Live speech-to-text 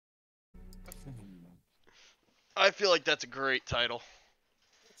I feel like that's a great title.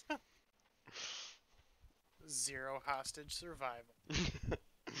 Zero hostage survival.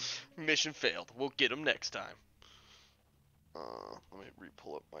 Mission failed. We'll get them next time. Let me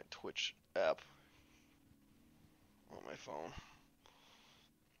re-pull up my Twitch app on my phone.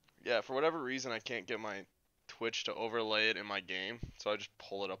 Yeah, for whatever reason, I can't get my Twitch to overlay it in my game, so I just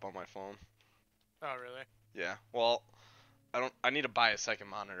pull it up on my phone. Oh, really? Yeah. Well, I need to buy a second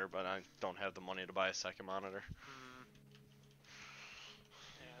monitor, but I don't have the money to buy a second monitor. Hmm.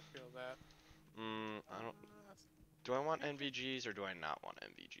 Yeah, I feel that. I don't. Do I want NVGs or do I not want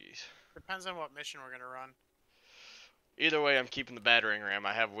NVGs? Depends on what mission we're gonna run. Either way, I'm keeping the battering ram.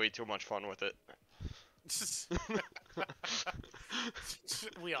 I have way too much fun with it.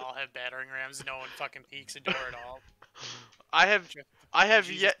 We all have battering rams. No one fucking peeks a door at all. I have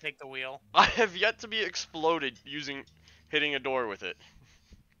Jesus, yet take the wheel. I have yet to be exploded hitting a door with it.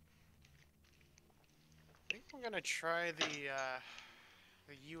 I think I'm gonna try the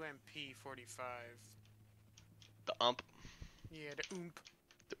UMP 45. The ump. Yeah, the oomp.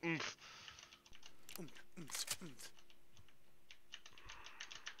 The oomph. Oomp, oomps, oomp.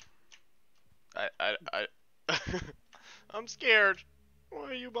 I I'm scared. Why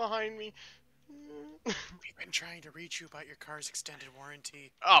are you behind me? We've been trying to reach you about your car's extended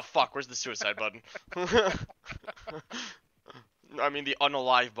warranty. Oh fuck, where's the suicide button? I mean the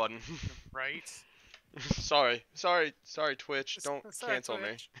unalive button. Right? Sorry, Twitch. Don't Sorry, cancel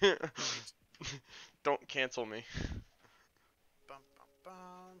Twitch. me. Don't cancel me. Bum, bum,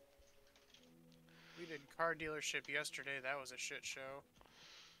 bum. We did car dealership yesterday. That was a shit show.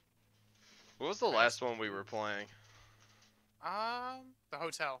 What was the last one we were playing? The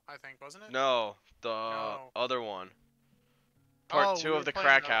hotel, I think, wasn't it? No, the No. other one. Part 2 we of were the playing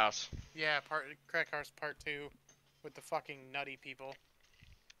crack house. Yeah, crack house part 2 with the fucking nutty people.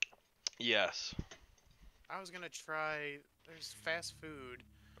 Yes. I was gonna try. There's fast food.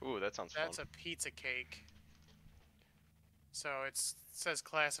 Ooh, that sounds fun. That's a pizza cake. So it says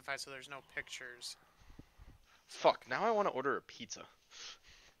classified, so there's no pictures. Fuck, now I want to order a pizza.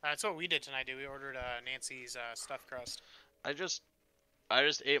 That's what we did tonight, dude. We ordered Nancy's stuffed crust. I just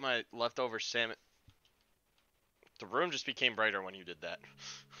ate my leftover salmon. The room just became brighter when you did that.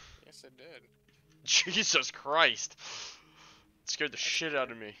 Yes, it did. Jesus Christ. It scared the shit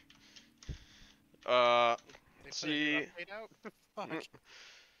out of me. See,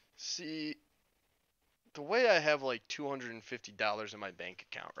 see, the way I have like $250 in my bank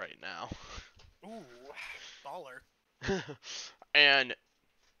account right now. Ooh, baller. And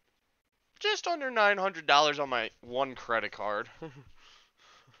just under $900 on my one credit card. Mine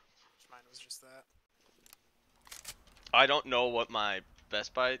was just that. I don't know what my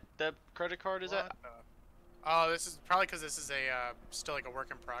Best Buy credit card is at. Oh, this is probably because this is a still like a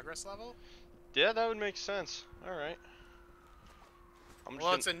work in progress level. Yeah, that would make sense. All right.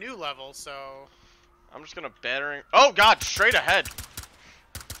 Well, it's a new level, so I'm just gonna battering. Oh God! Straight ahead.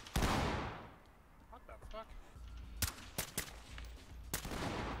 what the fuck?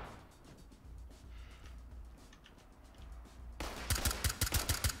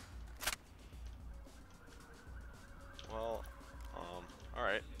 Well, all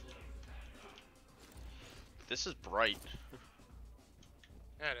right. This is bright.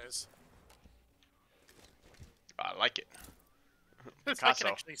 Yeah, it is. I like it. I can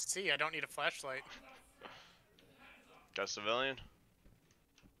actually see. I don't need a flashlight. Got a civilian?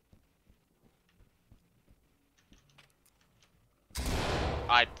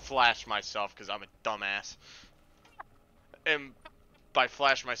 I flashed myself because I'm a dumbass. And by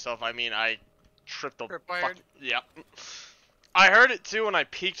flash myself, I mean I tripped the fuck. Yep. I heard it too when I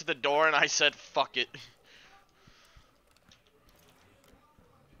peeked the door and I said, fuck it.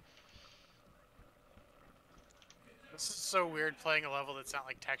 This is so weird playing a level that's not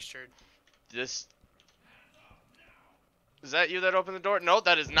like textured. This. Is that you that opened the door? No,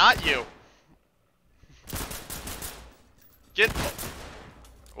 that is not you. Get.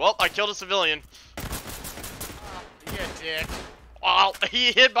 Well, I killed a civilian. Yeah, dick. Oh,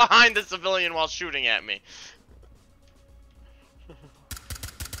 he hid behind the civilian while shooting at me.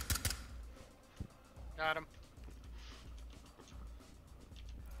 Got him.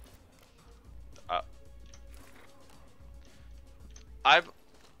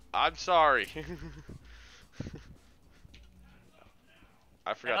 I'm sorry.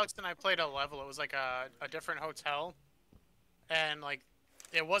 I forgot. Alex and I played a level. It was like a different hotel, and like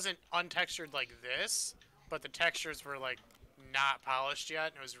it wasn't untextured like this, but the textures were like not polished yet,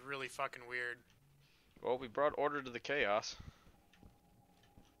 and it was really fucking weird. Well, we brought order to the chaos.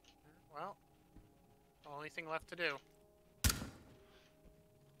 Well, only thing left to do.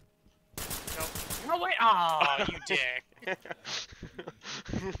 Nope. wait. Oh, you dick.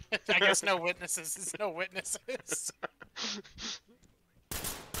 I guess no witnesses. There's no witnesses.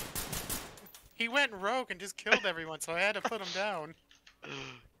 He went rogue and just killed everyone, so I had to put him down.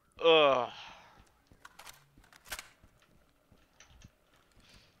 Ugh.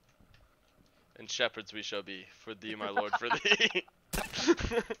 And shepherds we shall be, for thee, my lord, for thee.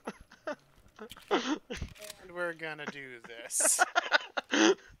 And we're gonna do this.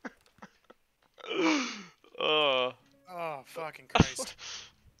 Oh, fucking Christ.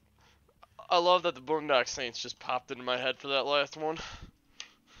 I love that the Boondock Saints just popped into my head for that last one.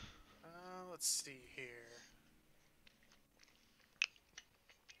 Let's see here.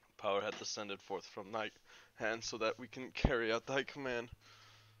 Power hath descended forth from thy hand, so that we can carry out thy command.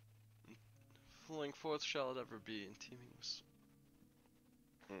 Flowing forth shall it ever be, and teeming with...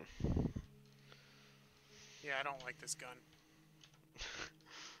 Yeah, I don't like this gun. It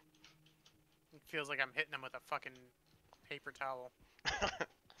feels like I'm hitting him with a fucking paper towel.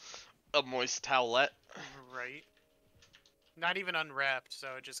 A moist towelette. Right. Not even unwrapped,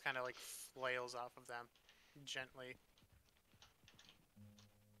 so it just kind of like flails off of them gently.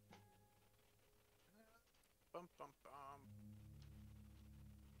 Bum bum bum.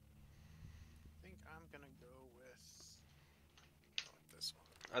 I think I'm gonna go with this one.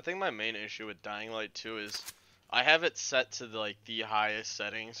 I think my main issue with Dying Light 2 is I have it set to like the highest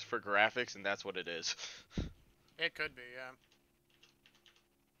settings for graphics, and that's what it is. It could be, yeah.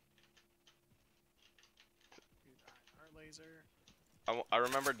 Our laser. I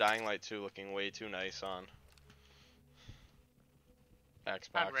remember Dying Light 2 looking way too nice on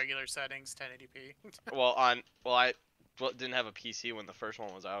Xbox. On regular settings, 1080p. I didn't have a PC when the first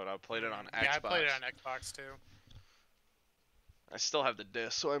one was out. I played it on Xbox. Yeah, I played it on Xbox too. I still have the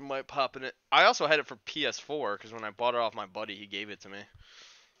disc, so I might pop in it. I also had it for PS4 because when I bought it off my buddy, he gave it to me.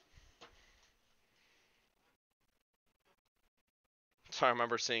 So I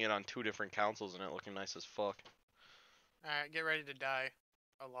remember seeing it on 2 different consoles and it looking nice as fuck. Alright, get ready to die.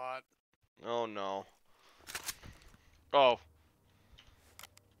 A lot. Oh no. Oh.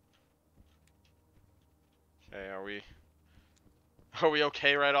 Okay, are we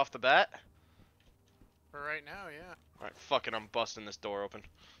okay right off the bat? For right now, yeah. Alright, fuck it, I'm busting this door open.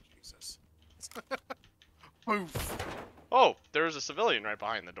 Jesus. Oof. Oh, there's a civilian right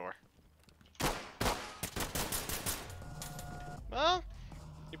behind the door. Well,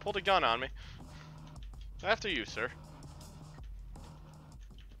 he pulled a gun on me. After you, sir.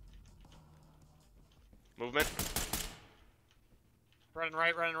 Movement. Running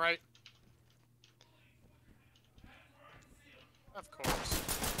right, running right. Of course.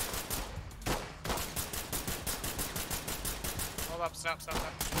 Hold up, stop.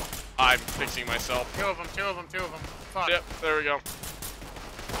 I'm fixing myself. Two of them. Fuck. Yep, there we go.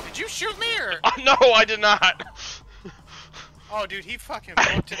 Did you shoot me or? No, I did not. Oh, dude, he fucking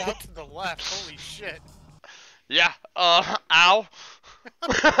booked it out to the left. Holy shit. Yeah, ow.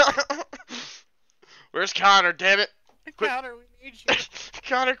 Where's Connor, damn it? Connor, we need you.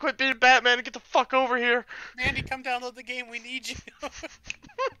 Connor, quit being Batman and get the fuck over here. Mandy, come download the game, we need you.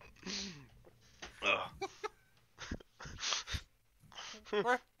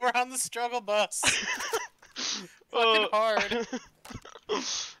 We're on the struggle bus. Fucking hard.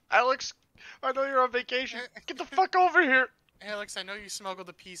 Alex, I know you're on vacation. Get the fuck over here. Alex, I know you smuggled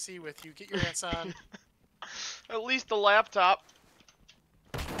the PC with you. Get your ass on. At least the laptop.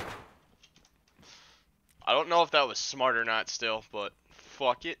 I don't know if that was smart or not still, but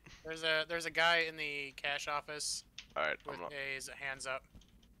fuck it. There's a guy in the cash office. Alright, with his hands up.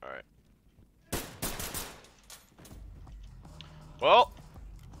 Alright. Well,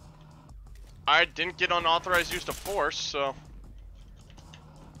 I didn't get unauthorized use of force, so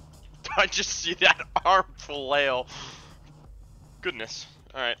I just see that arm flail. Goodness.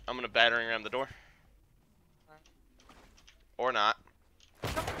 Alright, I'm gonna battering ram the door. Or not.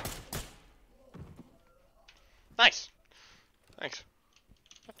 Nice. Thanks.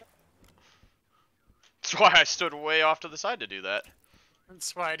 That's why I stood way off to the side to do that.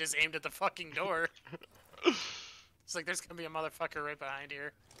 That's why I just aimed at the fucking door. It's like there's gonna be a motherfucker right behind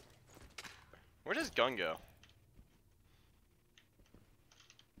here. Where does gun go?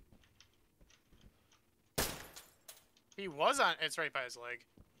 He was on. It's right by his leg.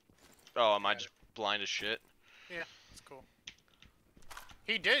 Oh, am I just blind as shit? Yeah, it's cool.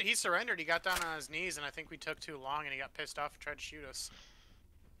 He did. He surrendered. He got down on his knees, and I think we took too long, and he got pissed off and tried to shoot us.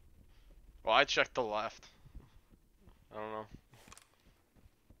 Well, I checked the left. I don't know.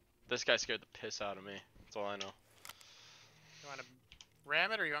 This guy scared the piss out of me. That's all I know. You want to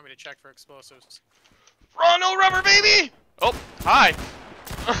ram it, or you want me to check for explosives? Run, no rubber, baby! Oh, hi.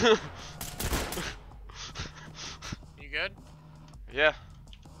 good? Yeah.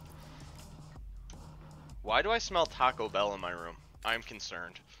 Why do I smell Taco Bell in my room? I'm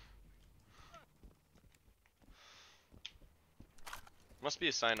concerned. Must be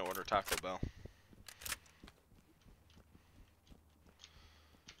a sign to order Taco Bell.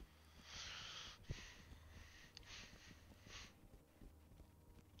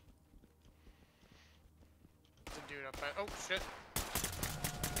 There's a dude up by. Oh shit.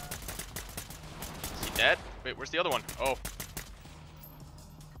 Is he dead? Wait, where's the other one? Oh.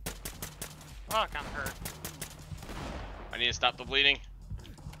 Fuck, I'm hurt. I need to stop the bleeding.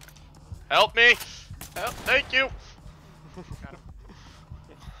 Help me! Help! Thank you! Got him.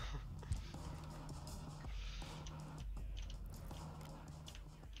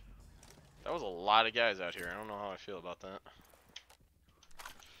 That was a lot of guys out here. I don't know how I feel about that.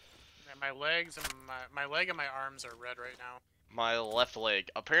 And my legs and my leg and my arms are red right now. My left leg.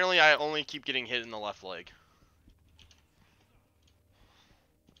 Apparently I only keep getting hit in the left leg.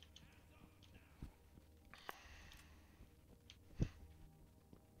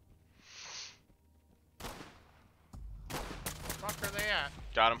 Fuck are they at?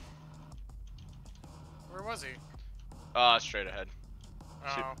 Got him. Where was he? Straight ahead.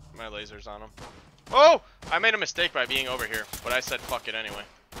 Oh. See, my laser's on him. Oh! I made a mistake by being over here, but I said fuck it anyway.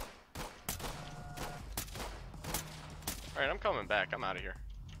 Alright, I'm coming back. I'm out of here.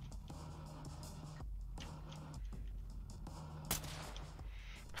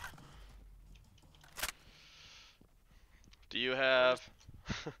 Do you have...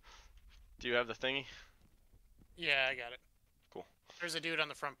 Do you have the thingy? Yeah, I got it. Cool. There's a dude on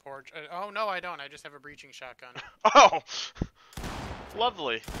the front porch. Oh, no, I don't. I just have a breaching shotgun. Oh!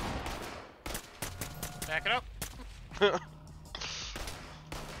 Lovely. Back it up.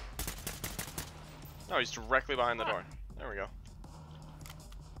 No, he's directly behind the door. There we go.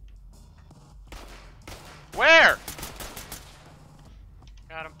 Where?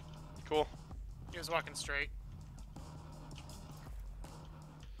 Got him. Cool. He was walking straight.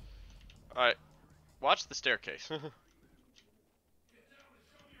 Alright. Watch the staircase. I'm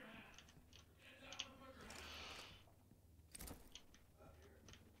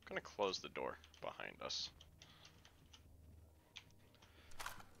gonna close the door behind us.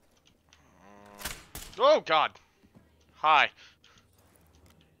 Oh god! Hi.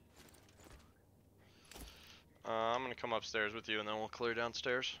 I'm gonna come upstairs with you and then we'll clear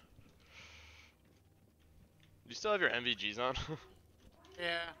downstairs. Do you still have your MVGs on?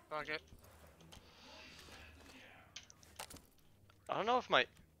 Yeah, fuck it. I don't know if my...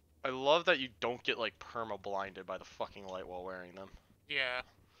 I love that you don't get like perma blinded by the fucking light while wearing them. Yeah.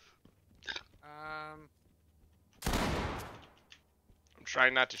 I'm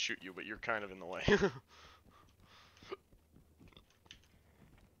trying not to shoot you, but you're kind of in the way.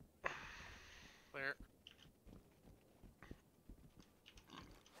 Clear.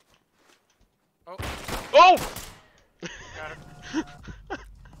 Oh. Oh! Got it.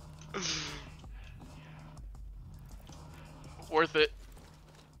 Worth it.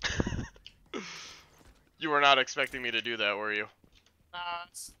 You were not expecting me to do that, were you?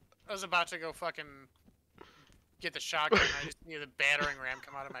 I was about to go fucking get the shotgun. I just needed the battering ram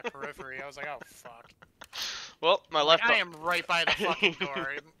come out of my periphery. I was like, oh fuck. Well, my left. I am right by the fucking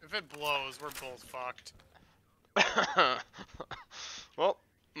door. If it blows, we're both fucked. Well,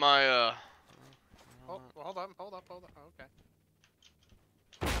 my Oh, well, hold up. Oh, okay.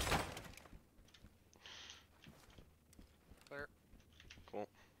 Clear. Cool.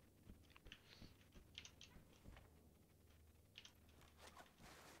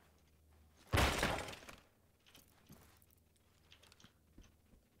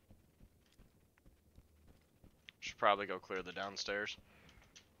 Should probably go clear the downstairs.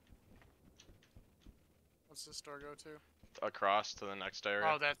 What's this door go to? Across to the next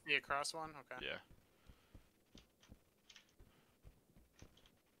area. Oh, that's the across one? Okay. Yeah.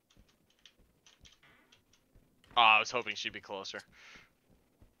 Oh, I was hoping she'd be closer.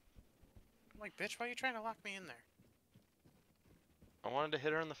 I'm like, bitch, why are you trying to lock me in there? I wanted to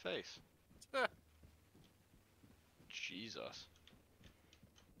hit her in the face. Jesus.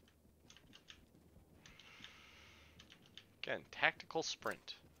 Again, tactical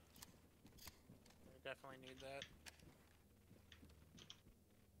sprint. I definitely need that.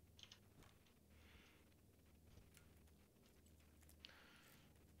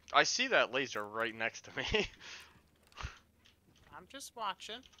 I see that laser right next to me. I'm just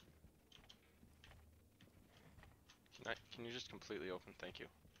watching. Can you just completely open? Thank you.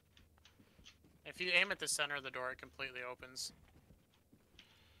 If you aim at the center of the door, it completely opens.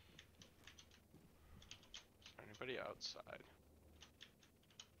 Is there anybody outside?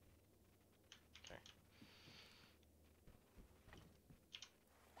 Okay.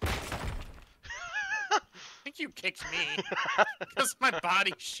 you kicked me. Because my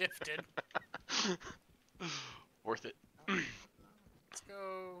body shifted. Worth it. Let's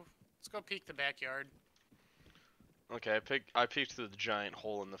go peek the backyard. Okay, I peeked through the giant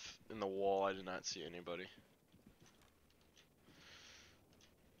hole in the wall. I did not see anybody.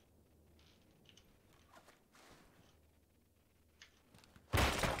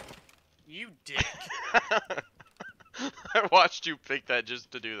 You dick. I watched you pick that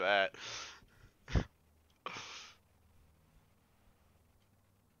just to do that.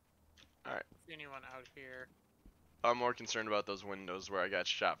 Alright. Anyone out here? I'm more concerned about those windows where I got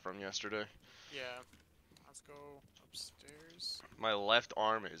shot from yesterday. Yeah. Let's go upstairs. My left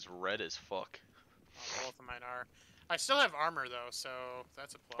arm is red as fuck. Oh, both of mine are. I still have armor though, so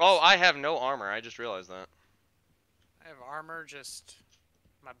that's a plus. Oh, I have no armor. I just realized that. I have armor, just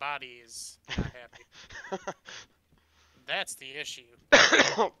my body is not happy. That's the issue.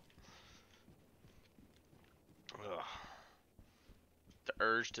 Ugh. The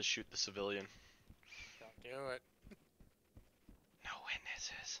urge to shoot the civilian. Don't do it. No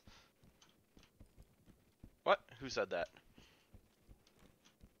witnesses. What? Who said that?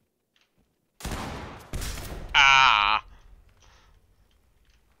 Ah!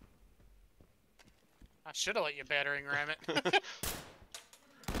 I should have let you battering ram it.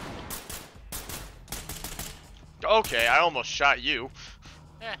 Okay, I almost shot you.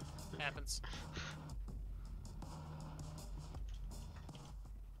 Yeah, happens.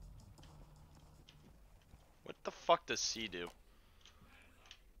 What the fuck does C do?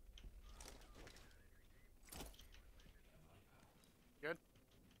 Good.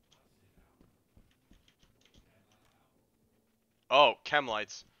 Oh, chem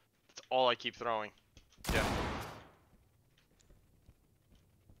lights. That's all I keep throwing. Yeah.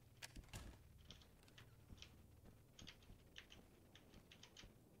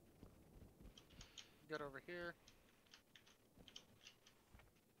 Good over here.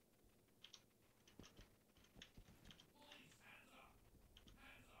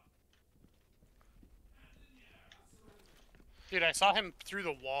 Dude, I saw him through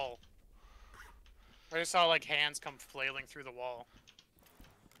the wall. I just saw like hands come flailing through the wall.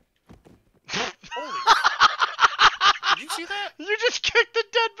 Holy! Did you see that? You just kicked the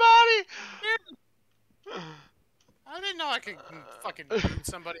dead body! I didn't know I could fucking boot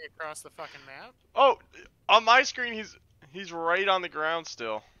somebody across the fucking map. Oh, on my screen he's right on the ground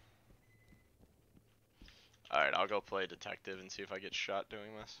still. Alright, I'll go play detective and see if I get shot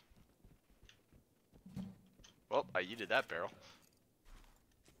doing this. Well, I yeeted that barrel.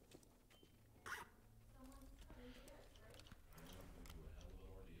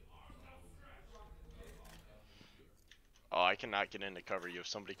 Oh, I cannot get in to cover you. If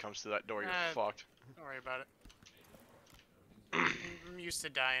somebody comes through that door, you're fucked. Don't worry about it. I'm used to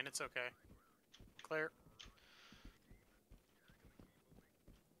dying. It's okay. Clear.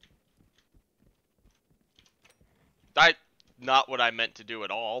 Not what I meant to do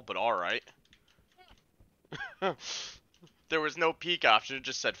at all, but alright. There was no peek option. It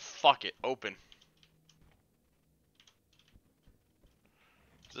just said, fuck it, open.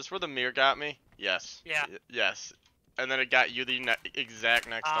 Is this where the mirror got me? Yes. Yeah. Yes. And then it got you the exact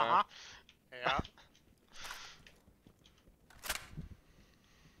next time. Yeah.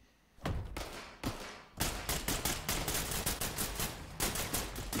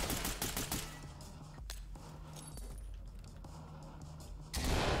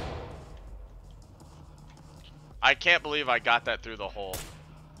 I can't believe I got that through the hole.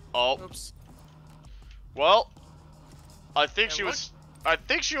 Oh. Oops. Well, I think she was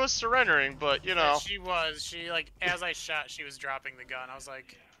surrendering, but you know. Yeah, she was. She like as I shot, she was dropping the gun. I was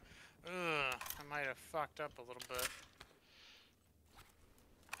like, ugh, I might have fucked up a little bit.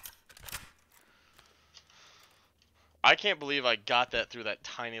 I can't believe I got that through that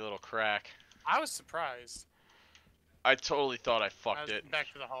tiny little crack. I was surprised. I totally thought I fucked it.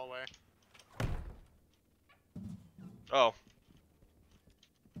 Back to the hallway. Oh.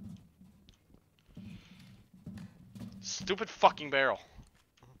 Stupid fucking barrel.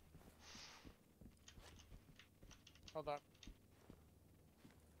 Hold up.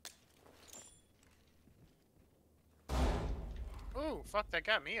 Ooh, fuck, that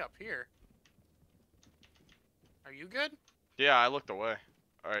got me up here. Are you good? Yeah, I looked away.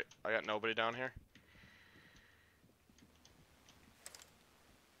 Alright, I got nobody down here.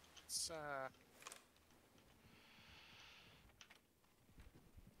 It's,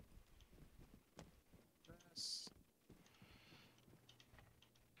 this.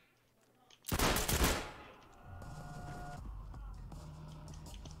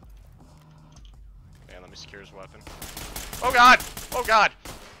 Okay, let me secure his weapon. Oh god! Oh god!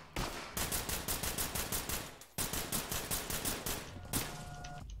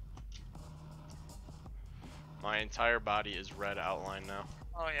 entire body is red outline now.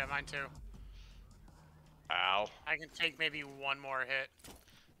 Oh yeah, mine too. Ow. I can take maybe one more hit.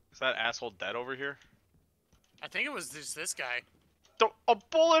 Is that asshole dead over here? I think it was just this guy. A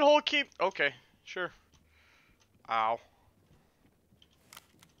bullet hole keep... Okay, sure. Ow.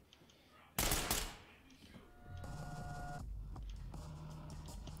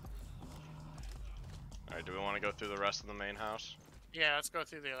 Alright, do we want to go through the rest of the main house? Yeah, let's go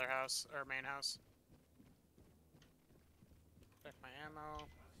through the other house, or main house. Check my ammo.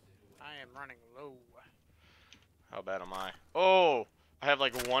 I am running low. How bad am I? Oh! I have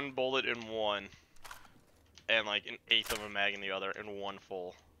like one bullet in one. And like an eighth of a mag in the other, and one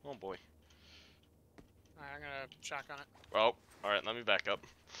full. Oh boy. Alright, I'm gonna shotgun it. Oh, alright, let me back up.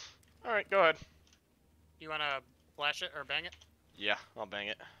 Alright, go ahead. You wanna flash it or bang it? Yeah, I'll bang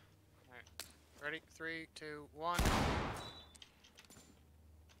it. Alright. Ready? 3, 2, 1.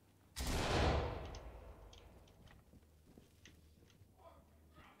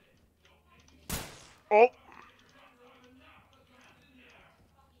 Oh!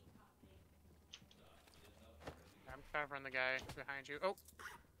 I'm covering the guy behind you. Oh!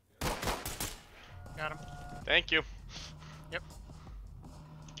 Got him. Thank you. Yep.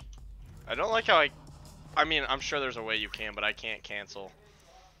 I don't like how I mean, I'm sure there's a way you can, but I can't cancel.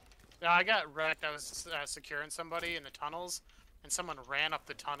 Yeah, I got wrecked. I was securing somebody in the tunnels, and someone ran up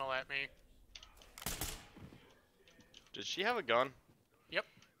the tunnel at me. Does she have a gun? Yep.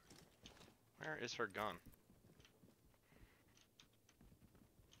 Where is her gun?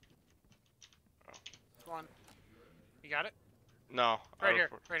 Oh. Come on. You got it? No. Right here.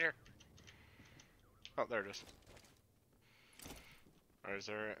 Right here. Oh, there it is. Alright, is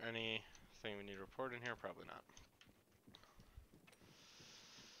there anything we need to report in here? Probably not.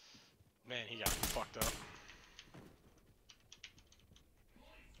 Man, he got fucked up.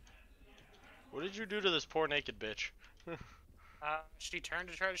 What did you do to this poor naked bitch? She turned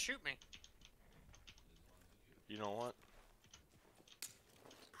to try to shoot me. You know what?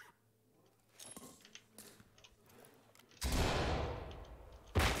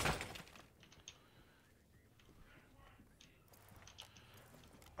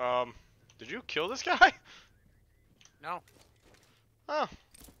 Did you kill this guy? No. Oh.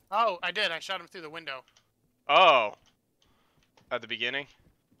 Oh, I did. I shot him through the window. Oh. At the beginning?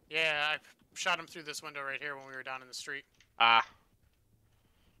 Yeah, I shot him through this window right here when we were down in the street. Ah.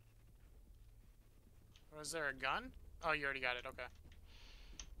 Was there a gun? Oh, you already got it. Okay.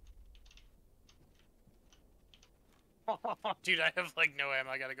 Dude, I have like no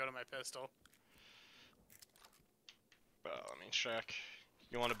ammo. I gotta go to my pistol. Let me check.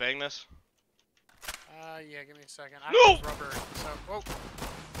 You want to bang this? Yeah, give me a second. I No! have rubber, so... Whoa.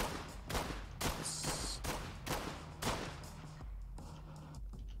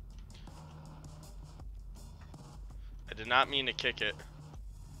 I did not mean to kick it.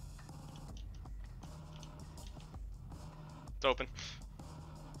 It's open.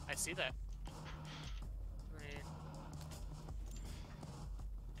 I see that.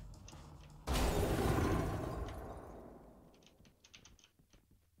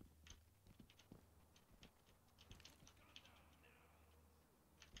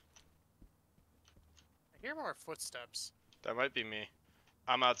 I hear more footsteps. That might be me.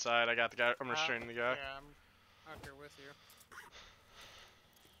 I'm outside. I got the guy. I'm restraining the guy. Yeah, I'm out here with you.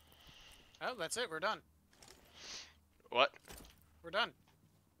 Oh, that's it. We're done. What? We're done.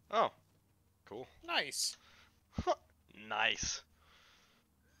 Oh. Cool. Nice. Nice.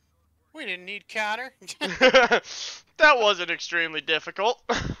 We didn't need counter. That wasn't extremely difficult.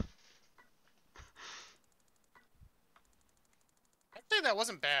 Actually, that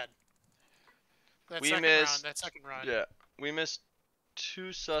wasn't bad. That second round. Yeah, we missed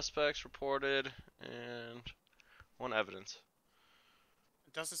 2 suspects reported and 1 evidence.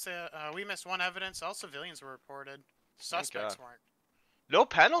 Does it say we missed 1 evidence? All civilians were reported. Suspects weren't. No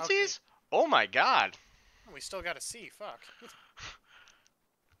penalties? Okay. Oh my god. We still got a C. Fuck.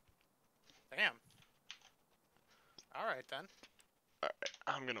 Damn. All right then. All right,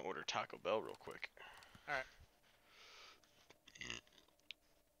 I'm gonna order Taco Bell real quick. All right.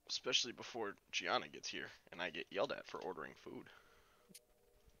 Especially before Gianna gets here and I get yelled at for ordering food.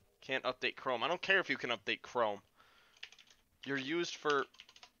 Can't update Chrome. I don't care if you can update Chrome. You're used for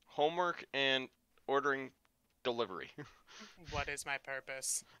homework and ordering delivery. What is my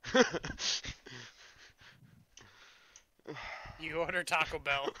purpose? You order Taco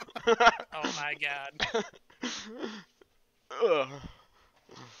Bell. Oh my god.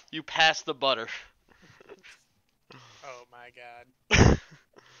 You pass the butter. Oh my god.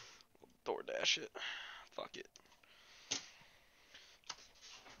 DoorDash it. Fuck it.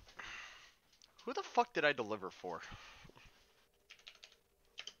 Who the fuck did I deliver for?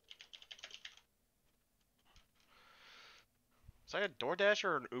 Was I a DoorDash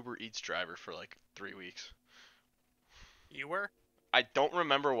or an Uber Eats driver for like 3 weeks? You were? I don't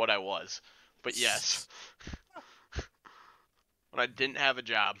remember what I was, but yes. When I didn't have a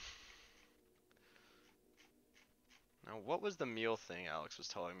job. Now, what was the meal thing Alex was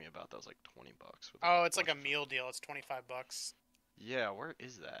telling me about? That was like $20. Oh, it's like a meal deal. It's $25. Yeah, where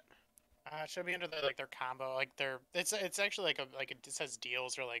is that? It should be under their combo, like it's actually like it says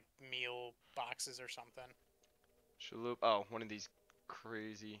deals or like meal boxes or something. Chalup. Oh, one of these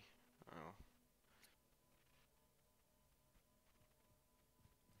crazy. Oh.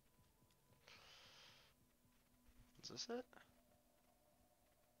 Is this it?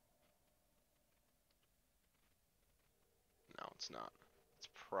 No, it's not. It's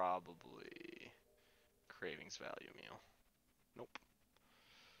probably Cravings Value Meal. Nope.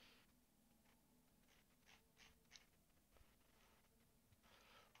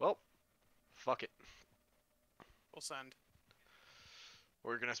 Well, fuck it. We'll send.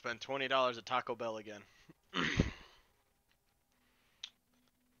 We're gonna spend $20 at Taco Bell again. I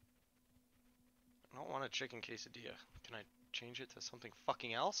don't want a chicken quesadilla. Can I change it to something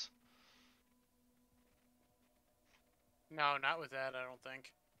fucking else? No, not with that. I don't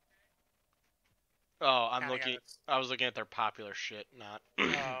think. Oh, I was looking at their popular shit, not.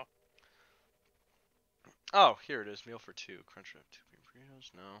 Oh. Oh, here it is. Meal for 2. Crunch wrap 2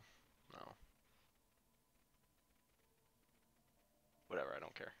 burritos. No. No. Whatever, I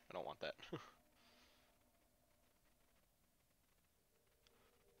don't care. I don't want that.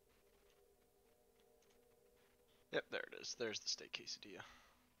 Yep, there it is. There's the steak quesadilla.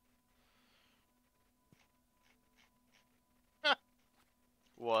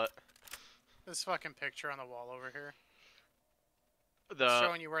 What? This fucking picture on the wall over here. The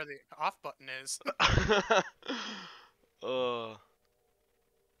showing you where the off button is.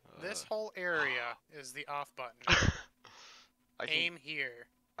 This whole area is the off button. Aim here.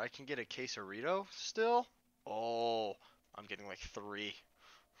 I can get a quesarito still? Oh, I'm getting like 3.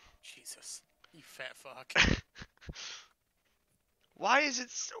 Jesus, you fat fuck. Why is it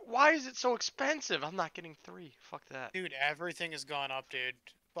so expensive? I'm not getting 3. Fuck that. Dude, everything has gone up, dude.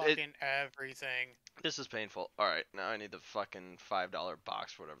 Fucking everything. This is painful. Alright, now I need the fucking $5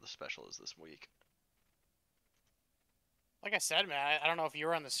 box for whatever the special is this week. Like I said, man, I don't know if you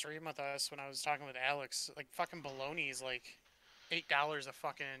were on the stream with us when I was talking with Alex. Like, fucking bologna is like $8 a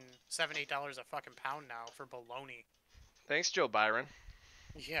fucking... $7, $8 a fucking pound now for bologna. Thanks, Joe Byron.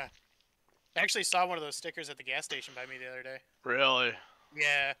 Yeah. I actually saw one of those stickers at the gas station by me the other day. Really?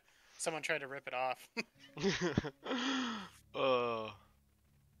 Yeah. Someone tried to rip it off.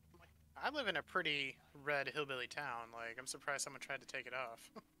 I live in a pretty red hillbilly town. Like, I'm surprised someone tried to take it off.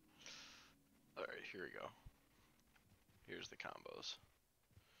 Alright, here we go. Here's the combos.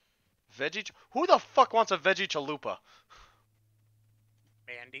 Who the fuck wants a veggie chalupa?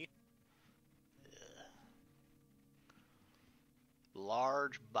 Mandy. Yeah.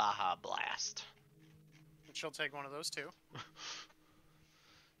 Large Baja Blast. She'll take one of those too.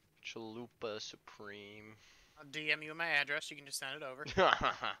 Chalupa Supreme. I'll DM you my address. You can just send it over.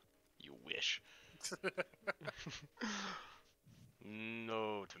 You wish.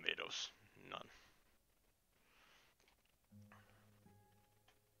 No tomatoes. None.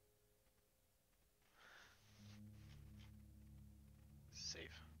 Save.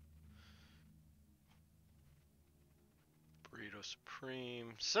 Burrito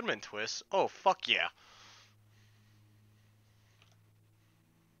Supreme. Cinnamon Twist. Oh, fuck yeah.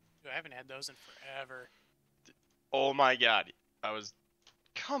 Dude, I haven't had those in forever. Oh my god.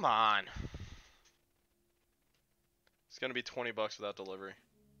 Come on. It's gonna be $20 without delivery.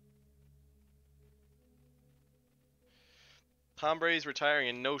 Tom Brady's retiring,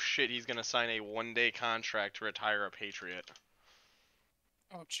 and no shit, he's gonna sign a 1-day contract to retire a Patriot.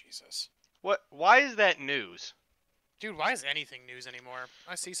 Oh, Jesus. What? Why is that news? Dude, why is anything news anymore?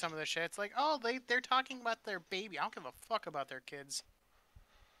 I see some of this shit. It's like, oh, they're talking about their baby. I don't give a fuck about their kids.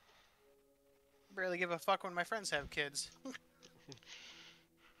 I barely give a fuck when my friends have kids.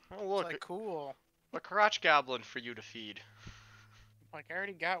 Oh, look. It's like, cool. A crotch goblin for you to feed. Like, I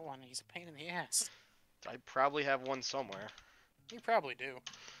already got one. He's a pain in the ass. I probably have one somewhere. You probably do.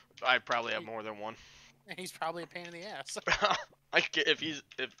 I probably have more than one. And he's probably a pain in the ass. If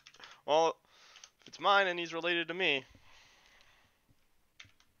it's mine and he's related to me.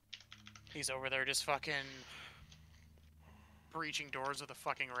 He's over there just fucking breaching doors with a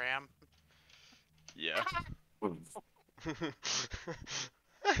fucking ram. Yeah.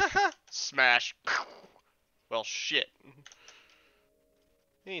 Smash. Well, shit.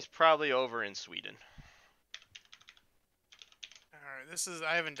 He's probably over in Sweden. Alright, this is...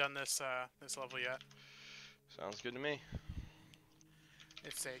 I haven't done this, this level yet. Sounds good to me.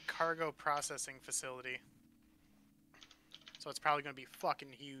 It's a cargo processing facility. So it's probably going to be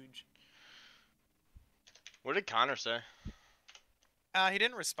fucking huge. What did Connor say? He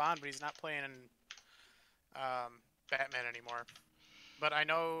didn't respond, but he's not playing Batman anymore. But I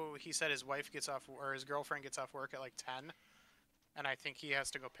know he said his wife gets off, or his girlfriend gets off work at like 10. And I think he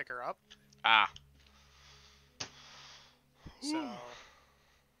has to go pick her up. Ah. So...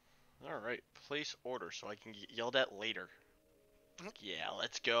 Alright, place order so I can get yelled at later. Yeah,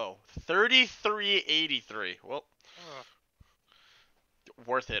 let's go. 33.83. Well,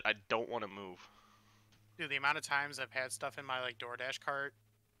 worth it. I don't want to move. Dude, the amount of times I've had stuff in my like DoorDash cart,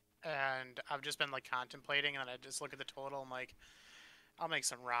 and I've just been like contemplating, and I just look at the total. I'm like, I'll make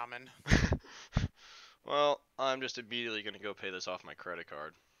some ramen. Well, I'm just immediately gonna go pay this off my credit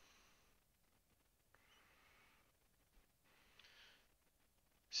card.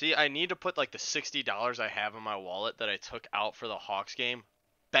 See, I need to put like the $60 I have in my wallet that I took out for the Hawks game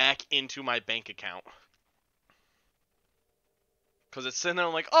back into my bank account. Because it's sitting there,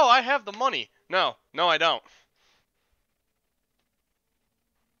 I'm like, oh, I have the money. No, I don't.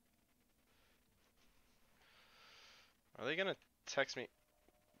 Are they going to text me?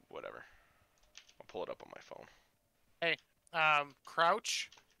 Whatever. I'll pull it up on my phone. Hey, crouch,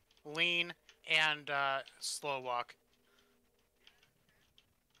 lean, and slow walk.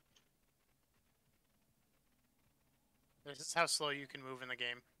 This is how slow you can move in the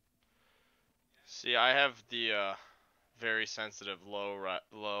game. See, I have the very sensitive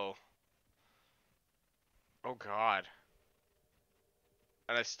low. Oh God.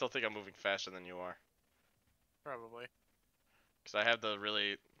 And I still think I'm moving faster than you are. Probably. Because I have the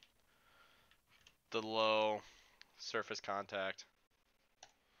low surface contact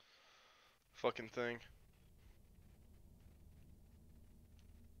fucking thing.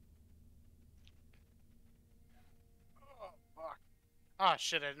 Oh, fuck. Oh,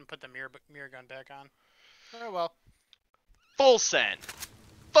 shit, I didn't put the mirror gun back on. Oh, well. Full send.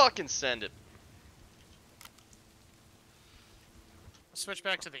 Fucking send it. Let's switch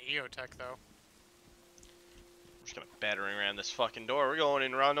back to the EOTech, though. I'm just gonna battering ram this fucking door. We're going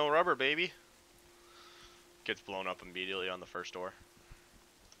in no rubber, baby. Gets blown up immediately on the first door.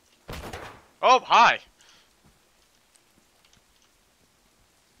 Oh, hi!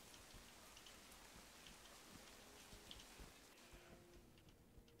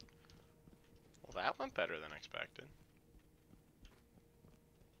 Well, that went better than expected.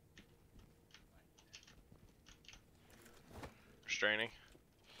 Restraining.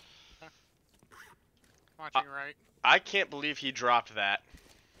 Watching right. I can't believe he dropped that.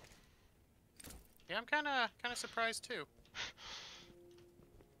 Yeah, I'm kind of surprised too.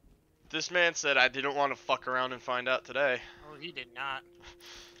 This man said I didn't want to fuck around and find out today. Oh, he did not.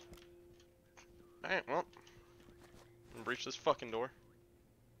 Alright, well. Breach this fucking door.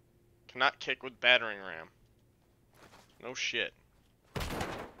 Cannot kick with battering ram. No shit.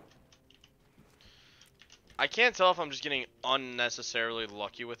 I can't tell if I'm just getting unnecessarily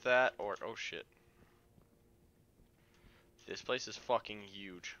lucky with that or... Oh shit. This place is fucking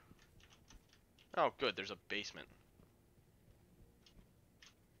huge. Oh good, there's a basement.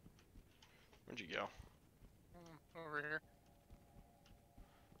 Where'd you go? Over here.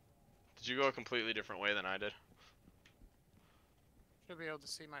 Did you go a completely different way than I did? Should be able to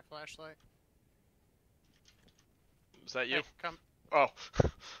see my flashlight. Is that you? Hey, come. Oh.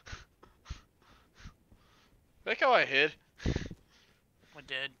 Like how I hid? I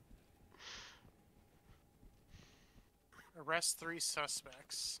did. Arrest 3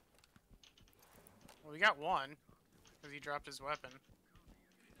 suspects. Well, we got one, because he dropped his weapon.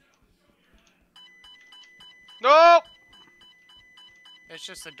 Nope! It's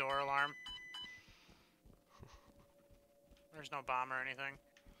just a door alarm. There's no bomb or anything.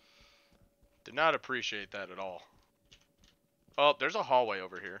 Did not appreciate that at all. Oh, there's a hallway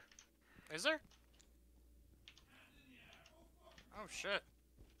over here. Is there? Oh shit.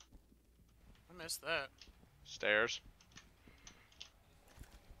 I missed that. Stairs.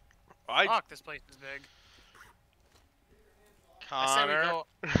 Fuck, this place is big. Connor.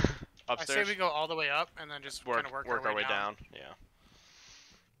 I Upstairs. say we go all the way up and then just kind of work our way down. Yeah.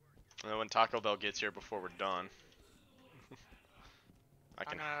 And then when Taco Bell gets here before we're done, I'm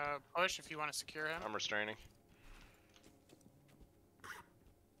gonna push if you want to secure him. I'm restraining.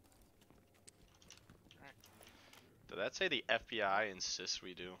 Right. Did that say the FBI insists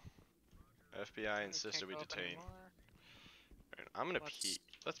we do? FBI insisted we detain. Right, I'm gonna peek.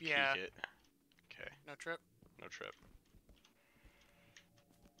 Let's peek it. Okay. No trip. No trip.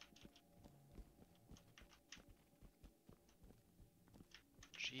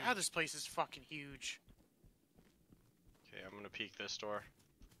 Jeez. God, this place is fucking huge. Okay, I'm gonna peek this door.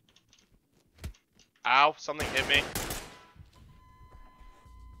 Ow, something hit me.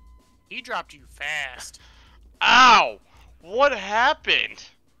 He dropped you fast. Ow! What happened?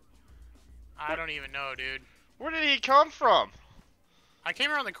 I don't even know, dude. Where did he come from? I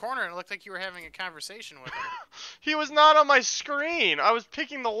came around the corner and it looked like you were having a conversation with him. He was not on my screen. I was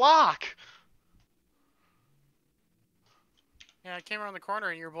picking the lock. Yeah, I came around the corner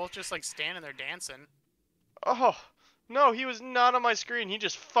and you were both just like standing there dancing. Oh, no, he was not on my screen. He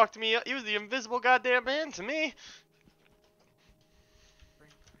just fucked me up. He was the invisible goddamn man to me.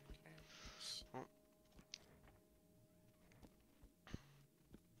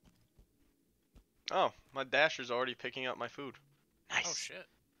 Oh, my dasher's already picking up my food. Nice. Oh shit.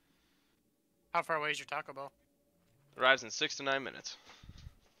 How far away is your Taco Bell? Arrives in 6 to 9 minutes.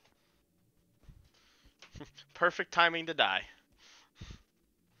 Perfect timing to die.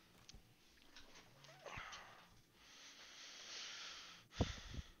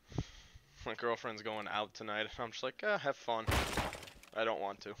 My girlfriend's going out tonight. I'm just like, have fun. I don't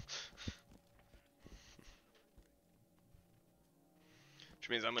want to. Which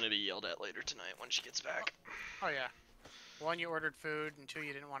means I'm going to be yelled at later tonight when she gets back. Oh yeah. One, you ordered food, and two,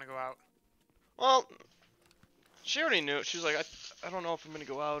 you didn't want to go out. Well, she already knew. She was like, I don't know if I'm going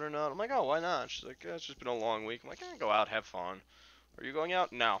to go out or not. I'm like, oh, why not? She's like, it's just been a long week. I'm like, go out, have fun. Are you going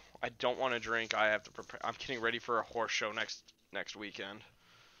out? No. I don't want to drink. I have to prepare. I'm getting ready for a horse show next weekend.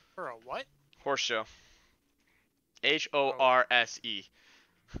 For a what? Horse show. Horse. Oh, I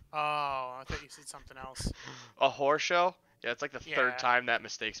thought you said something else. A horse show? Yeah, it's like the third time that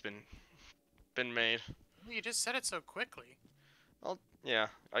mistake's been made. Well, you just said it so quickly. Well, yeah.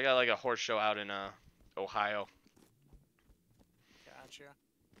 I got like a horse show out in Ohio. Gotcha.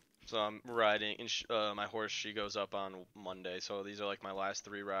 So I'm riding, and my horse, she goes up on Monday. So these are like my last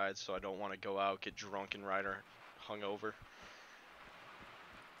 3 rides. So I don't want to go out, get drunk, and ride her hungover.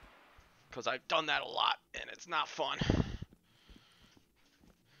 Because I've done that a lot, and it's not fun.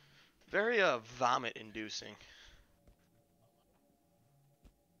 Very vomit-inducing.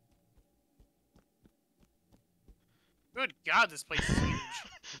 Good God, this place is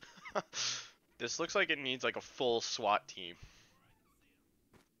huge. This looks like it needs like a full SWAT team.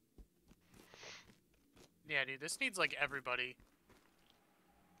 Yeah, dude, this needs like everybody.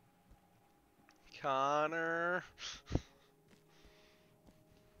 Connor.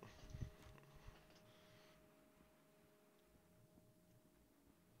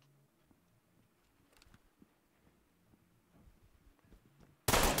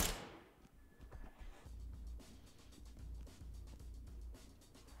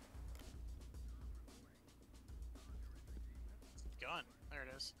 Gun. There it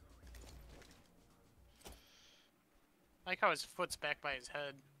is. I like how his foot's back by his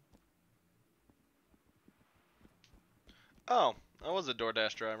head. Oh, I was a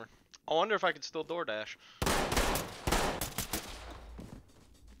DoorDash driver. I wonder if I could still DoorDash.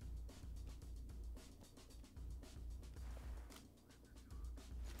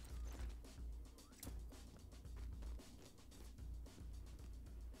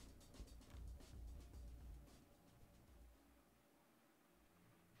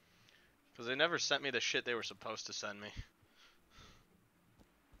 Because they never sent me the shit they were supposed to send me.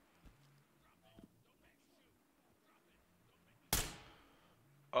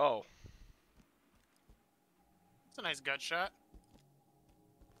 Oh. It's a nice gut shot.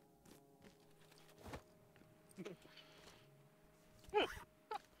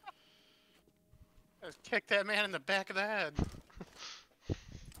 Just kick that man in the back of the head.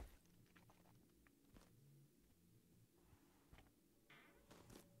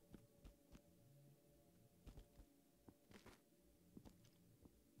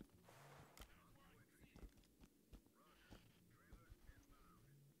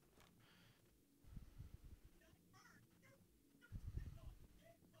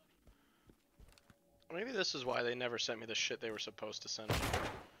 Maybe this is why they never sent me the shit they were supposed to send me.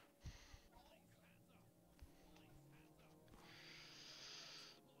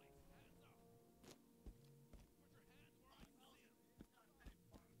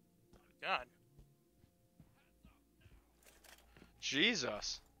 God.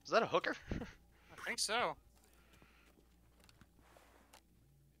 Jesus. Is that a hooker? I think so.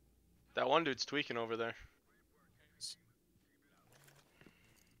 That one dude's tweaking over there.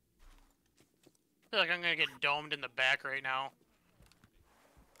 I feel like I'm gonna get domed in the back right now.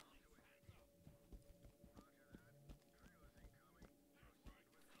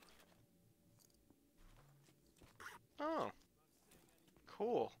 Oh.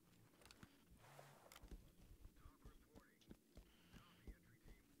 Cool.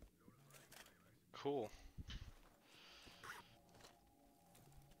 cool.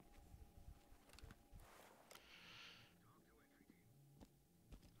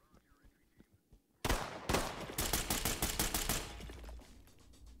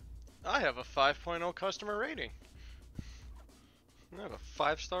 I have a 5.0 customer rating. I have a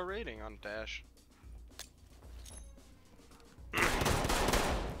 5-star rating on Dash.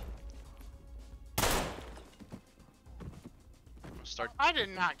 I did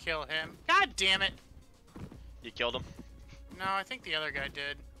not kill him. God damn it. You killed him? No, I think the other guy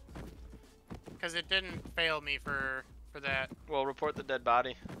did. Because it didn't fail me for that. Well, report the dead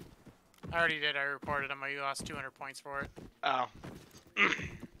body. I already did. I reported him. I lost 200 points for it. Oh.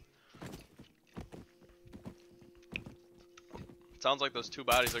 Sounds like those two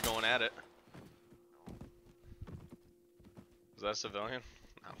bodies are going at it. Is that a civilian?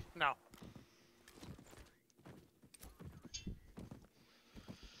 No. No.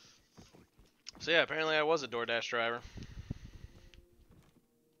 So yeah, apparently I was a DoorDash driver.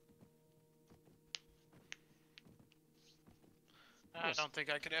 I don't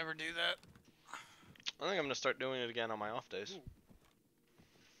think I could ever do that. I think I'm gonna start doing it again on my off days. Ooh.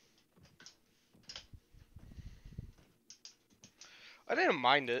 I didn't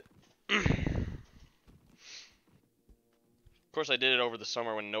mind it. Of course, I did it over the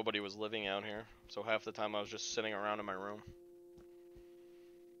summer when nobody was living out here, so half the time I was just sitting around in my room.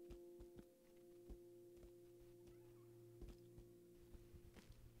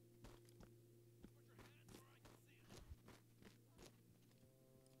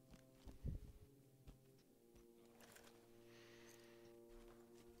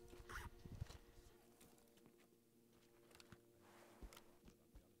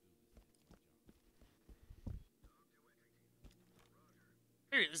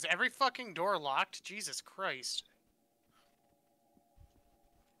 Dude, is every fucking door locked? Jesus Christ.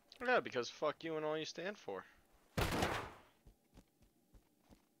 Yeah, because fuck you and all you stand for.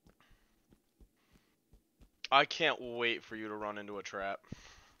 I can't wait for you to run into a trap.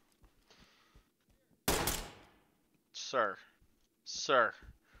 Sir. Sir.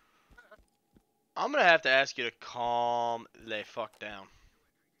 I'm gonna have to ask you to calm the fuck down.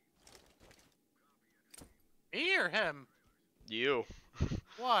 Me or him? You.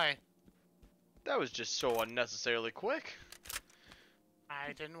 Why? That was just so unnecessarily quick.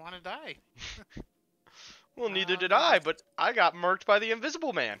 I didn't want to die. Well, neither did I, but I got murked by the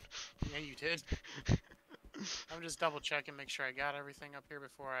Invisible Man. Yeah, you did. I'm just double checking, make sure I got everything up here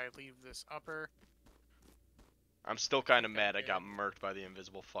before I leave this upper. I'm still kind of mad I got murked by the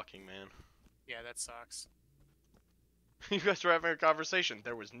Invisible fucking Man. Yeah, that sucks. You guys were having a conversation.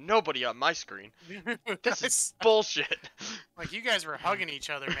 There was nobody on my screen. This is bullshit. Like, you guys were hugging each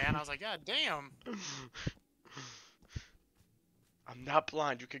other, man. I was like, God damn. I'm not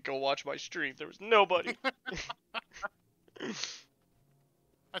blind. You could go watch my stream. There was nobody.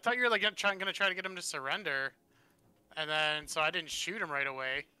 I thought you were like gonna try to get him to surrender, and then so I didn't shoot him right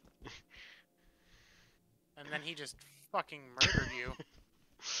away. And then he just fucking murdered you.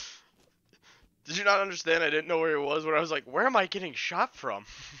 Did you not understand? I didn't know where he was when I was like, where am I getting shot from?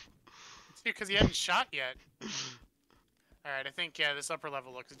 It's because he hadn't shot yet. Alright, I think, yeah, this upper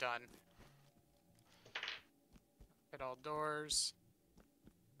level looks done. Hit all doors.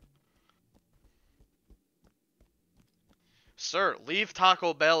 Sir, leave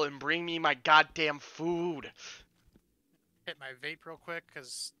Taco Bell and bring me my goddamn food. Hit my vape real quick,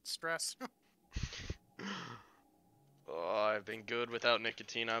 because stress. Oh, I've been good without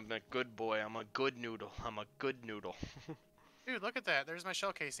nicotine. I'm a good boy. I'm a good noodle. I'm a good noodle. Dude, look at that. There's my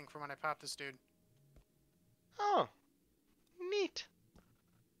shell casing from when I popped this dude. Oh, neat.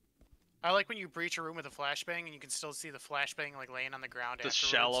 I like when you breach a room with a flashbang and you can still see the flashbang like laying on the ground The afterwards.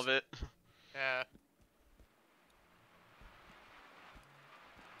 shell of it. Yeah.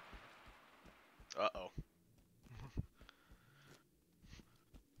 Uh-oh.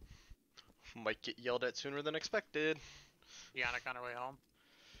 Might get yelled at sooner than expected. Yannick on her way home.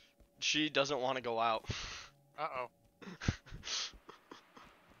 She doesn't want to go out. Uh-oh.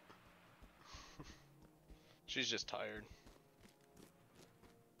 She's just tired.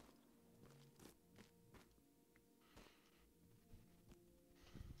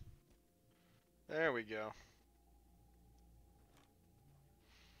 There we go.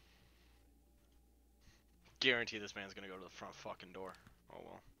 Guarantee this man's gonna go to the front fucking door. Oh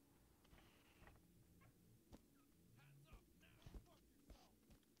well.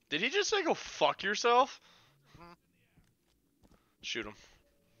 Did he just say go fuck yourself? Mm-hmm. Shoot him.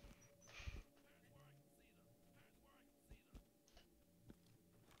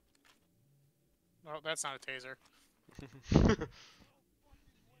 Oh, that's not a taser.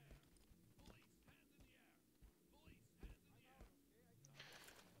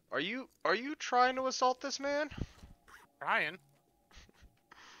 Are you trying to assault this man? Ryan.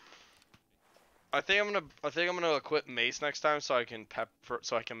 I think I'm gonna equip mace next time so I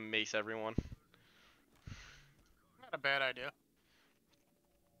can mace everyone. Not a bad idea.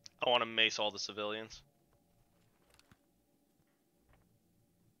 I want to mace all the civilians.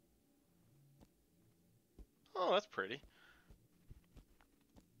 Oh, that's pretty.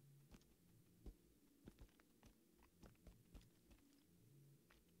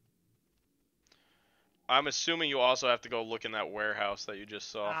 I'm assuming you also have to go look in that warehouse that you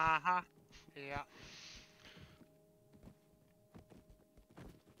just saw. Uh-huh. Yeah.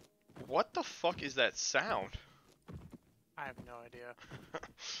 What the fuck is that sound? I have no idea.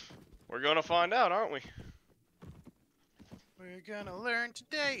 We're gonna find out, aren't we? We're gonna learn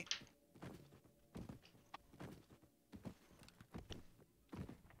today.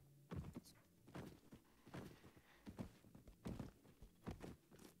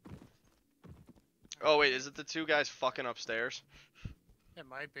 Oh wait, is it the two guys fucking upstairs? It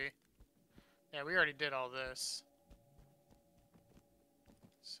might be. Yeah, we already did all this.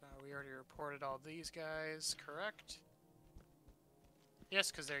 So we already reported all these guys, correct?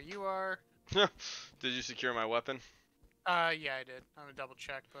 Yes, because there you are. Did you secure my weapon? Yeah, I did. I'm gonna double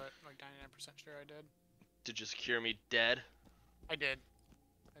check, but like 99% sure I did. Did you secure me dead? I did.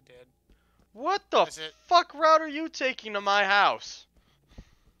 I did. What the fuck route are you taking to my house?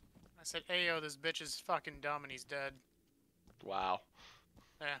 I said, "Ayo, this bitch is fucking dumb and he's dead." Wow.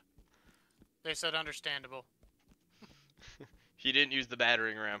 Yeah. They said understandable. He didn't use the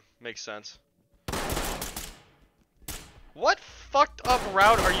battering ram. Makes sense. What fucked up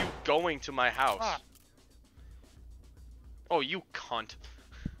route are you going to my house? Ah. Oh, you cunt.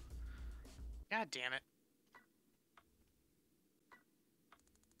 God damn it.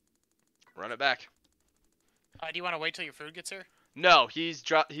 Run it back. Do you want to wait till your food gets here? No, he's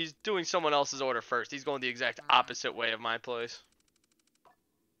doing someone else's order first. He's going the exact opposite way of my place.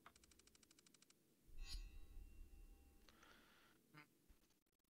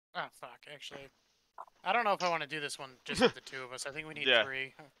 Oh, fuck. Actually, I don't know if I want to do this one just with the two of us. I think we need 3. I'm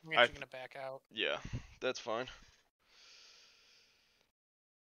actually going to back out. Yeah, that's fine.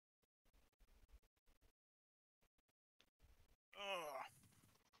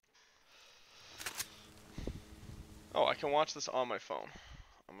 Oh, I can watch this on my phone.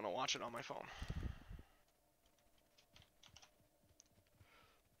 I'm gonna watch it on my phone.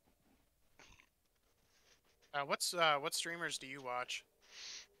 What streamers do you watch?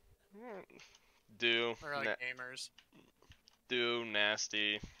 Or like gamers?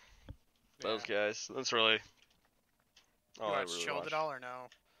 Nasty. Those guys. That's really all I really watch. Chilled at all or no?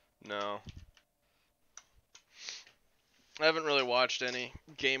 No. I haven't really watched any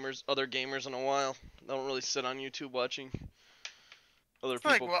other gamers in a while. I don't really sit on YouTube watching other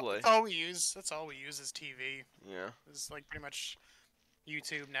people play. That's all we use. That's all we use is TV. Yeah. It's like pretty much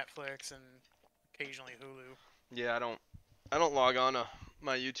YouTube, Netflix, and occasionally Hulu. Yeah, I don't log on to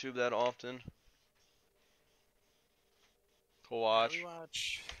my YouTube that often. To watch. Yeah, we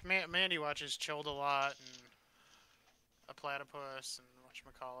watch. Mandy watches Chilled a lot and A Platypus and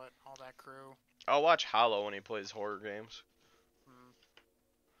whatchamacallit, all that crew. I'll watch Hollow when he plays horror games.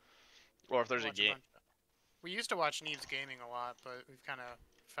 Or if there's a game. We used to watch Neebs Gaming a lot, but we've kind of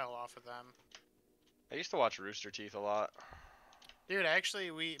fell off of them. I used to watch Rooster Teeth a lot. Dude, actually,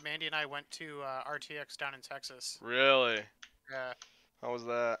 Mandy and I went to RTX down in Texas. Really? Yeah. How was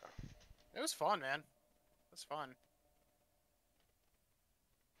that? It was fun, man. It was fun.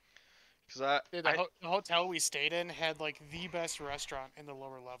 Dude, the hotel we stayed in had like the best restaurant in the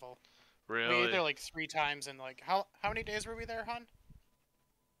lower level. Really? We ate there like 3 times in like how many days were we there, hon?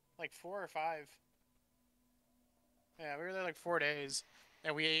 Like 4 or 5. Yeah, we were there like 4 days,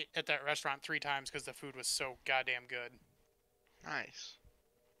 and we ate at that restaurant 3 times because the food was so goddamn good. Nice.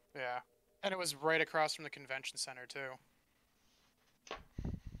 Yeah, and it was right across from the convention center too.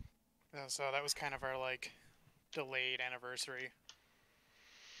 Yeah, so that was kind of our like delayed anniversary.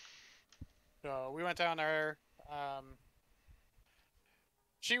 So we went down there.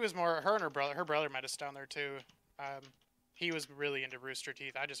 She was more her and her brother met us down there too. He was really into Rooster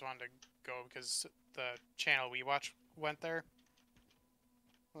Teeth. I just wanted to go because the channel we watch went there.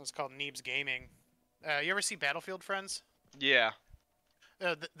 It was called Neebs Gaming. You ever see Battlefield Friends? Yeah.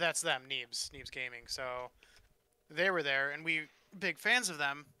 That's them, Neebs Gaming. So they were there, and we big fans of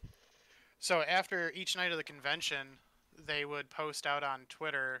them. So after each night of the convention, they would post out on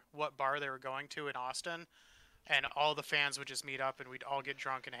Twitter what bar they were going to in Austin, and all the fans would just meet up, and we'd all get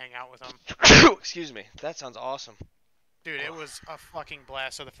drunk and hang out with them. Excuse me. That sounds awesome. Dude, it was a fucking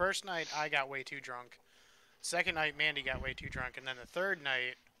blast. So the first night, I got way too drunk. Second night, Mandy got way too drunk. And then the third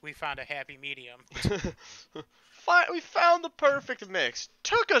night, we found a happy medium. We found the perfect mix.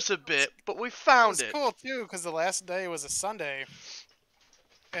 Took us a bit, but we found it. It was cool too, because the last day was a Sunday,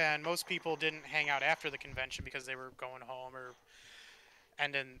 and most people didn't hang out after the convention because they were going home or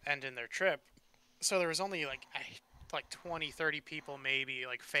ending their trip. So there was only like 20, 30 people maybe,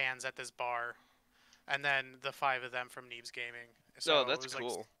 like fans at this bar, and then the 5 of them from Neebs Gaming. So Oh, that's it was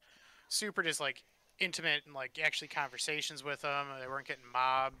cool. like super just like intimate and like actually conversations with them. They weren't getting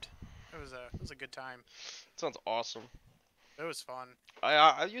mobbed. It was a good time. Sounds awesome. It was fun.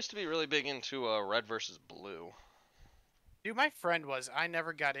 I used to be really big into red versus blue. Dude, my friend was. I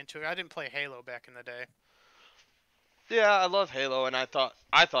never got into it. I didn't play Halo back in the day. Yeah, I love Halo, and I thought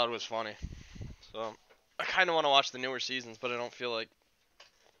it was funny. So I kind of want to watch the newer seasons, but I don't feel like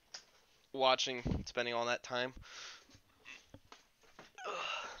spending all that time.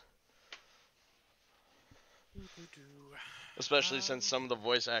 Especially since some of the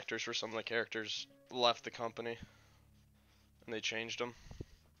voice actors for some of the characters left the company, and they changed them.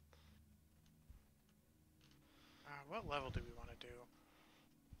 What level do we want to do?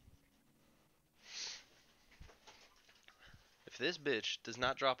 If this bitch does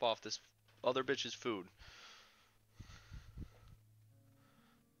not drop off this other bitch's food.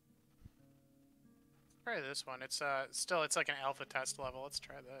 Try this one. It's it's like an alpha test level. Let's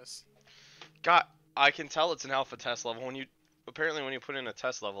try this. God, I can tell it's an alpha test level. Apparently when you put in a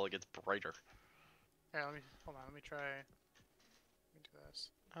test level, it gets brighter. Here, hold on. Let me try. Let me do this.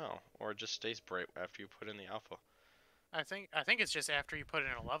 Oh, or it just stays bright after you put in the alpha. I think it's just after you put it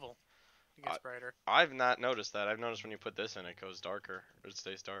in a level, it gets brighter. I've not noticed that. I've noticed when you put this in, it goes darker, or it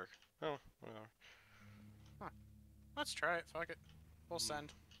stays dark. Oh, whatever. Huh. Let's try it. Fuck it. We'll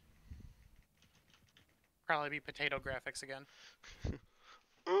send. Probably be potato graphics again.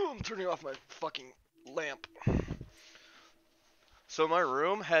 Oh, I'm turning off my fucking lamp. So my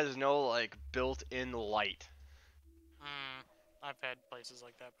room has no like built-in light. I've had places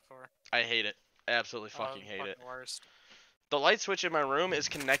like that before. I hate it. I absolutely fucking hate it. Worst. The light switch in my room is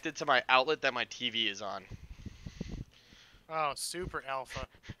connected to my outlet that my TV is on. Oh, super alpha.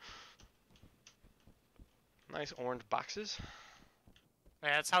 Nice orange boxes.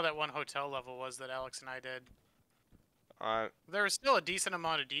 Yeah, that's how that one hotel level was that Alex and I did. Uh, There was still a decent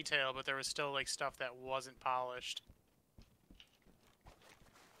amount of detail, but there was still like stuff that wasn't polished.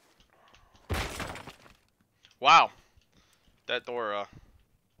 wow. That door, I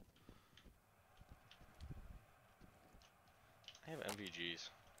have MVGs.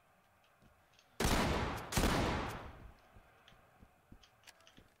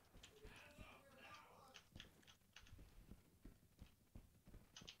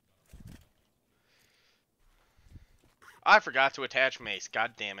 I forgot to attach mace.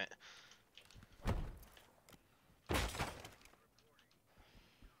 God damn it.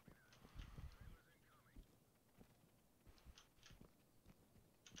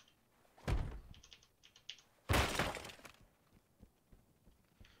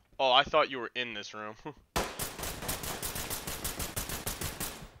 Oh, I thought you were in this room.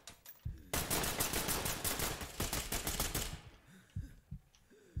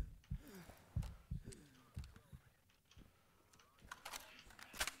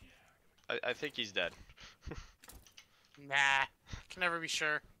 I think he's dead. Nah, can never be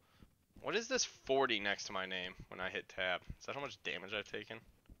sure. What is this 40 next to my name when I hit tab? Is that how much damage I've taken?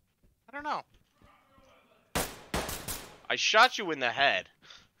 I don't know. I shot you in the head.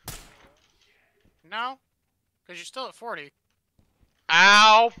 No, because you're still at 40.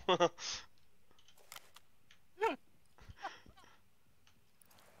 Ow!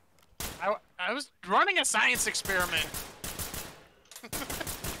 I was running a science experiment. I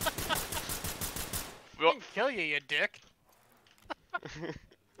didn't kill you, you dick.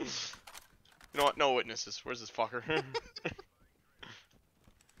 You know what? No witnesses. Where's this fucker?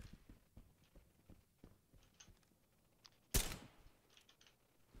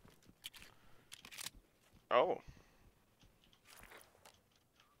 Oh.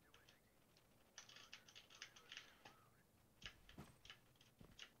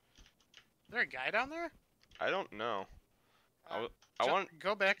 Is there a guy down there? I don't know. I want.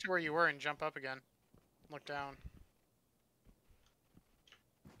 Go back to where you were and jump up again. Look down.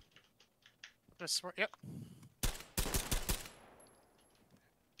 Just yep.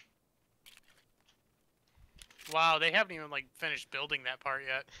 Wow, they haven't even like finished building that part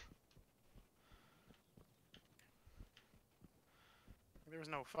yet. There was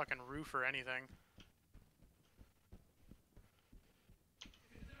no fucking roof or anything.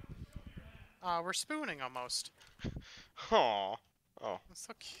 We're spooning almost. Aw. Oh. That's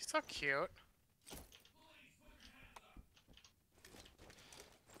so cute.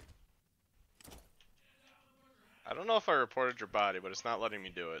 I don't know if I reported your body, but it's not letting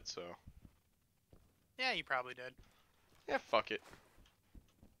me do it, so. Yeah, you probably did. Yeah, fuck it.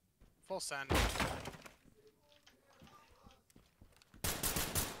 Full send.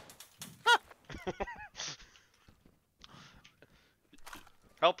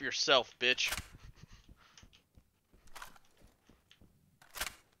 Help yourself, bitch.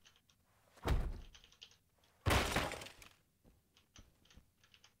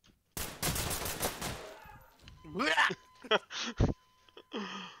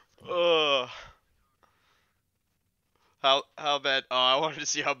 Ugh. How bad? Oh, I wanted to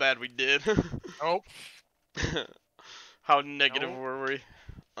see how bad we did. Nope. How negative Nope. were we?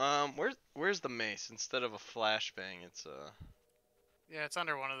 Where's the mace? Instead of a flashbang, it's Yeah, it's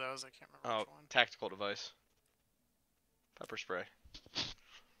under one of those. I can't remember which one. tactical device. Pepper spray.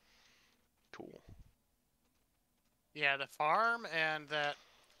 Cool. Yeah, the farm and that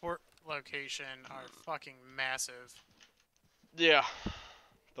port location are fucking massive. Yeah.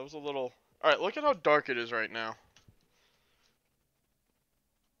 That was a little. All right, look at how dark it is right now.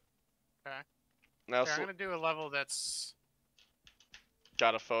 Okay. Now Here, I'm gonna do a level that's.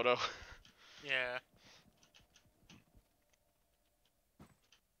 got a photo. Yeah.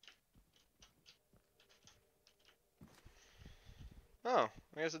 Oh,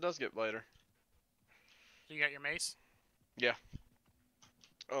 I guess it does get lighter. So you got your mace? Yeah.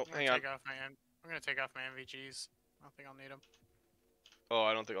 Oh, I'm hang on. I'm gonna take off my MVGs. I don't think I'll need them. Oh,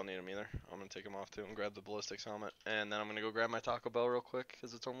 I don't think I'll need them either. I'm gonna take them off too and grab the ballistics helmet, and then I'm gonna go grab my Taco Bell real quick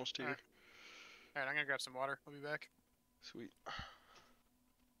because it's almost here. Alright, I'm gonna grab some water. I'll be back. Sweet.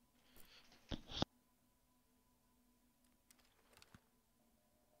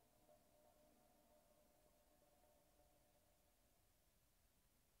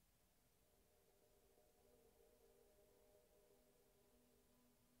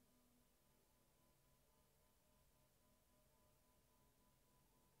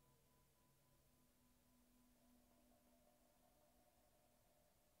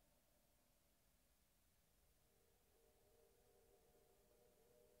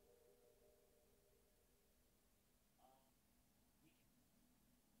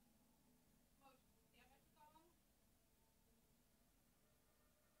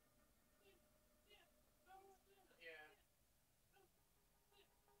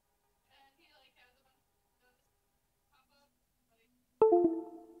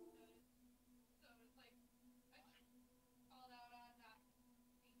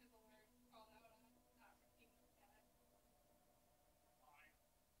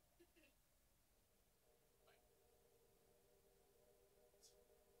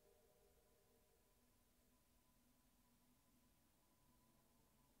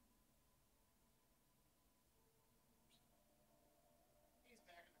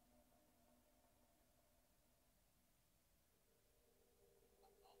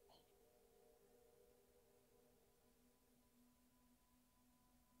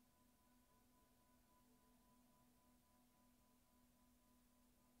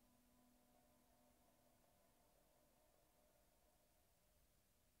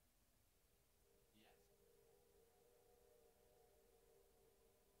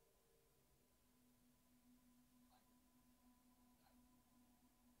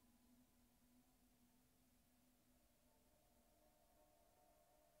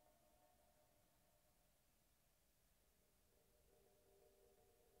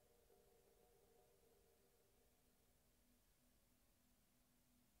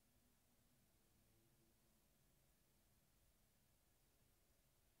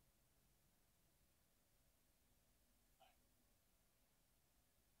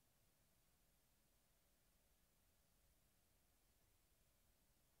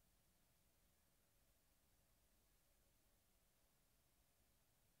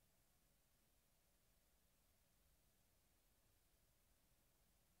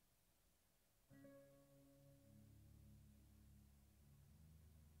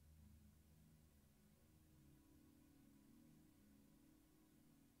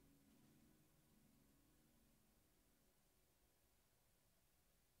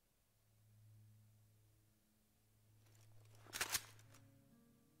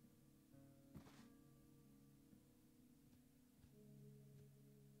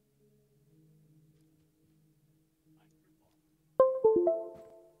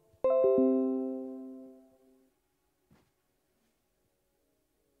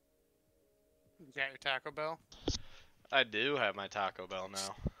 You got your Taco Bell? I do have my Taco Bell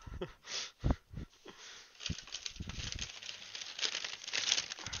now.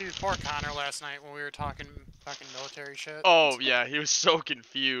 Dude, poor Connor last night when we were talking fucking military shit. Oh yeah, he was so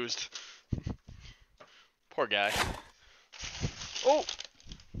confused. Poor guy. Oh!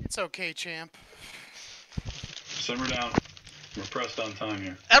 It's okay, champ. Simmer down. We're pressed on time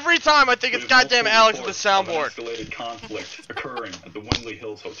here. Every time I think it's goddamn Alex with the soundboard. Escalated conflict occurring at the Windley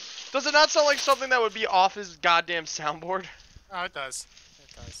Hills Hotel. Does it not sound like something that would be off his goddamn soundboard? Oh, it does.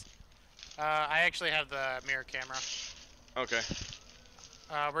 It does. I actually have the mirror camera. Okay.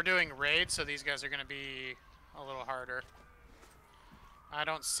 We're doing raids, so these guys are gonna be a little harder. I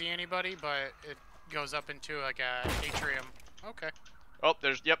don't see anybody, but it goes up into like a atrium. Okay. Oh,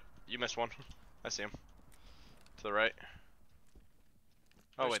 yep, you missed one. I see him. To the right.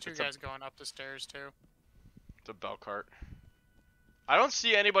 Oh, There's wait, two guys going up the stairs, too. It's a bell cart. I don't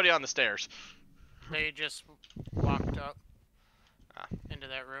see anybody on the stairs. They just walked up into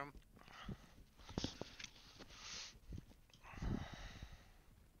that room.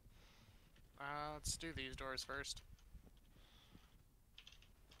 Let's do these doors first.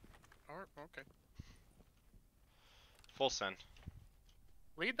 Or, okay. Full send.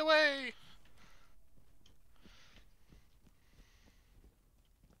 Lead the way!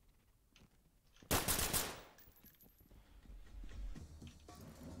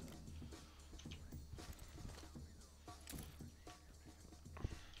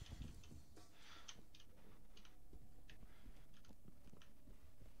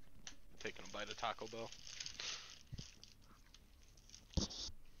 Taking a bite of Taco Bell.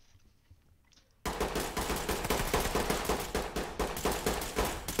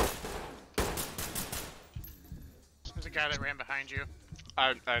 There's a guy that ran behind you.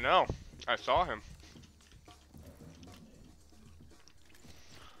 I know. I saw him.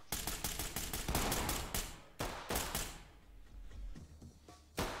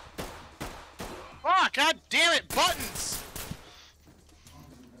 Oh, god damn it! Buttons!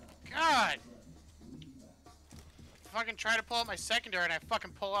 God! Fucking try to pull out my secondary and I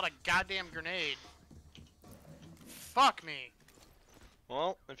fucking pull out a goddamn grenade. Fuck me.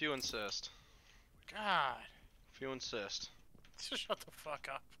 Well, if you insist. God. If you insist. Shut the fuck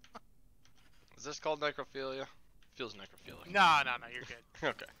up. Is this called necrophilia? Feels necrophilic. No, you're good.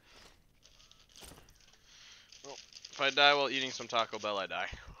 Okay. Well, if I die while eating some Taco Bell, I die.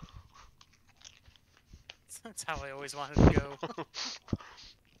 That's how I always wanted to go.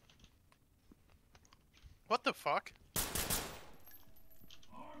 What the fuck?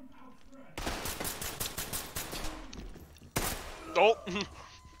 Oh!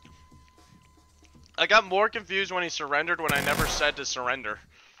 I got more confused when he surrendered when I never said to surrender.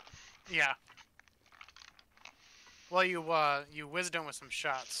 Yeah. Well, you whizzed him with some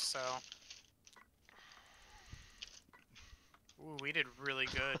shots, so. Ooh, we did really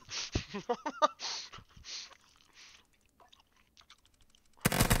good.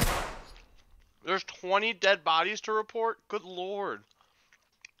 There's 20 dead bodies to report? Good lord.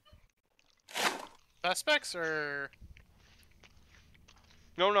 Suspects or?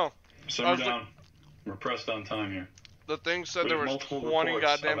 No. Simmer down. We're pressed on time here. The thing said there was multiple 20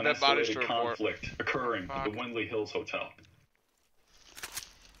 reports goddamn of dead bodies to escalated report. conflict occurring at the Windley Hills Hotel.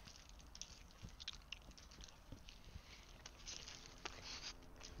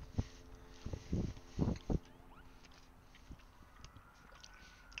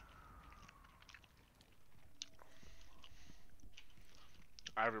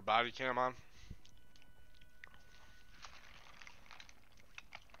 I have your body cam on.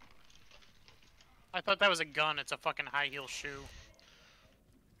 I thought that was a gun. It's a fucking high heel shoe.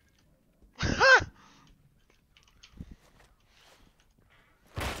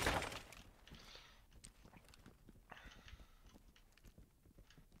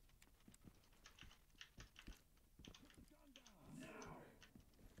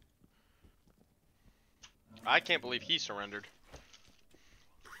 I can't believe he surrendered.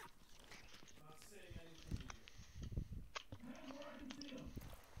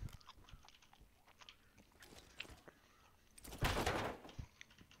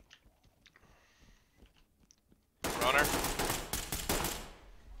 Runner.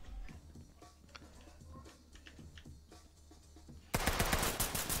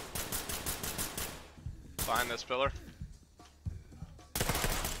 Behind this pillar. I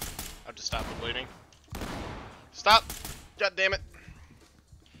have to stop the bleeding. Stop! God damn it.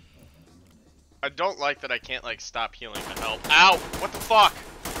 I don't like that I can't, like, stop healing to help. Ow! What the fuck?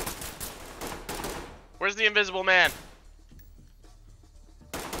 Where's the invisible man?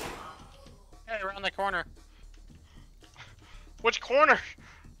 Hey, around the corner. Which corner?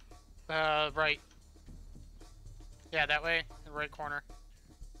 Right. Yeah, that way. The right corner.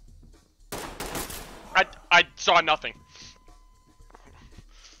 I saw nothing.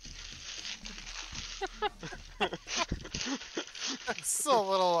 That's so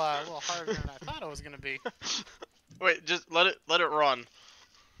little harder than I thought it was gonna be. Wait, just let it run.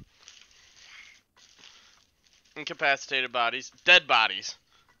 Incapacitated bodies, dead bodies.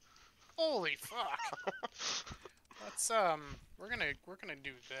 Holy fuck! Let's we're gonna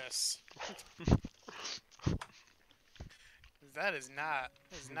do this. That is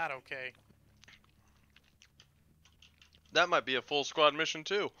not okay. That might be a full squad mission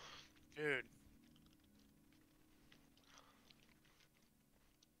too. Dude.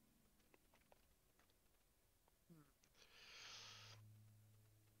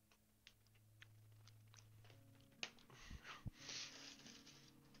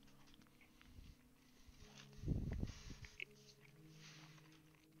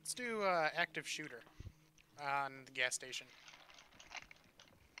 Let's do active shooter on the gas station.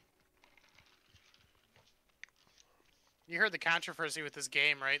 You heard the controversy with this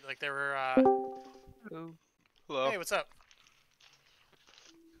game, right? Like they were Hello. Hey, what's up?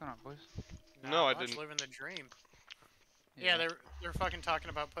 What's going on, boys? No, I Much, didn't. living the dream. Yeah, they're fucking talking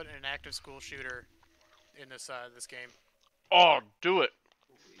about putting an active school shooter in this this game. Oh, do it.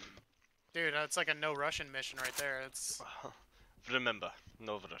 Dude, it's like a no Russian mission right there. It's Remember,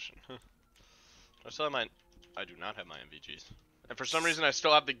 no Russian. I still have I do not have my MVGs. And for some reason, I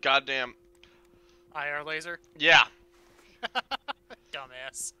still have the goddamn... IR laser. Yeah.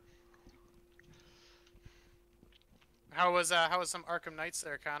 Dumbass. How was some Arkham Knights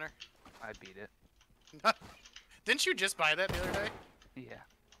there, Connor? I beat it. Didn't you just buy that the other day? Yeah.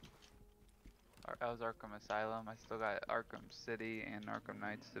 That was Arkham Asylum. I still got Arkham City and Arkham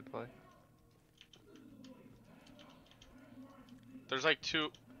Knights to play. There's like two...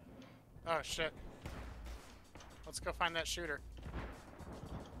 Oh shit. Let's go find that shooter.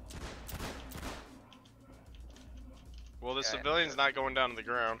 Well, the Yeah, civilian's not going down to the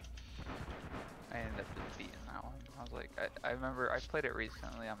ground. I ended up just beating that one. I was like, I remember I played it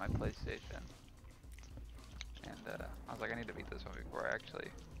recently on my PlayStation. And I was like, I need to beat this one before I actually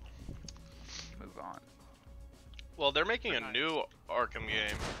move on. Well, they're making a Nice. new Arkham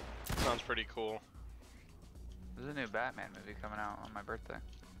game. Sounds pretty cool. There's a new Batman movie coming out on my birthday.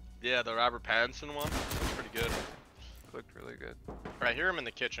 Yeah, the Robert Pattinson one. That's pretty good. It looked really good. Right, hear him in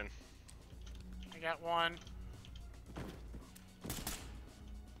the kitchen. I got one.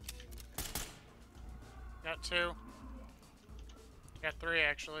 Got two. Got three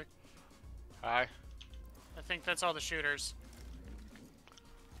actually. Hi. I think that's all the shooters.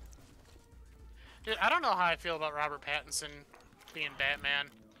 Dude, I don't know how I feel about Robert Pattinson being Batman.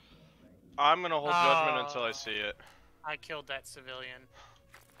 I'm gonna hold judgment until I see it. I killed that civilian.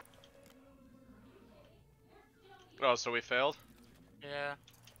 Oh, so we failed? Yeah.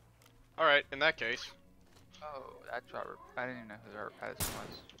 Alright, in that case. Oh, that's Robert. I didn't even know who Robert Pattinson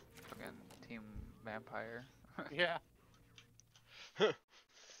was. Fucking Team Vampire. Yeah. Oh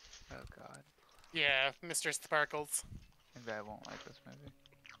god. Yeah, Mr. Sparkles. Maybe I won't like this movie.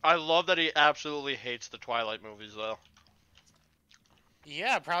 I love that he absolutely hates the Twilight movies, though.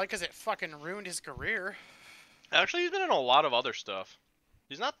 Yeah, probably because it fucking ruined his career. Actually, he's been in a lot of other stuff.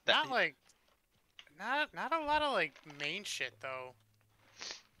 He's not that... Not like, not a lot of like main shit though.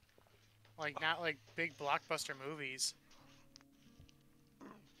 Like not like big blockbuster movies.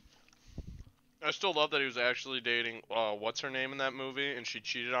 I still love that he was actually dating, what's her name in that movie, and she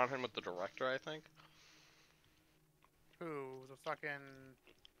cheated on him with the director, I think. Who, the fucking...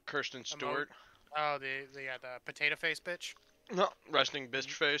 Kirsten Stewart. Oh, the potato face bitch? No, resting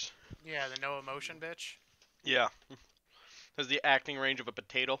bitch face. Yeah, the no emotion bitch. Yeah. Has the acting range of a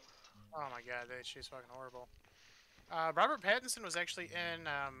potato. Oh my god, she's fucking horrible. Robert Pattinson was actually in,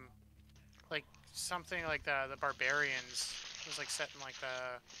 like, something like the Barbarians. It was, like, set in, like, the,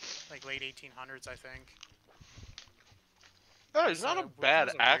 like, late 1800s, I think. Oh, he's not a bad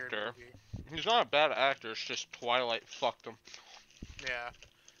it was a weird actor. movie. He's not a bad actor, it's just Twilight fucked him. Yeah.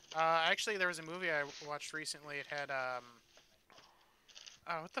 Actually, there was a movie I watched recently. It had, oh,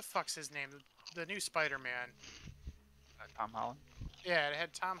 what the fuck's his name? The new Spider-Man. Tom Holland? Yeah, it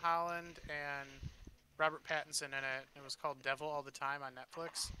had Tom Holland and Robert Pattinson in it. It was called Devil All the Time on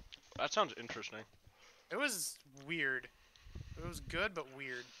Netflix. That sounds interesting. It was weird. It was good, but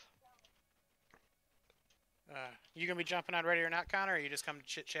weird. You gonna be jumping on Ready or Not, Connor, or you just come to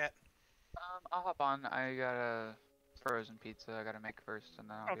chit-chat? I'll hop on. I got a frozen pizza I gotta make first, and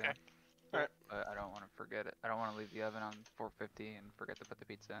then I'll be Okay. on. Alright. But I don't want to forget it. I don't want to leave the oven on 450 and forget to put the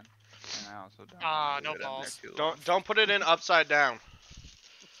pizza in. And I also don't Ah, wanna no leave it in there balls. too long. Don't put it in upside down.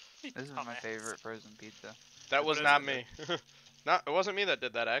 This is my favorite frozen pizza. That was What is not it? me. Not, it wasn't me that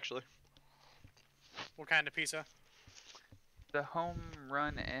did that, actually. What kind of pizza? The home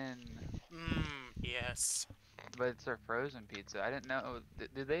run in. Mmm, yes. But it's their frozen pizza. I didn't know.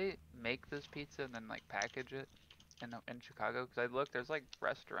 Do they make this pizza and then like package it in Chicago? Because I looked, there's like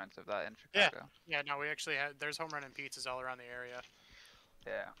restaurants of that in Chicago. Yeah, no, we actually had, there's home run and pizzas all around the area.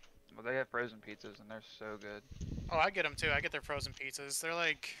 Yeah. Well, they have frozen pizzas and they're so good. Oh, I get them too. I get their frozen pizzas. They're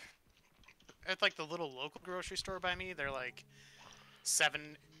like, at like the little local grocery store by me, they're like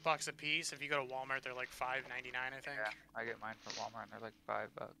 $7 a piece. If you go to Walmart, they're like $5.99, I think. Yeah, I get mine from Walmart and they're like $5.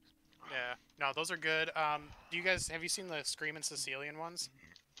 Yeah. No, those are good. Do you guys, have you seen the Screamin' Sicilian ones?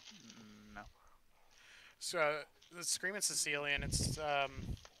 No. So, the Screamin' Sicilian, it's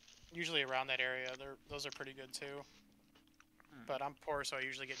usually around that area. Those are pretty good too. But I'm poor, so I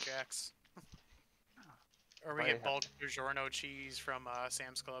usually get Jack's. Or we get bulk DiGiorno cheese from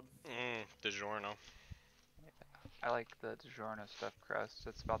Sam's Club. DiGiorno. I like the DiGiorno stuffed crust.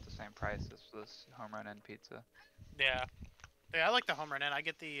 It's about the same price as this home run end pizza. Yeah. Yeah, I like the home run end. I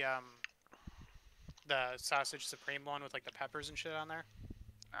get the sausage supreme one with like the peppers and shit on there.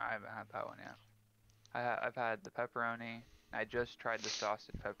 I haven't had that one yet. I've had the pepperoni. I just tried the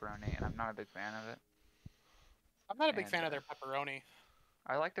sausage pepperoni, and I'm not a big fan of it. I'm not a big fan of their pepperoni.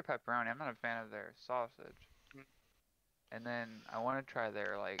 I like their pepperoni. I'm not a fan of their sausage. And then I want to try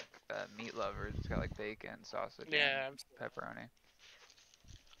their like meat lovers. It's got like bacon, sausage, and pepperoni.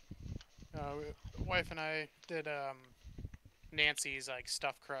 Wife and I did Nancy's like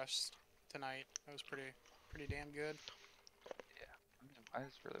stuffed crust tonight. That was pretty damn good. Yeah, I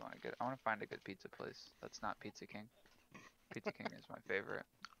just really want to I want to find a good pizza place that's not Pizza King. Pizza King is my favorite.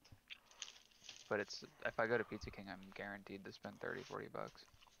 But if I go to Pizza King, I'm guaranteed to spend 30-40 bucks.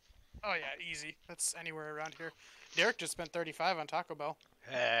 Oh yeah, easy. That's anywhere around here. Derek just spent 35 on Taco Bell.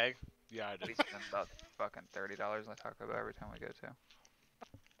 Hey. Yeah, I did. We spend about fucking $30 on Taco Bell every time we go to.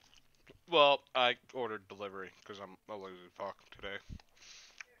 Well, I ordered delivery because I'm a lazy fuck today.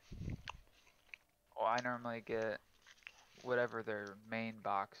 Well, I normally get whatever their main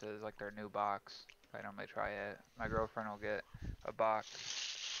box is, like their new box. I normally try it. My girlfriend will get a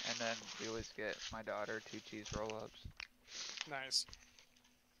box, and then we always get my daughter 2 cheese roll-ups. Nice.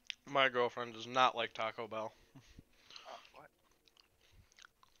 My girlfriend does not like Taco Bell. What?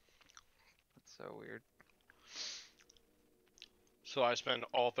 That's so weird. So I spend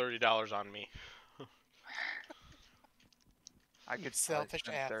all $30 on me. I could selfish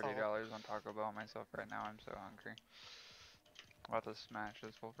spend asshole. $30 on Taco Bell myself right now. I'm so hungry. I'm about to smash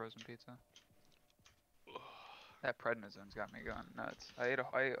this full frozen pizza. That prednisone's got me going nuts. I ate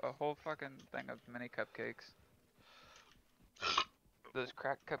a whole fucking thing of mini cupcakes. Those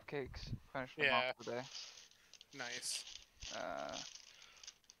crack cupcakes. Finished them off today. Nice. I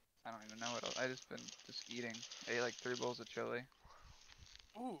don't even know what else. I just been eating. I ate like 3 bowls of chili.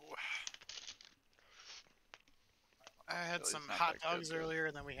 Ooh. I had some hot dogs earlier,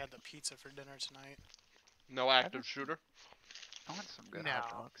 and then we had the pizza for dinner tonight. No active shooter? I want some good hot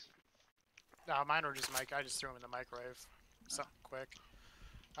dogs. No, mine were just I just threw them in the microwave. Something quick.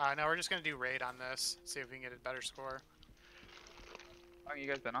 No, we're just gonna do raid on this. See if we can get a better score. How long you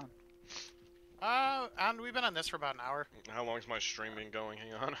guys been on? And we've been on this for about an hour. How long's my stream been going?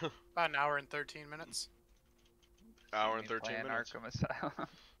 Hang on. About an hour and 13 minutes. Hour and 13 minutes. Arkham Asylum.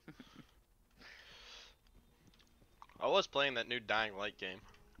 I was playing that new Dying Light game.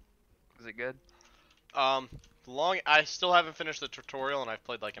 Is it good? I still haven't finished the tutorial, and I've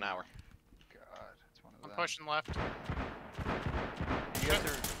played like an hour. God, it's one of them. I'm pushing left.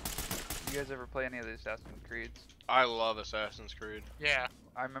 You guys ever play any of the Assassin's Creeds? I love Assassin's Creed. Yeah.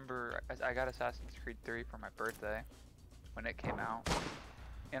 I remember I got Assassin's Creed 3 for my birthday when it came out,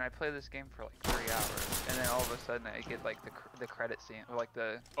 and I played this game for like 3 hours, and then all of a sudden I get like the credit scene, or like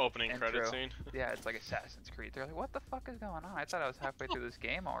the opening intro. credit scene. Yeah, it's like Assassin's Creed. They're like, what the fuck is going on? I thought I was halfway through this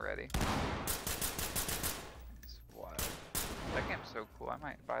game already. It's wild. That game's so cool. I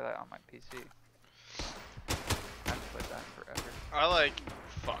might buy that on my PC. I haven't played that in forever. I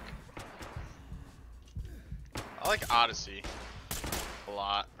like Odyssey a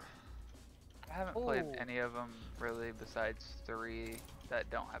lot. I haven't played any of them really besides 3 that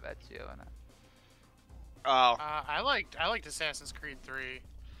don't have Ezio in it. Oh. I liked Assassin's Creed 3.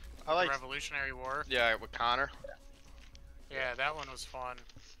 I like Revolutionary War. Yeah, with Connor. Yeah, that one was fun.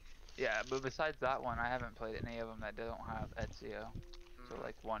 Yeah, but besides that one, I haven't played any of them that don't have Ezio. So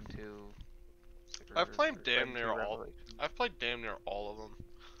like 1, 2. I've played damn near all. I've played damn near all of them.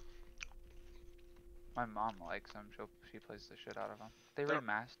 My mom likes them. She plays the shit out of them. They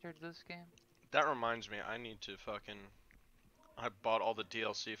remastered this game? That reminds me, I need to fucking... I bought all the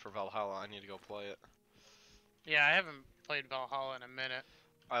DLC for Valhalla. I need to go play it. Yeah, I haven't played Valhalla in a minute.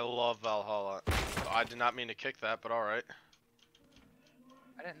 I love Valhalla. I did not mean to kick that, but alright.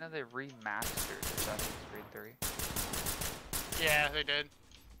 I didn't know they remastered Assassin's Creed 3. Yeah, they did.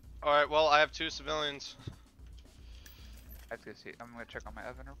 Alright, well, I have 2 civilians. I have to see. I'm gonna check on my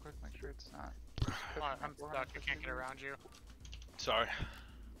oven real quick, make sure it's not. I'm stuck. I can't get around you. Sorry.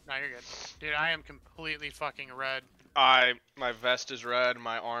 No, you're good. Dude, I am completely fucking red. My vest is red,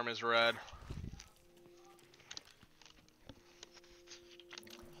 my arm is red.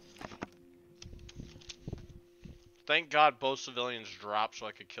 Thank God both civilians dropped so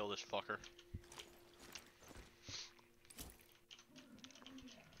I could kill this fucker.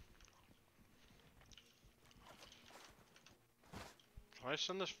 Can I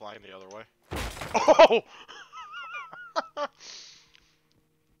send this flying the other way? Oh!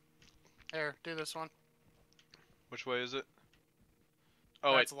 Here, do this one. Which way is it?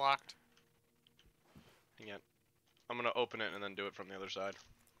 Oh, That's locked. Hang on. I'm gonna open it and then do it from the other side.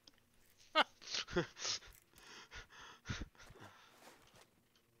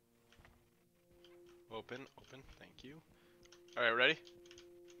 Open, thank you. Alright, ready?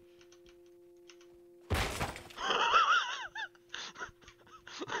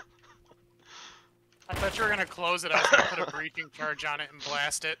 I thought you were gonna close it. I was gonna put a breaching charge on it and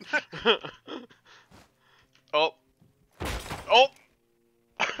blast it. Oh. Oh!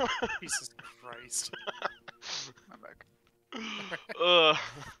 Jesus Christ. I'm back.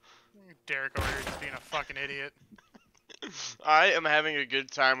 Derek over here just being a fucking idiot. I am having a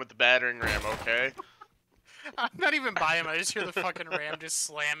good time with the battering ram, okay? I'm not even by him. I just hear the fucking ram just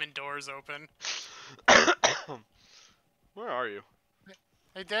slamming doors open. Where are you?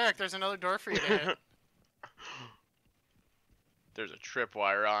 Hey Derek, there's another door for you to hit. There's a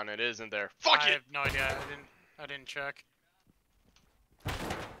tripwire on it, isn't there? Fuck I it! have no idea. I didn't check.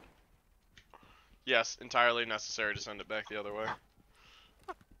 Yes, entirely necessary to send it back the other way.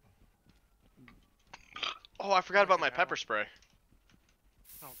 Oh, I forgot about my pepper spray.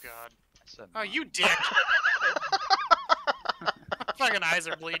 Oh god. Oh, Oh, you dick! Fucking eyes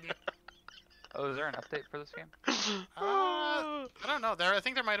are bleeding. Oh, is there an update for this game? I don't know. I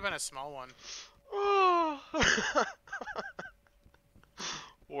think there might have been a small one.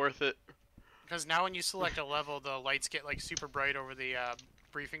 Worth it. Because now when you select a level, the lights get like super bright over the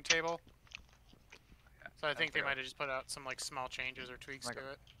briefing table. So I think they might have just put out some like small changes or tweaks like to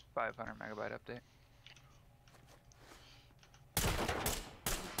it. 500 megabyte update.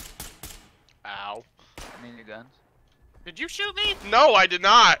 Ow. Any new guns? Did you shoot me? No, I did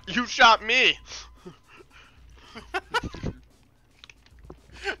not! You shot me!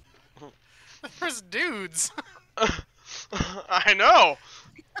 There's dudes. I know!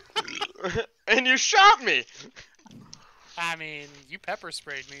 And you shot me! I mean, you pepper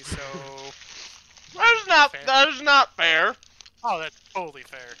sprayed me, so... That is not fair. Oh, that's totally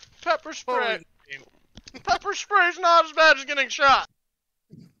fair. Pepper spray. Totally. Pepper spray's not as bad as getting shot.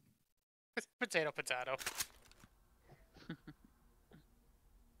 Potato, potato.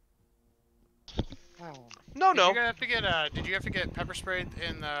 No, no. Did you have to get pepper sprayed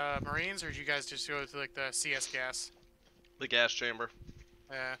in the Marines, or did you guys just go to like the CS gas? The gas chamber.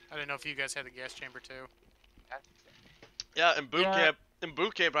 Yeah, I didn't know if you guys had the gas chamber too. Yeah, in boot camp. In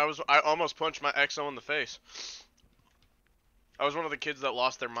boot camp, I almost punched my XO in the face. I was one of the kids that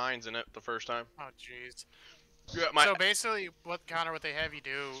lost their minds in it the first time. Oh, jeez. Yeah, So basically, what they have you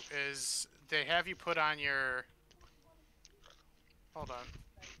do is they have you put on your. Hold on.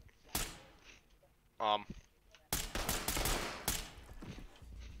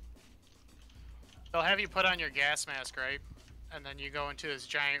 They'll have you put on your gas mask, right? And then you go into this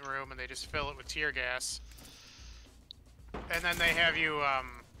giant room and they just fill it with tear gas. And then they have you,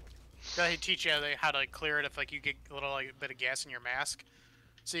 they teach you how to like, clear it if like you get a little like bit of gas in your mask.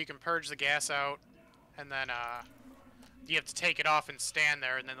 So you can purge the gas out, and then you have to take it off and stand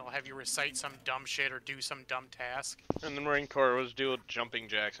there, and then they'll have you recite some dumb shit or do some dumb task. And the Marine Corps was doing jumping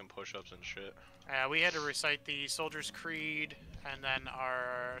jacks and push-ups and shit. We had to recite the Soldier's Creed, and then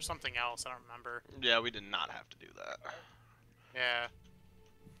our something else, I don't remember. Yeah, we did not have to do that. Yeah.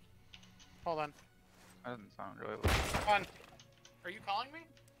 Hold on. That doesn't sound really well. Hold on. Are you calling me?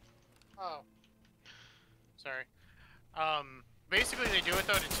 Oh. Sorry. Basically they do it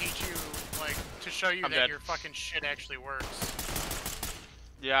though to teach you, like, to show you that your fucking shit actually works.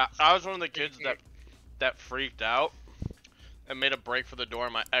 Yeah, I was one of the kids that freaked out and made a break for the door.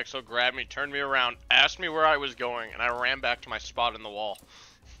 My XO grabbed me, turned me around, asked me where I was going, and I ran back to my spot in the wall.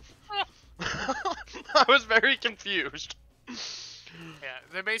 I was very confused. Yeah,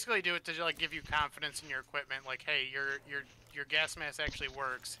 they basically do it to like give you confidence in your equipment. Like, hey, your gas mask actually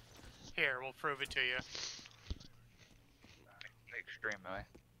works. Here, we'll prove it to you. Extreme way.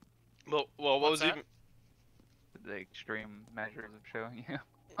 Well, what was that? even? the extreme measures of showing you.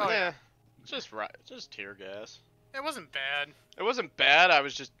 Oh, yeah. Just tear gas. It wasn't bad. It wasn't bad. I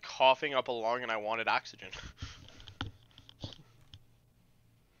was just coughing up a lung and I wanted oxygen.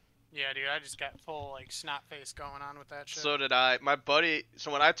 Yeah, dude, I just got full, like, snot face going on with that shit. So did I.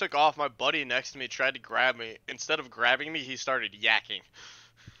 So when I took off, my buddy next to me tried to grab me. Instead of grabbing me, he started yakking.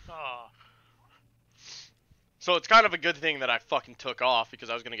 Oh. So it's kind of a good thing that I fucking took off because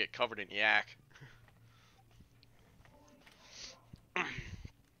I was gonna get covered in yak.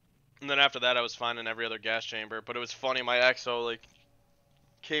 And then after that, I was fine in every other gas chamber. But it was funny, my exo, like,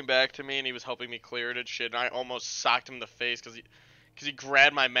 came back to me and he was helping me clear it and shit. And I almost socked him in the face because he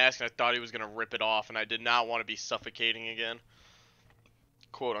grabbed my mask and I thought he was going to rip it off. And I did not want to be suffocating again.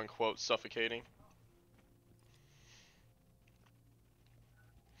 Quote unquote suffocating.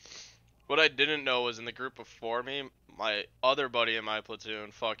 What I didn't know was in the group before me, my other buddy in my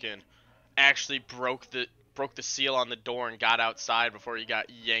platoon fucking actually broke the seal on the door and got outside before he got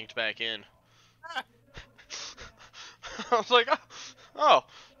yanked back in. I was like, oh,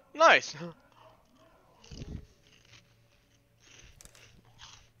 nice.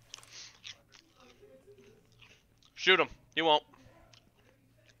 Shoot him. He won't.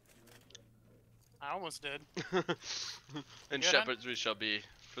 I almost did. And Good shepherds we shall be.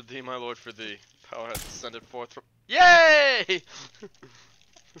 For thee, my lord, for thee. Power hath descended forth from... Yay! Get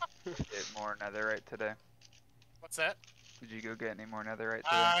more netherite today. What's that? Did you go get any more netherite today?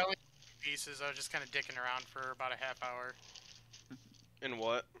 I only pieces. I was just kind of dicking around for about a half hour. In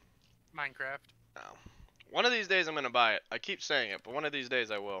what? Minecraft. Oh. One of these days I'm gonna buy it. I keep saying it, but one of these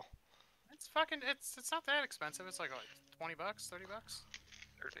days I will. It's fucking. It's not that expensive. It's like 20 bucks, 30 bucks.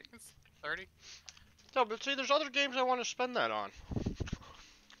 30. It's 30. No, but see, there's other games I want to spend that on.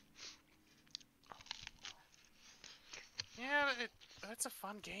 Yeah, it's a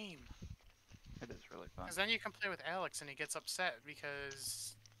fun game. It is really fun. Because then you can play with Alex and he gets upset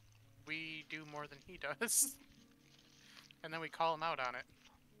because we do more than he does. And then we call him out on it.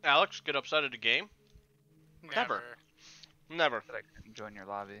 Alex, get upset at a game? Never. Never. But I couldn't join your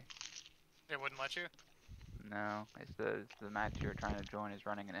lobby. It wouldn't let you? No, it says the match you're trying to join is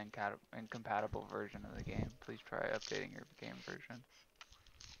running an incompatible version of the game. Please try updating your game version.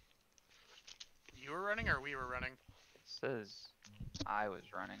 You were running or we were running? It says I was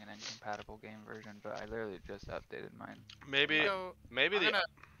running an incompatible game version, but I literally just updated mine. Maybe I'm gonna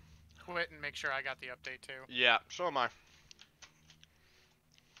quit and make sure I got the update too. Yeah, so am I.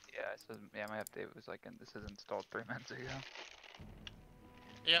 Yeah, it says, yeah, my update was like, this is installed 3 months ago.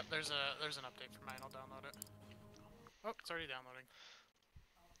 Yep, there's an update for mine. I'll download it. Oh, it's already downloading.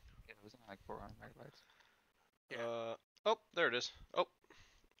 Yeah, it was like 400 megabytes. Yeah. Oh, there it is. Oh,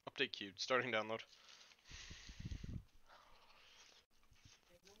 update queued. Starting download.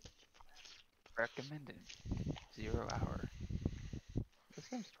 Recommended 0 hour. This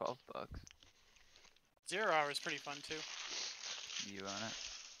game's 12 bucks. 0 hour is pretty fun too. You own it?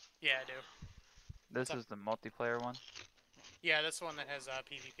 Yeah, I do. This is the multiplayer one? Yeah, this one that has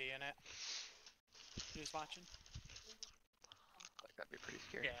PvP in it. You was watching? Like, that'd be pretty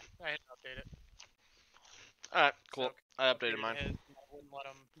scary. Yeah, I had to update it. Alright, cool. So, I updated mine. I wouldn't let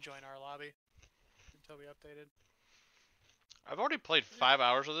him join our lobby until we updated. I've already played 5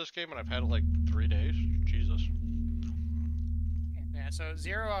 hours of this game and I've had it like 3 days. Jesus. Yeah, so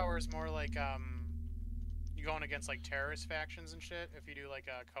 0 hour is more like you going against like terrorist factions and shit if you do like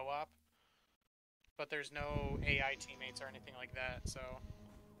a co-op. But there's no AI teammates or anything like that, so...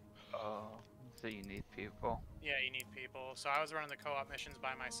 Oh, so you need people. Yeah, you need people. So I was running the co-op missions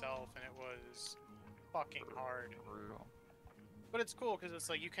by myself, and it was fucking hard. Brutal. But it's cool, because it's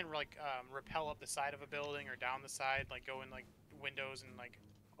like you can like rappel up the side of a building or down the side, like go in like windows and like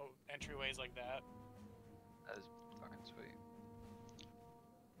entryways like that. That is fucking sweet.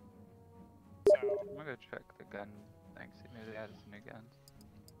 So... I'm gonna go check the gun thing, see maybe they added some new guns.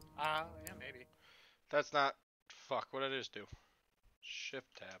 Yeah, maybe. That's not... Fuck, what did I just do?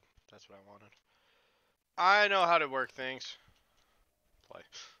 Shift tab. That's what I wanted. I know how to work things. Play.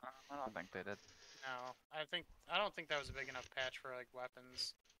 I don't think they did. No, I don't think that was a big enough patch for like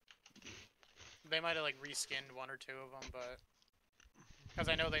weapons. They might have like reskinned 1 or 2 of them, but because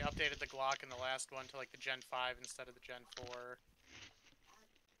I know they updated the Glock in the last one to like the Gen 5 instead of the Gen 4.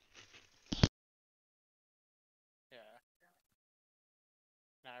 Yeah.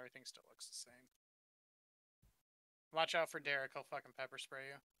 Nah, everything still looks the same. Watch out for Derek, he'll fucking pepper spray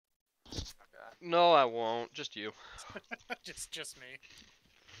you. No, I won't. Just you. just me.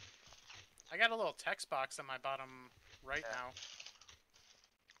 I got a little text box on my bottom right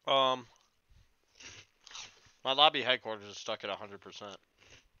now. My lobby headquarters is stuck at 100%.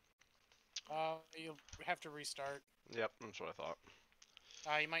 You'll have to restart. Yep, that's what I thought.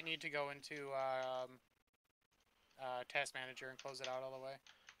 You might need to go into Task Manager and close it out all the way.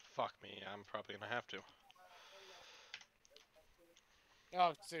 Fuck me, I'm probably gonna have to.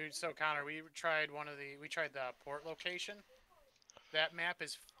 Oh, so Connor, we tried the port location. That map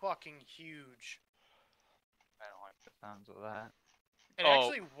is fucking huge. I don't like the sounds of that. It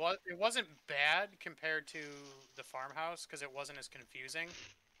actually was. It wasn't bad compared to the farmhouse because it wasn't as confusing.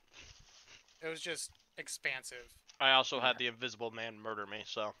 It was just expansive. I also had the Invisible Man murder me,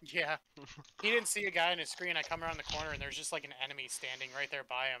 so. Yeah. He didn't see a guy in his screen. I come around the corner and there's just like an enemy standing right there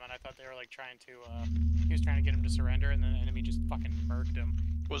by him, and I thought they were like trying to. He was trying to get him to surrender, and then the enemy just fucking murked him.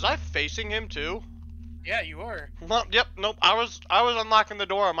 Was I facing him too? Yeah, you were. Well, yep, nope. I was unlocking the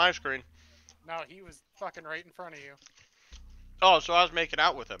door on my screen. No, he was fucking right in front of you. Oh, so I was making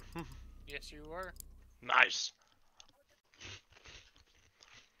out with him. Yes, you were. Nice.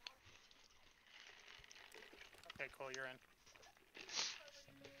 Okay, cool. You're in.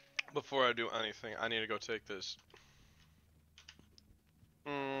 Before I do anything, I need to go take this.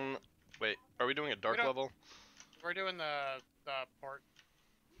 Wait, are we doing a dark level? We're doing the port.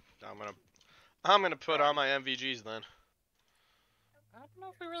 I'm gonna put on my MVGs then. I don't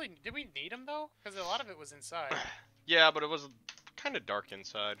know if we really did. We need them though, because a lot of it was inside. Yeah, but it was kind of dark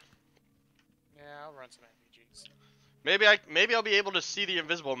inside. Yeah, I'll run some NVGs. Maybe I'll be able to see the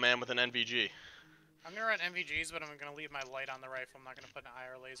Invisible Man with an NVG. I'm gonna run NVGs, but I'm gonna leave my light on the rifle. I'm not gonna put an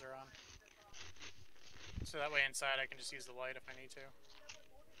IR laser on. So that way inside I can just use the light if I need to.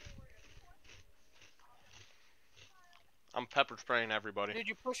 I'm pepper spraying everybody. Did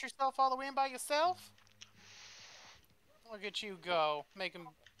you push yourself all the way in by yourself? Look at you go, making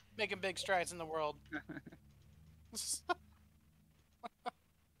big strides in the world.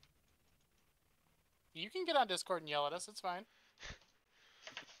 You can get on Discord and yell at us. It's fine.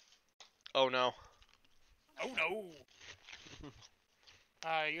 Oh no. Oh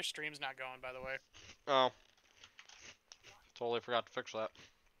no. Your stream's not going, by the way. Oh. Totally forgot to fix that.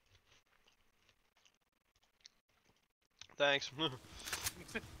 Thanks.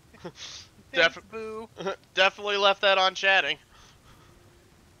 Boo. Definitely left that on chatting.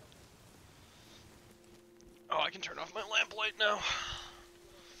 Oh, I can turn off my lamplight now.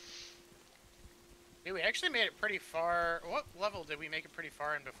 Dude, we actually made it pretty far. What level did we make it pretty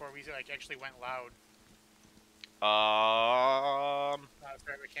far in before we like actually went loud? That's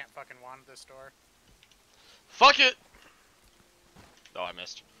right, we can't fucking wand this door. Fuck it! Oh, I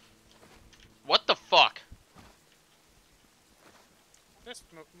missed. What the fuck? Just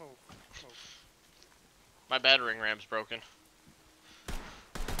move. My battering ram's broken.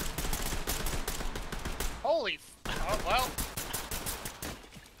 Holy oh, well.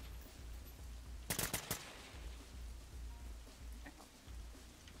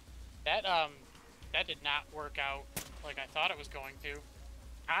 That did not work out like I thought it was going to.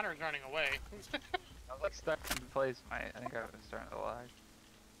 Connor's running away. I was like stuck in place. I think I was starting to lag.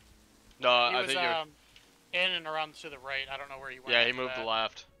 No, He I was, think you're... in and around to the right. I don't know where he went. Yeah, he moved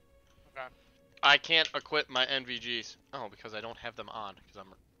left. Okay. I can't equip my NVGs. Oh, because I don't have them on. Because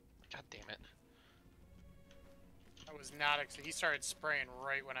I'm... God damn it. I was not. He started spraying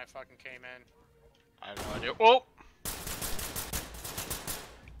right when I fucking came in. I have no idea. Oh!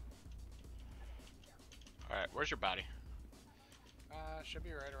 Alright, where's your body? Should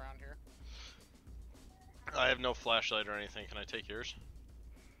be right around here. I have no flashlight or anything. Can I take yours?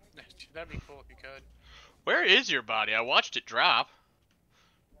 That'd be cool if you could. Where is your body? I watched it drop.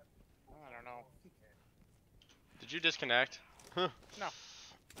 I don't know. Did you disconnect? Huh. No.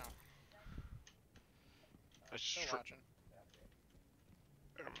 I Still watching.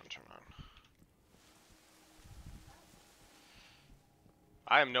 I'm gonna turn on.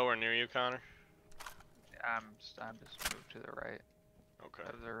 I am nowhere near you, Connor. I'm just moved to the right. Okay.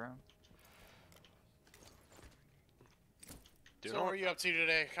 Of the room. So what are you up to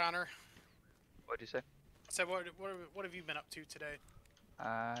today, Connor? What'd you say? I said, what have you been up to today?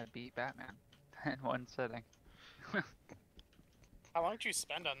 I beat Batman in one sitting. How long did you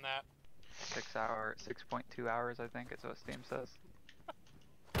spend on that? 6.2 hours, I think is what Steam says.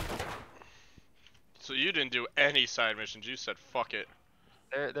 So you didn't do any side missions. You said fuck it.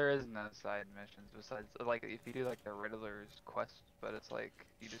 There is no side missions besides like if you do like the Riddler's quest, but it's like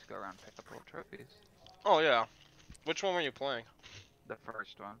you just go around and pick up little trophies. Oh yeah. Which one were you playing? The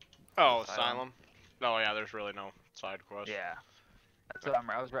first one. Oh, Asylum. Oh yeah, there's really no side quest. Yeah. That's what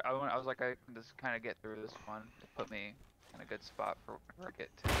I was like I can just kind of get through this one to put me in a good spot for whenever I get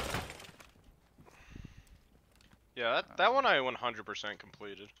to. Yeah, that one I 100%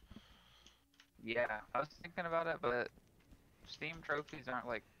 completed. Yeah, I was thinking about it, but Steam trophies aren't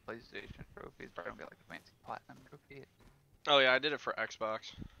like PlayStation trophies, but I don't get like a fancy platinum trophy. Oh yeah, I did it for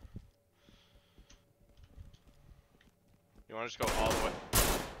Xbox. You want to just go all the way?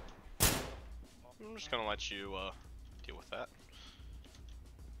 I'm just gonna let you deal with that.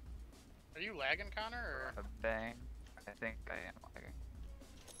 Are you lagging, Connor? Or? A bang. I think I am lagging.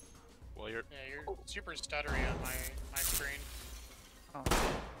 Well, you're. Yeah, you're super stuttery on my screen. Oh,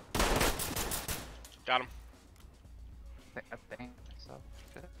 Got him. I banged myself.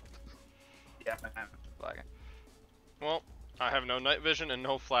 Shit. Yeah, I'm lagging. Well, I have no night vision and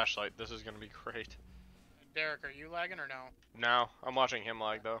no flashlight. This is gonna be great. Derek, are you lagging or no? No, I'm watching him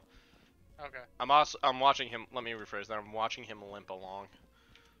lag though. Okay. I'm watching him. Let me rephrase that. I'm watching him limp along.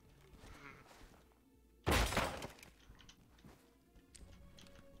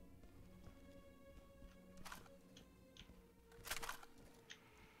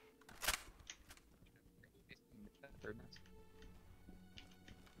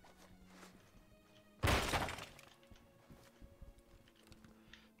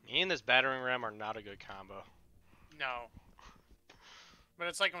 Me and this battering ram are not a good combo. No. But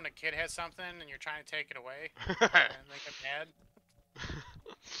it's like when a kid has something and you're trying to take it away and they get mad.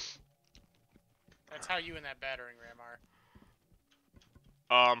 That's how you and that battering ram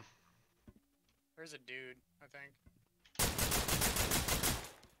are. There's a dude, I think.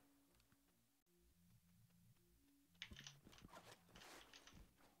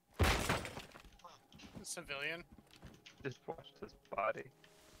 Civilian. Just watch this body.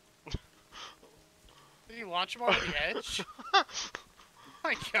 Did you launch him over the edge? Oh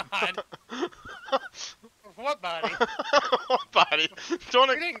my god. What body? What body? Don't.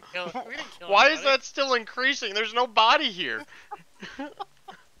 We didn't kill him. We didn't kill Why him, is that still increasing? There's no body here.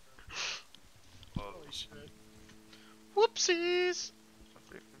 Holy shit. Whoopsies.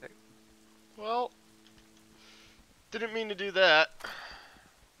 Well, didn't mean to do that.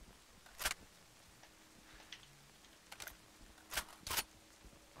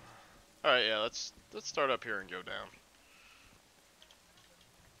 All right, yeah, let's start up here and go down.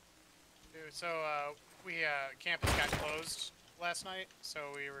 Dude, so campus got closed last night,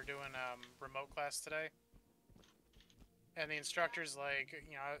 so we were doing remote class today. And the instructor's like,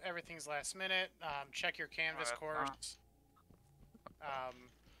 you know, everything's last minute. Check your Canvas course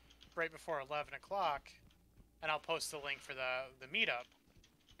right before 11 o'clock, and I'll post the link for the meetup.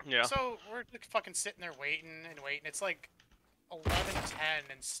 Yeah. So we're fucking sitting there waiting and waiting. It's like 11:10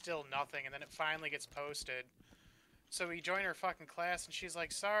 and still nothing, and then it finally gets posted. So we join her fucking class, and she's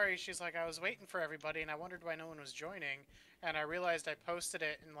like, sorry. She's like, I was waiting for everybody, and I wondered why no one was joining. And I realized I posted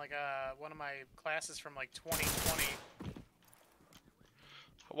it in like one of my classes from like 2020.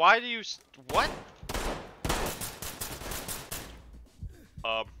 Why do you what?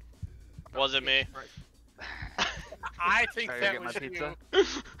 Was it me? I think that was you.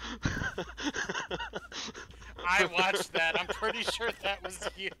 I watched that. I'm pretty sure that was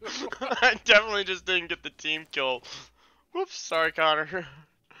you. I definitely just didn't get the team kill. Whoops, sorry, Connor.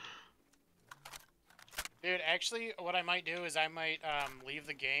 Dude, actually, what I might do is I might leave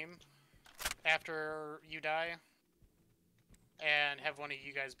the game after you die and have one of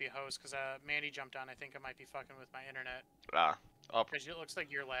you guys be host, because Mandy jumped on. I think I might be fucking with my internet. Because it looks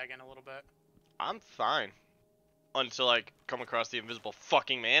like you're lagging a little bit. I'm fine. Until I come across the invisible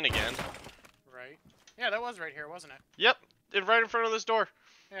fucking man again. Right. Yeah, that was right here, wasn't it? Yep, right in front of this door.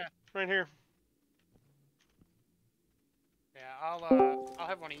 Yeah. Right here. Yeah, I'll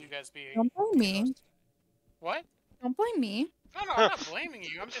have one of you guys be. Don't blame me. host. What? Don't blame me. No, I'm not blaming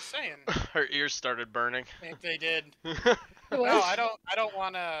you. I'm just saying. Her ears started burning. If they did. No, I don't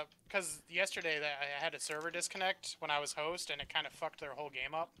want to, because yesterday I had a server disconnect when I was host, and it kind of fucked their whole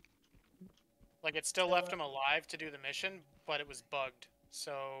game up. Like, it still left them alive to do the mission, but it was bugged.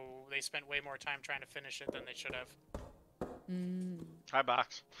 So they spent way more time trying to finish it than they should have. Hi,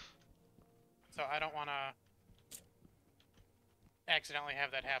 Box. So I don't want to accidentally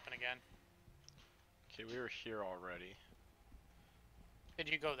have that happen again. Okay, we were here already. Did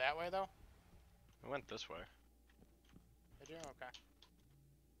you go that way, though? We went this way. Did you? Okay.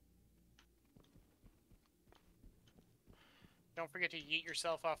 Don't forget to yeet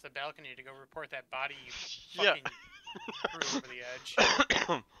yourself off the balcony to go report that body you fucking threw over the edge.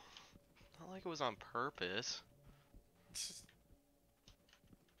 Not like it was on purpose. Okay,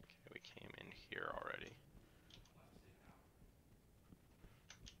 we came in here already.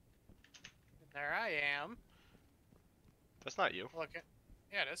 There I am. That's not you. Look at.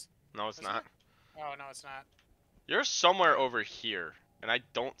 Yeah, it is. No, it's Isn't not. it? Oh no, it's not. You're somewhere over here, and I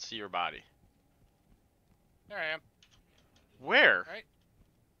don't see your body. There I am. Where? Right.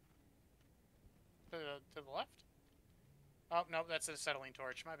 To the left. Oh, no, that's a acetylene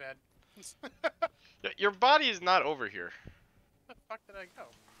torch. My bad. Your body is not over here. Where the fuck did I go?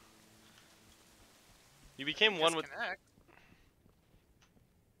 You became one with... Disconnect.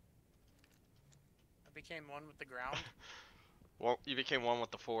 I became one with the ground. Well, you became one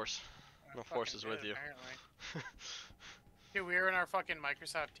with the Force. The Fucking Force is with did, you. Apparently. Dude, we were in our fucking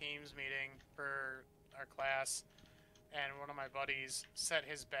Microsoft Teams meeting for our class, and one of my buddies set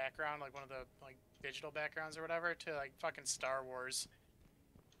his background, like one of the like digital backgrounds or whatever, to like fucking Star Wars.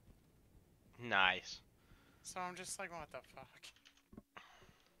 Nice. So I'm just like, what the fuck?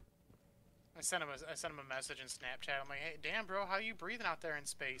 I sent him a message in Snapchat. I'm like, hey, damn, bro, how you breathing out there in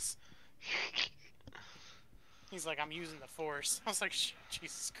space? He's like, I'm using the Force. I was like,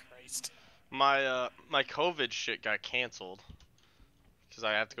 Jesus Christ. My COVID shit got canceled because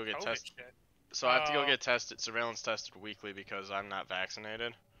I have to go get tested. So I have to go get tested, surveillance tested weekly because I'm not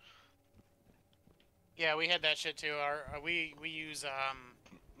vaccinated. Yeah, we had that shit too. We use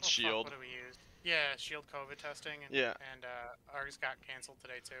Shield. Fuck, what do we use? Yeah, Shield COVID testing. And, Yeah. And ours got canceled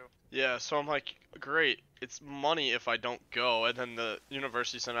today too. Yeah, so I'm like, great, it's money if I don't go, and then the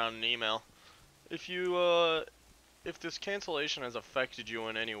university sent out an email. If this cancellation has affected you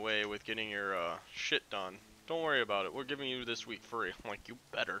in any way with getting your shit done, don't worry about it. We're giving you this week free. I'm like, you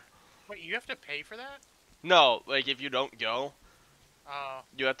better. Wait, you have to pay for that? No, like if you don't go, Oh.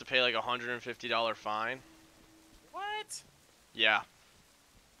 you have to pay like $150 fine. What? Yeah.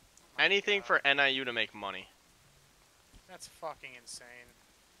 Oh Anything God. for NIU to make money. That's fucking insane.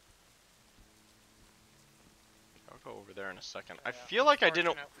 I'll go over there in a second. Yeah, I feel like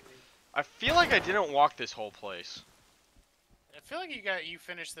I didn't walk this whole place. I feel like you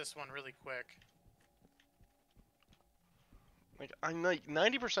finished this one really quick. Like I'm like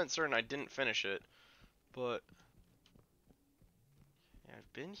 90% certain I didn't finish it, but yeah,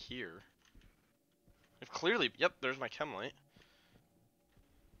 I've been here. I've clearly, yep, there's my chem light.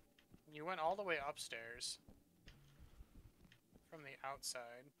 You went all the way upstairs from the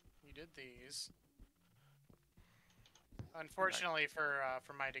outside. You did these. Unfortunately, for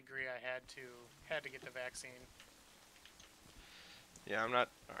my degree, I had to get the vaccine. Yeah, I'm not.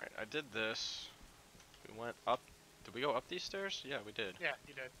 All right, I did this. We went up. Did we go up these stairs? Yeah, we did. Yeah,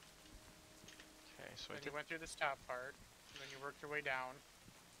 you did. Okay, so You went through this top part, and then you worked your way down.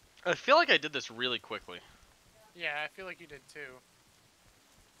 I feel like I did this really quickly. Yeah, I feel like you did too.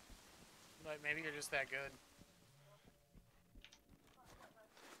 But maybe you're just that good.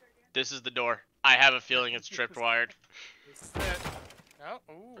 This is the door. I have a feeling it's tripwired. This is it. Oh,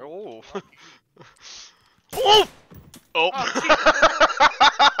 ooh. Oh. Oh! Oh!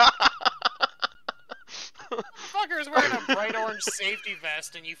 Fucker is wearing a bright orange safety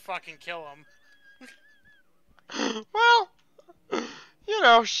vest and you fucking kill him. Well, you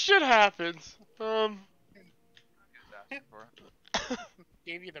know, shit happens.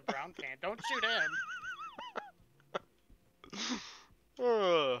 Gave you the brown pant. Don't shoot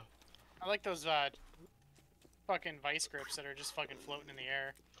him. I like those fucking vice grips that are just fucking floating in the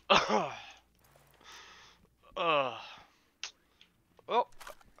air. Well,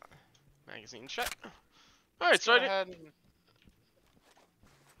 magazine check. Alright, so I did.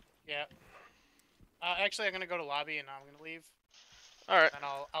 Yeah. Actually, I'm gonna go to lobby and I'm gonna leave. Alright. And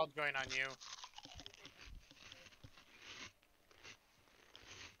I'll join on you.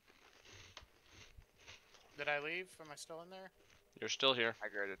 Did I leave? Am I still in there? You're still here.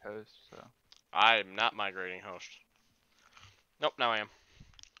 Migrated host, so. I'm not migrating host. Nope, now I am.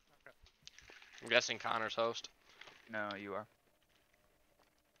 Okay. I'm guessing Connor's host. No, you are.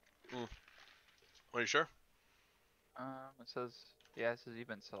 Are you sure? It says, yeah, it says you've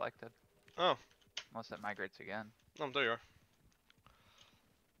been selected. Oh. Unless it migrates again. Oh, there you are.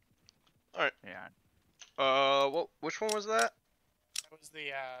 Alright. Yeah. Which one was that? That was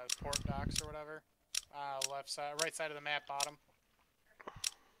the port docks or whatever. Left side, right side of the map, bottom.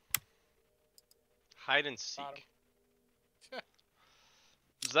 Hide and seek. Bottom.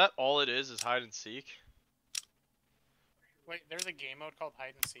 Is that all it is hide and seek? Wait, there's a game mode called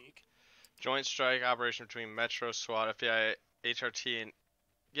Hide and Seek. Joint strike operation between Metro, SWAT, FBI, HRT, and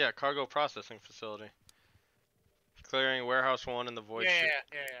yeah, cargo processing facility. Clearing warehouse 1 and the void.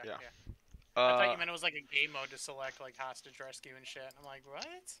 Yeah. I thought you meant it was like a game mode to select like hostage rescue and shit. I'm like,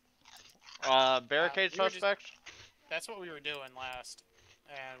 what? Barricade suspects. That's what we were doing last,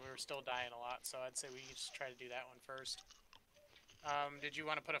 and we were still dying a lot. So I'd say we just try to do that one first. Did you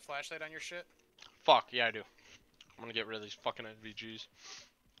want to put a flashlight on your shit? Fuck yeah, I do. I'm gonna get rid of these fucking NVGs.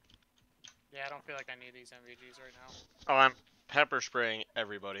 Yeah, I don't feel like I need these NVGs right now. Oh, I'm pepper spraying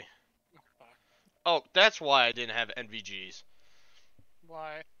everybody. Oh, fuck. Oh, that's why I didn't have NVGs.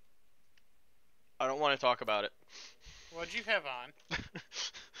 Why? I don't want to talk about it. What'd you have on?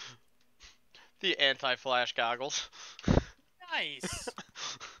 The anti-flash goggles. Nice.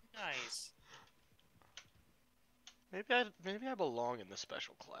 Nice. Maybe I belong in the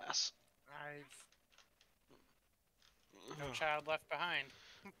special class. No child left behind.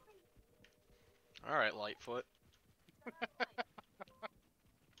 All right, Lightfoot.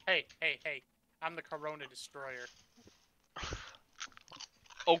 Hey, hey, hey. I'm the Corona Destroyer.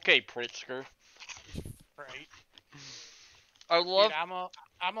 Okay, Pritzker. Right? I love. Dude,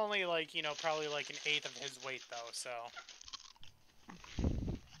 I'm only like, you know, probably like an eighth of his weight though, so.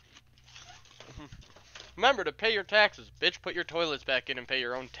 Remember to pay your taxes, bitch. Put your toilets back in and pay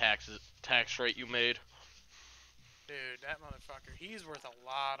your own taxes. Tax rate you made. Dude, that motherfucker, he's worth a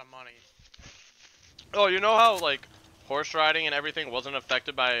lot of money. Oh, you know how like horse riding and everything wasn't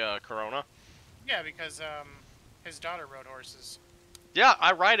affected by Corona? Yeah, because his daughter rode horses. Yeah,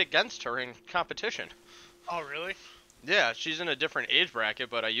 I ride against her in competition. Oh, really? Yeah, she's in a different age bracket,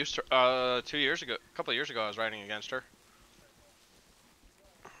 but I used to, a couple of years ago, I was riding against her.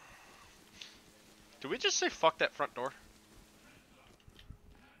 Did we just say fuck that front door?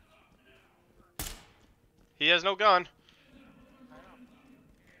 He has no gun.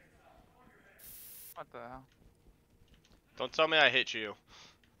 What the hell? Don't tell me I hit you.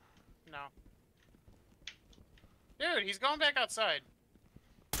 No. Dude, he's going back outside.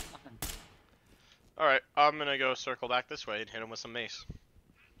 Alright, I'm gonna go circle back this way and hit him with some mace.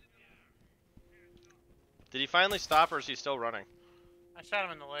 Did he finally stop or is he still running? I shot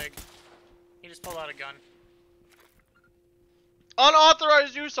him in the leg. He just pulled out a gun.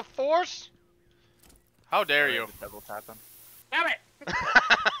 Unauthorized use of force? How dare you? Double tap him. Damn it!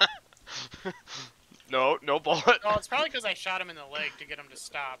 No, no bullet. Oh, it's probably because I shot him in the leg to get him to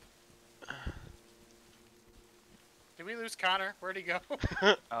stop. Did we lose Connor? Where'd he go?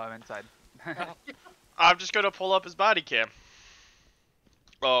 Oh, I'm inside. Oh. I'm just gonna pull up his body cam.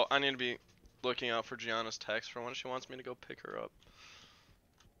 Oh, I need to be looking out for Gianna's text for when she wants me to go pick her up.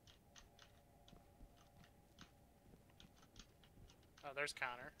 Oh, there's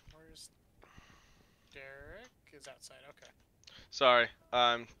Connor. Where's Derek? Is outside. Okay. Sorry,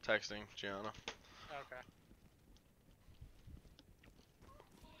 I'm texting Gianna. Okay.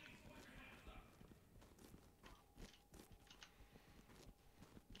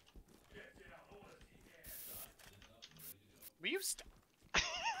 Will you stop?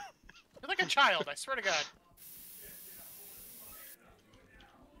 You're like a child, I swear to God.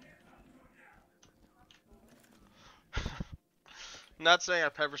 I'm not saying I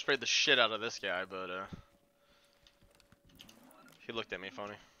pepper sprayed the shit out of this guy, but he looked at me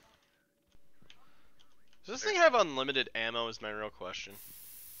funny. Does this thing have unlimited ammo is my real question.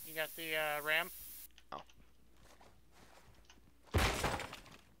 You got the ram? Oh.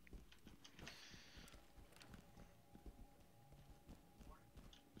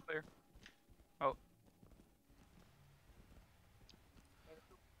 Clear. Oh.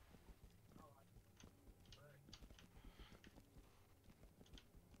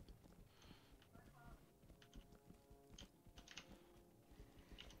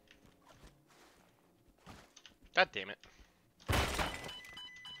 God damn it.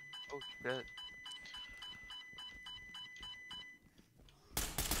 Oh shit.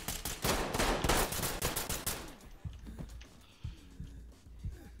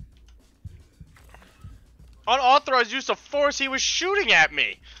 Unauthorized use of force, he was shooting at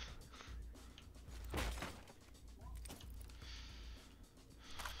me!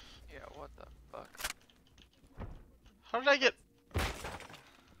 Yeah, what the fuck? How did I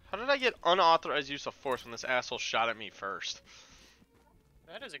get unauthorized use of force when this asshole shot at me first?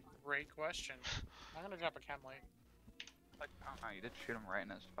 That is a great question. I'm gonna drop a chem light. Like, oh, you did shoot him right in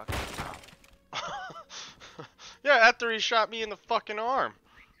his fucking mouth. Yeah, after he shot me in the fucking arm.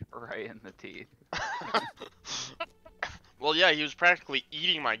 Right in the teeth. Well, yeah, he was practically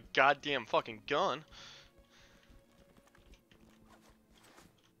eating my goddamn fucking gun.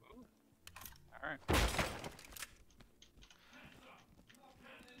 Alright.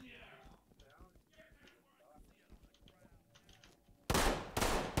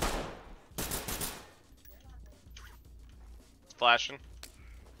 Flashing.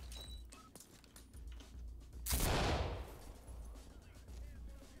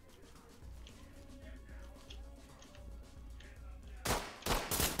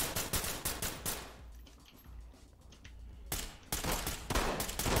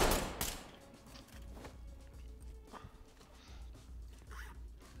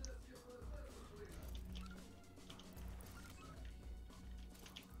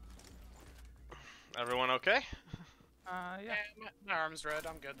 Everyone okay? Yeah. My arm's red.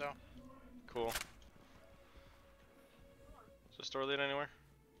 I'm good though. Cool. Does the store lead anywhere?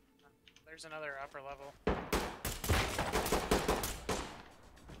 There's another upper level.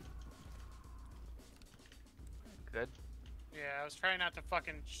 Good. Yeah, I was trying not to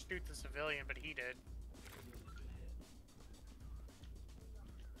fucking shoot the civilian, but he did.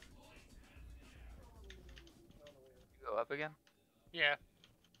 You go up again? Yeah.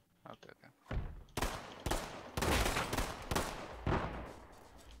 Okay, okay.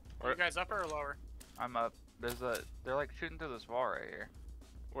 Are you guys upper or lower? I'm up. They're like shooting through this wall right here.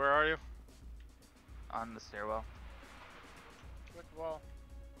 Where are you? On the stairwell. Which wall?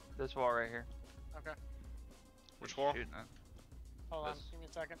 This wall right here. Okay. Which wall? Shooting it. Hold on. This. Give me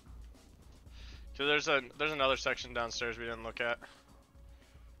a second. So there's another section downstairs we didn't look at.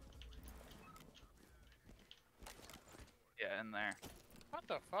 Yeah, in there. What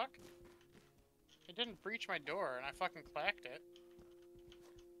the fuck? It didn't breach my door, and I fucking clacked it.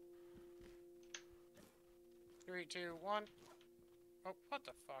 3, 2, 1. Oh, what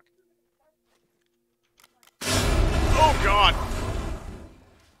the fuck? Oh god!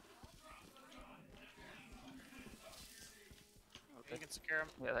 You can secure him.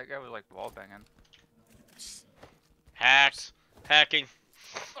 Yeah, that guy was like wall banging. Hacked. Hacking.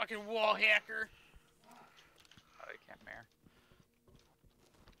 Fucking wall hacker. Oh, he can't mirror.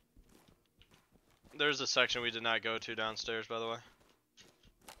 There's a section we did not go to downstairs, by the way.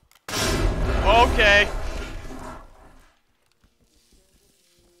 Okay.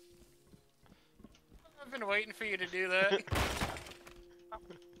 I've been waiting for you to do that.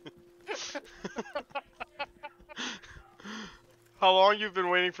 How long you've been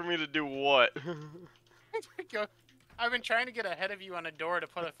waiting for me to do what? I've been trying to get ahead of you on a door to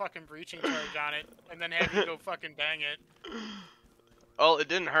put a fucking breaching charge on it, and then have you go fucking bang it. Well, it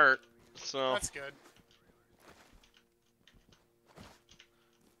didn't hurt, so. That's good.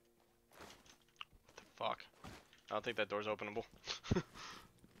 Fuck. I don't think that door's openable.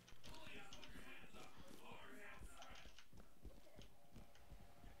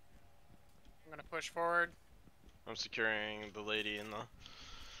 I'm gonna push forward. I'm securing the lady in the. On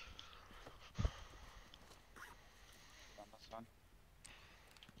this one.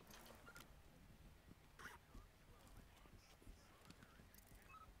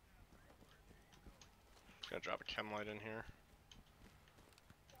 Gonna drop a chem light in here.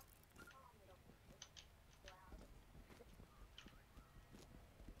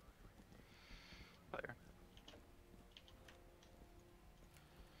 Player.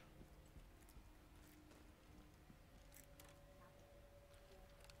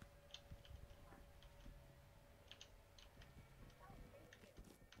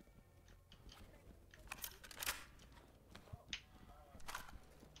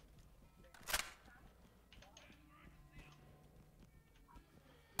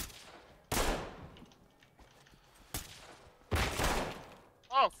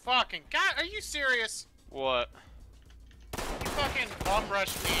 Oh fucking god, are you serious? What? He fucking bum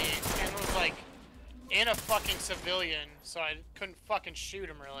rushed me and was like in a fucking civilian, so I couldn't fucking shoot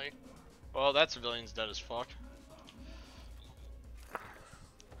him really. Well, that civilian's dead as fuck.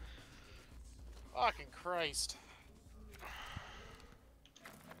 Fucking Christ.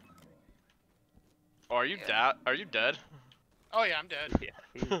 Oh, are you Yeah. Are you dead? Oh yeah, I'm dead. Yeah.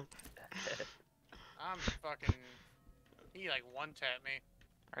 I'm fucking. He like one tapped me.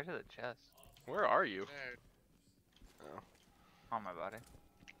 Right to the chest. Where are you? Dude. Oh. On my body.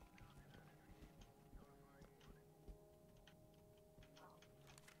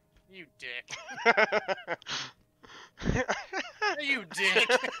 You dick. You dick.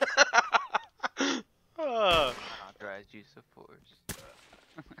 Unauthorized use of force.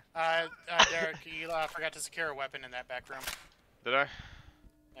 Derek, you forgot to secure a weapon in that back room. Did I?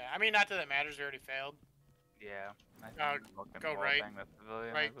 Yeah, I mean, not that it matters, we already failed. Yeah. I think fucking go wall right. bang the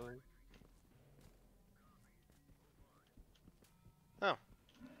civilian, Right. I believe. Oh.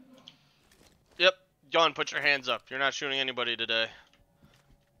 Yep. Gun, put your hands up. You're not shooting anybody today.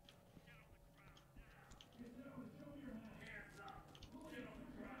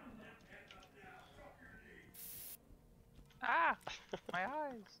 Ah! My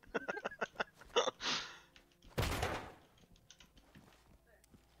eyes!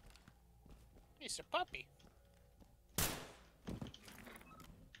 He's a puppy.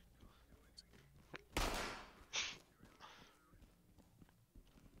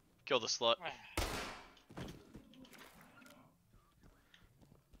 Kill the slut.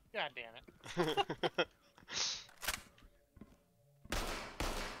 God damn it.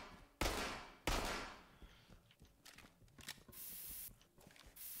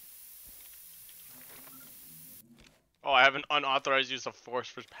 Oh, I have an unauthorized use of force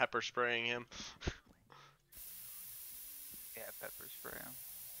for pepper spraying him. Yeah,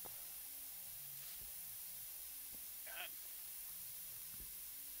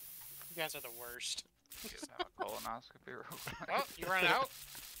 guys are the worst. Give him a colonoscopy real quick. Oh, you ran out?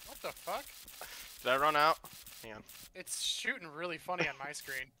 What the fuck? Did I run out? Hang on. It's shooting really funny on my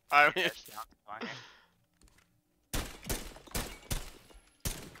screen. I mean, That sounds funny. Oh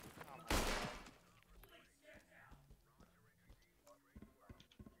my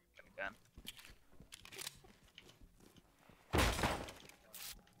god. Again.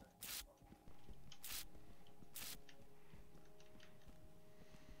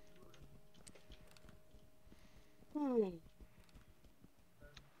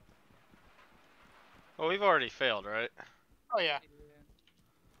 well, we've already failed, right? Oh yeah.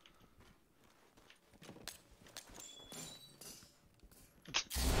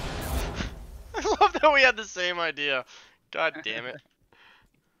 I love that we had the same idea. God damn it.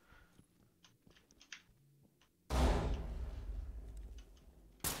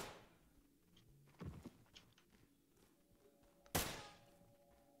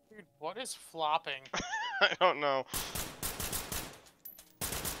 Dude, what is flopping? I don't know.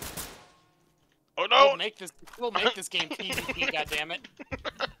 Oh no! We'll make this game PvP, goddammit.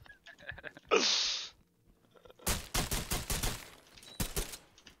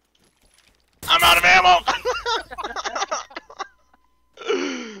 I'm out of ammo!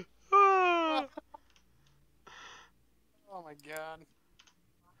 Oh my god.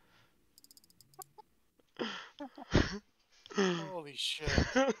 Holy shit.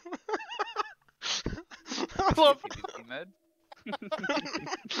 I love PvP med.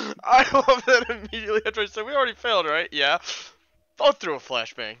 I love that immediately after I said we already failed, right? Yeah. I'll throw a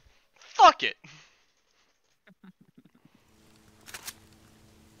flashbang. Fuck it.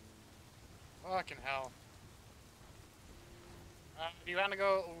 Fucking hell. Do you want to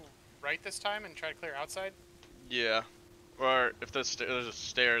go right this time and try to clear outside? Yeah. Or if there's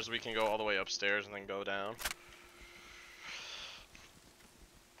stairs, we can go all the way upstairs and then go down.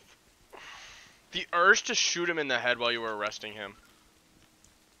 The urge to shoot him in the head while you were arresting him.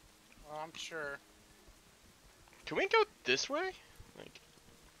 Well, I'm sure. Can we go this way? Like,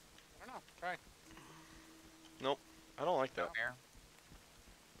 I don't know. Try. nope. I don't like that. Here.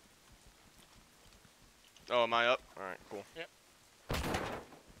 Oh, am I up? Alright, cool. Yep.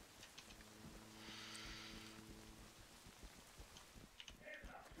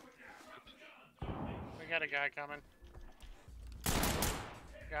 We got a guy coming.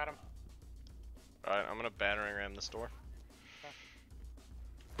 Got him. Alright, I'm gonna battering ram this door.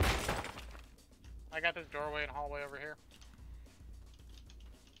 I got this doorway and hallway over here.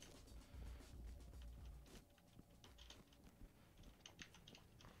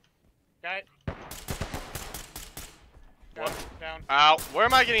 Guy. What? Down. Ow! Where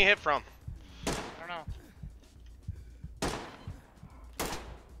am I getting hit from? I don't know.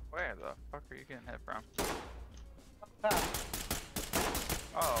 Where the fuck are you getting hit from? Ah,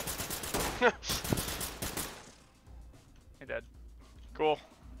 Oh, he dead. Cool.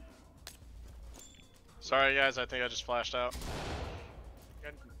 Sorry guys, I think I just flashed out.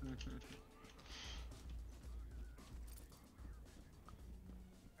 good.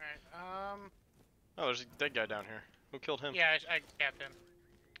 Alright, Oh, there's a dead guy down here. Who killed him? yeah, I capped him.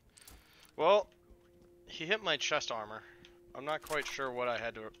 Well, he hit my chest armor. I'm not quite sure what I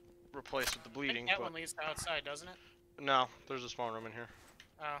had to replace with the I bleeding, think that but one leads to outside, doesn't it? no, there's a small room in here.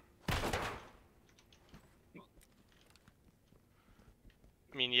 Oh.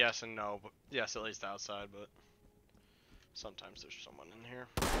 I mean, yes and no, but yes, at least outside, but sometimes there's someone in here.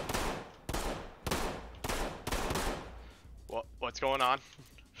 What's going on?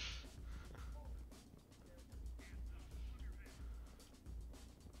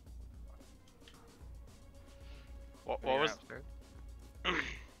 What You're was? upstairs.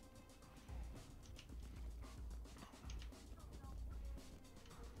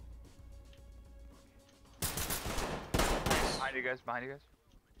 Behind you guys, behind you guys.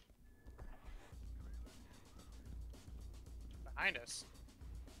 Behind us.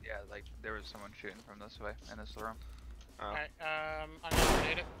 Yeah, like there was someone shooting from this way in this room. Oh. Alright, I'm gonna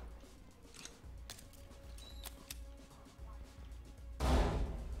grenade it.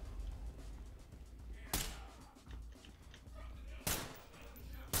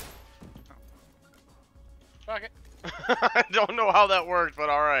 Fuck it. I don't know how that worked, but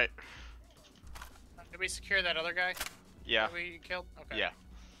alright. Did we secure that other guy Yeah. that we killed? Okay. Yeah.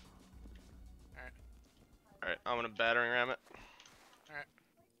 Alright. Alright, I'm gonna battering ram it. Alright.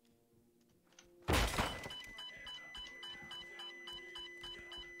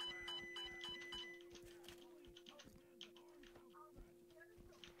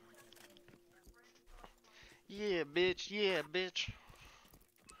 Yeah, bitch. Yeah, bitch.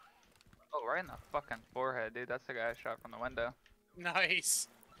 Oh, right in the fucking forehead, dude. That's the guy I shot from the window. Nice.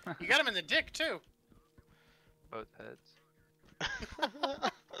 You got him in the dick too. Both heads.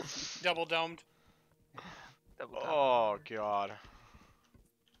 Double domed. Double top. Oh god.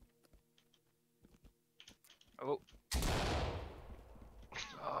 Oh.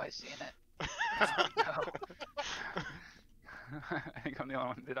 Oh, I seen it. No. I think I'm the only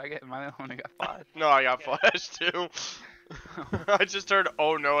one. Am I the only one who got flashed? No, I got flashed too. I just heard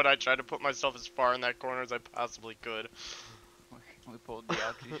oh no and I tried to put myself as far in that corner as I possibly could. We pulled the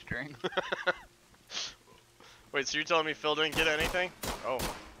ouchie string. Wait, so you're telling me Phil didn't get anything? Oh.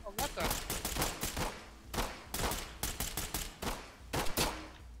 Oh, what the?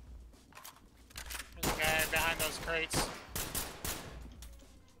 There's a guy behind those crates.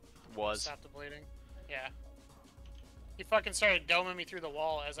 Was. Stop the bleeding. Yeah. He fucking started doming me through the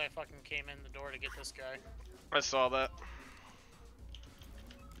wall as I fucking came in the door to get this guy. I saw that.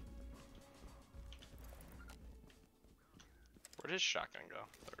 Where'd his shotgun go?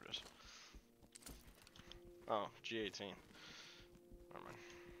 There it is. Oh, G18. Never mind.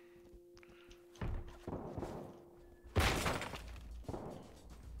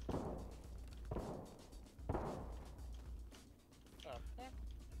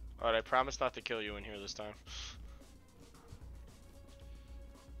 Alright, I promise not to kill you in here this time.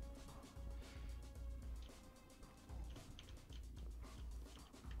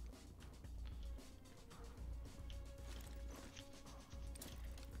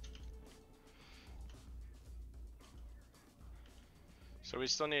 So we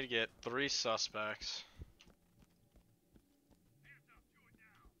still need to get 3 suspects.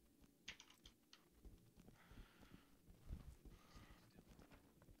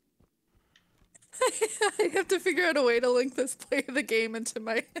 I have to figure out a way to link this play of the game into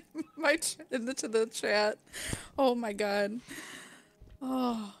my into the chat. Oh my god.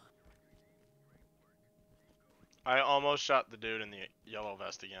 Oh. I almost shot the dude in the yellow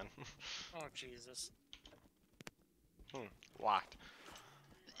vest again. Oh, Jesus. Locked.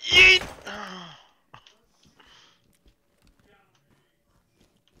 Yeet!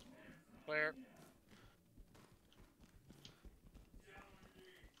 Clear.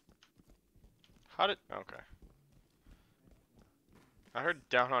 How did... Okay. I heard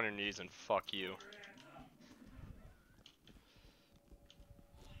down on your knees and fuck you.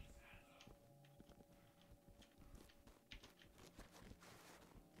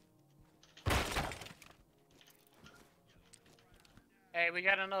 Hey, we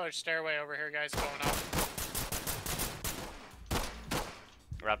got another stairway over here, guys, going up.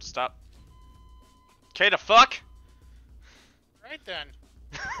 We're have to stop. Okay, the fuck? Right then.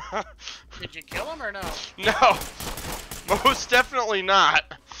 Did you kill him or no? No! Most definitely not!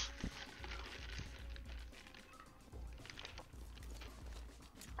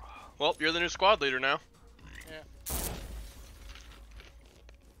 Well, you're the new squad leader now. Yeah.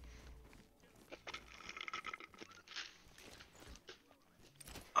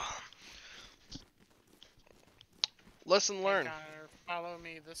 Lesson learned. Hey, Connor, follow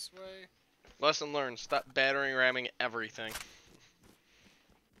me this way. Lesson learned. Stop battering ramming everything.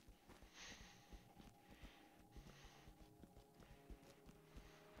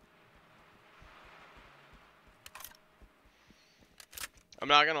 I'm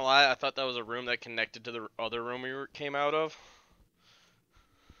not gonna lie, I thought that was a room that connected to the other room we came out of.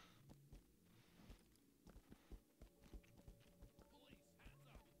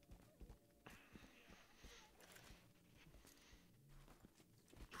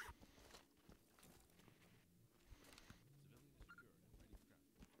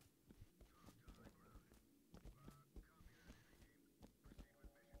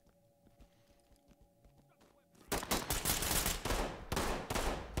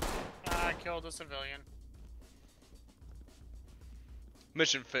 I killed a civilian.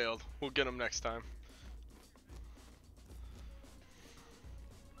 Mission failed. We'll get him next time.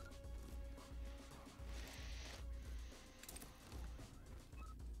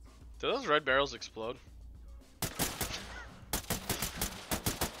 Did those red barrels explode?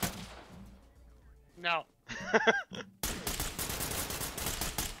 No.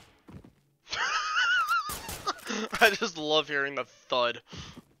 I just love hearing the thud.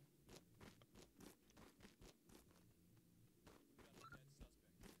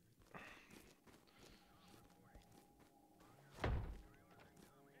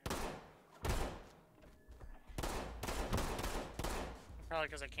 Probably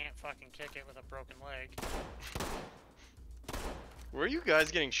because I can't fucking kick it with a broken leg. Where are you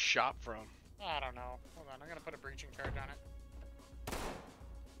guys getting shot from? I don't know. Hold on, I'm gonna put a breaching charge on it.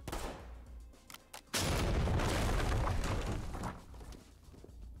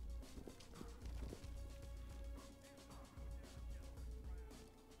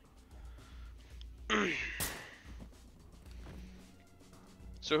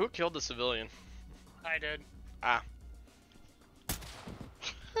 So who killed the civilian? I did. Ah.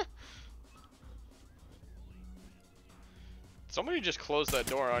 Somebody just closed that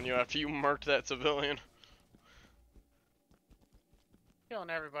door on you after you murked that civilian. Killing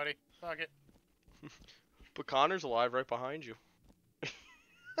everybody. Fuck it. But Connor's alive right behind you.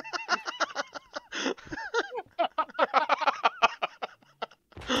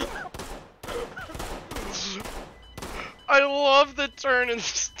 I love the turn and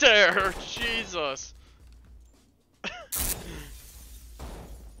stare. Jesus.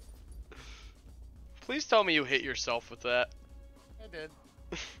 Please tell me you hit yourself with that. I did.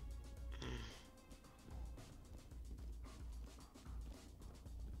 I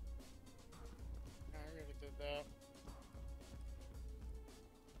already did that.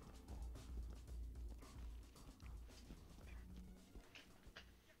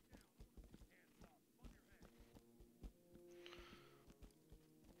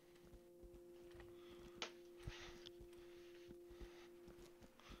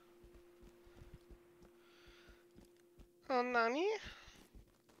 Oh, Nani?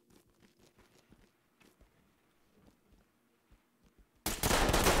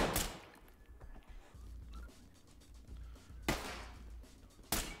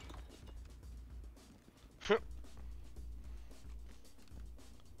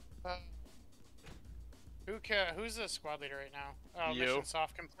 Who's the squad leader right now? Oh, You. mission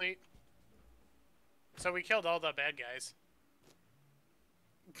soft complete. So we killed all the bad guys.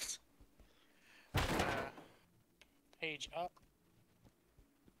 Page up.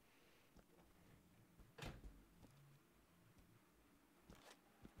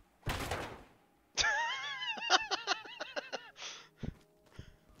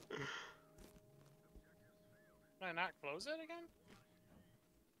 Can I not close it again?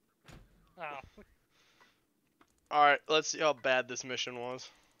 Oh. Alright, let's see how bad this mission was.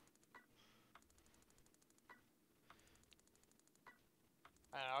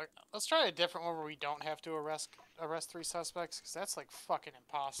 I don't know. Let's try a different one where we don't have to arrest 3 suspects, because that's like fucking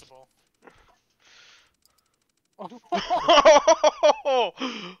impossible. No.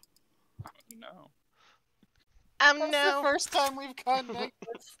 That's No. the first time we've gone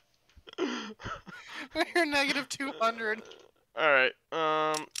negative. We're negative 200. Alright,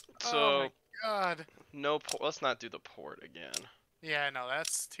 Oh so my god. no, let's not do the port again. Yeah, no,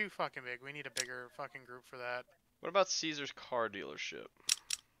 that's too fucking big. We need a bigger fucking group for that. What about Caesar's car dealership?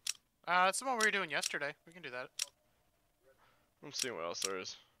 That's the one we were doing yesterday. We can do that. I'm seeing what else there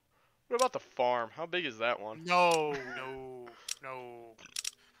is. What about the farm? How big is that one? No, no, no.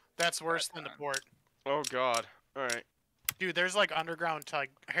 That's worse than the port. Oh god. Alright. Dude, there's like underground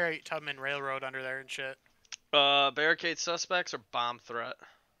like Harriet Tubman Railroad under there and shit. Barricade suspects or bomb threat?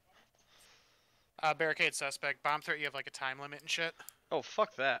 Barricade suspect. Bomb threat, you have like a time limit and shit. Oh,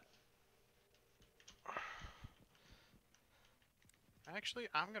 fuck that. Actually,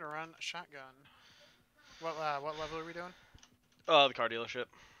 I'm gonna run a shotgun. What level are we doing? The car dealership.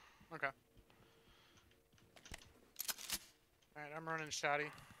 Okay. Alright, I'm running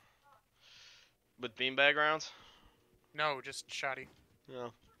shoddy. With beanbag rounds? No, just shoddy. Yeah.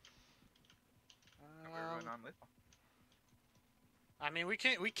 We're going on lethal. I mean, we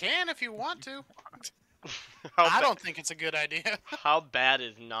can if you want to. How I don't think it's a good idea. How bad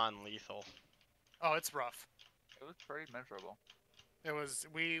is non-lethal? Oh, it's rough. It was pretty miserable. It was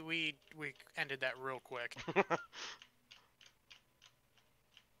we ended that real quick.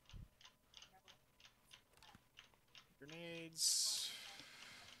 Grenades.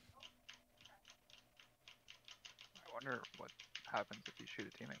 I wonder what happens if you shoot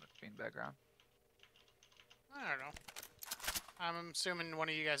a teammate with beanbag round. I don't know. I'm assuming one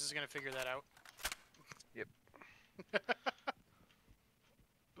of you guys is gonna figure that out. Yep.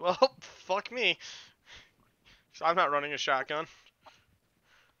 Well, fuck me. So I'm not running a shotgun.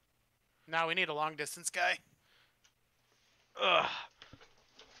 Now we need a long distance guy. Ugh.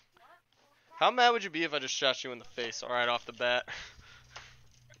 How mad would you be if I just shot you in the face right off the bat?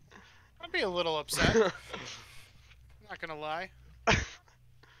 I'd be a little upset. Not gonna lie.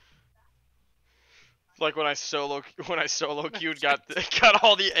 Like when I solo queued, got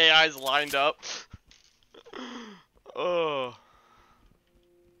all the AIs lined up. Oh.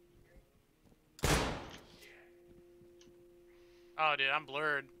 Oh, dude, I'm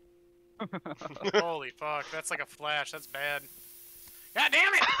blurred. Holy fuck, that's like a flash. That's bad. God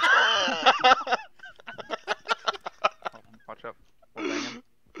damn it! Watch out. We're banging.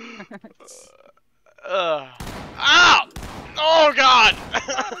 Ow! Oh god!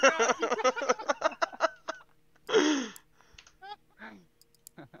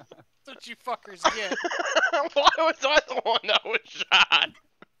 That's what you fuckers get. Why was I the one that was shot?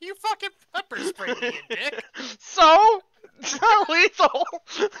 You fucking pepper sprayed me, you dick. So? It's not lethal.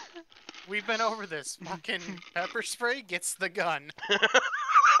 We've been over this. Fucking pepper spray gets the gun.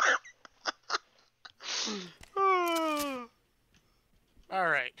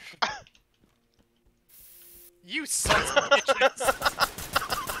 Alright. You sons of bitches.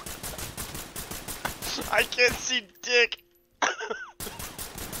 I can't see dick.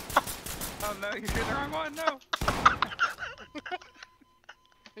 Oh no, you're shooting the wrong one, no!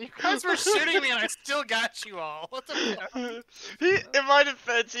 You guys were shooting me and I still got you all. What the fuck? In my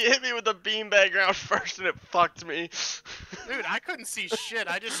defense, he hit me with a beanbag round first and it fucked me. Dude, I couldn't see shit.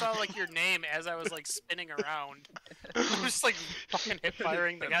 I just saw like your name as I was like spinning around. I was just like fucking hip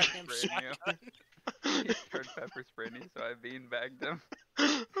firing the goddamn shotgun. You tried pepper spraying me, so I beanbagged him.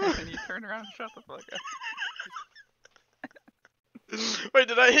 And then you turned around and shot the fuck out. Wait,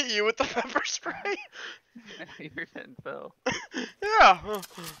 did I hit you with the pepper spray? You're hitting Phil. Yeah.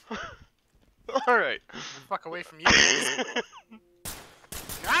 Alright. Fuck away from you.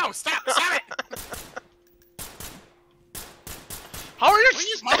 No, stop it! How are you?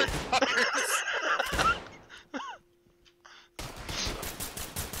 You motherfuckers!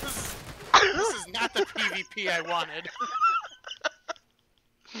 This is not the PvP I wanted.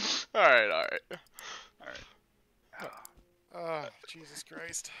 Alright. Oh, Jesus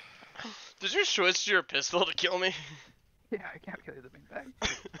Christ. Did you switch to your pistol to kill me? Yeah, I can't kill you with the beanbag.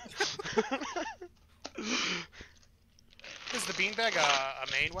 Is the beanbag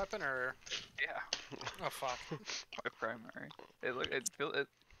a main weapon or? Yeah. Oh fuck. My primary.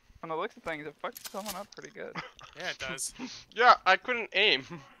 From the looks of things, it fucks someone up pretty good. Yeah, it does. Yeah, I couldn't aim.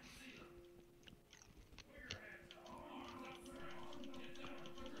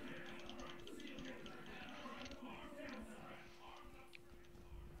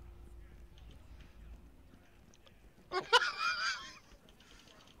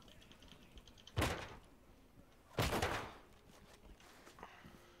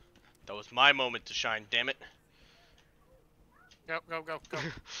 That was my moment to shine, damn it. Go.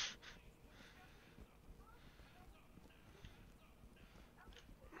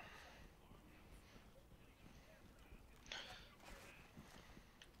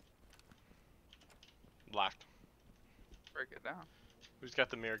 Locked. Break it down. Who's got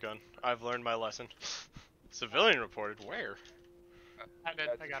the mirror gun? I've learned my lesson. Civilian reported. Where? I did.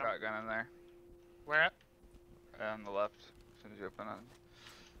 That's I a got him. shotgun in there. Where at? On the left. As soon as you open it.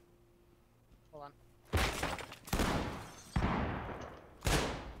 Hold on.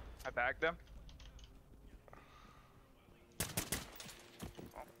 I bagged him.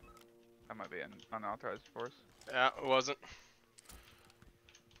 Oh. That might be an unauthorized force. Yeah, it wasn't.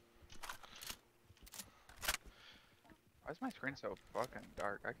 Why is my screen so fucking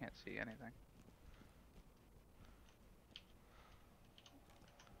dark? I can't see anything.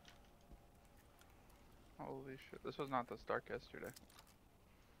 Holy shit, this was not this dark yesterday.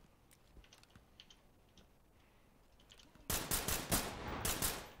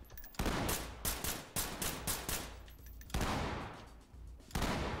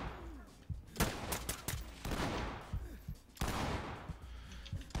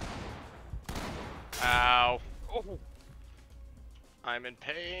 Ow. Oh. I'm in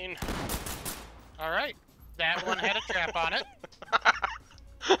pain. Alright. That one had a trap on it.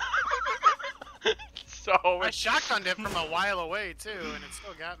 So I shotgunned it from a while away too, and it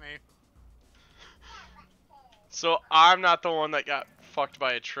still got me. So I'm not the one that got fucked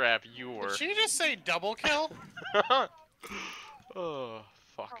by a trap, you were. Did she just say double kill? Oh,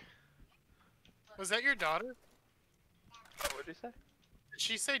 fuck. Was that your daughter? What did you say? Did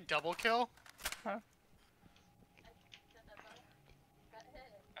she say double kill? Huh?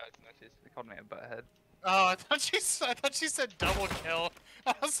 No, they called me a butthead. Oh, I thought she said double kill.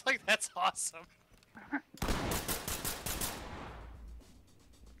 I was like, that's awesome.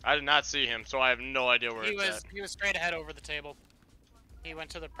 I did not see him, so I have no idea where He it's at. was straight ahead over the table. He went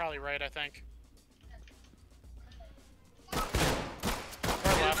to the probably right, I think. Or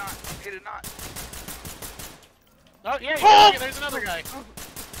left. He did not. Oh yeah, Oh! there's another guy.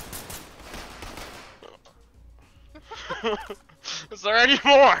 Is there any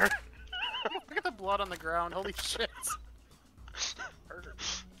more? Look at the blood on the ground. Holy shit.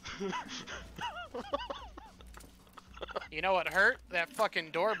 You know what hurt? That fucking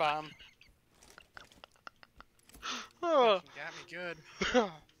door bomb. Oh. Fucking got me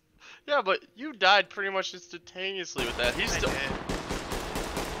good. Yeah, but you died pretty much instantaneously with that. He's I still. did.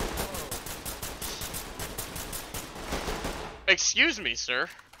 Excuse me, sir.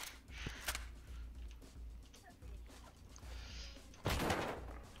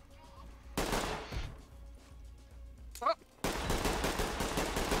 Oh.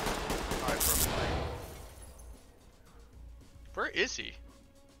 is he?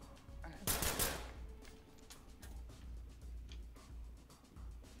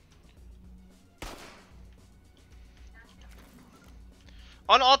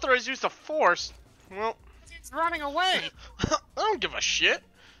 Unauthorized use of force? Well, He's running away. I don't give a shit.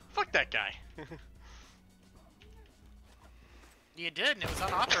 Fuck that guy. You did, and it was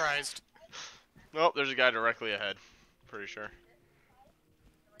unauthorized. Nope, there's a guy directly ahead. Pretty sure.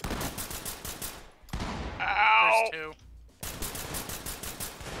 Ow! There's two.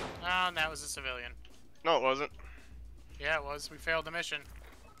 Oh, and that was a civilian. No, it wasn't. Yeah, it was. We failed the mission.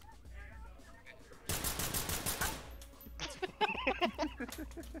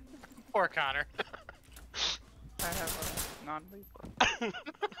 Poor Connor. I have a non-lethal.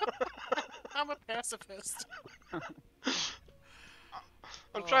 I'm a pacifist.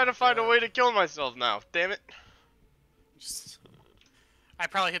 I'm trying to find a way to kill myself now. Damn it. I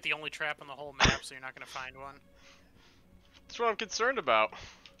probably hit the only trap on the whole map, so you're not gonna find one. That's what I'm concerned about.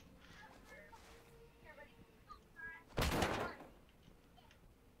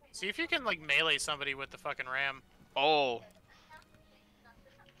 See if you can like melee somebody with the fucking ram. Oh.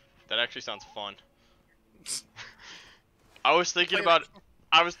 That actually sounds fun. I was thinking about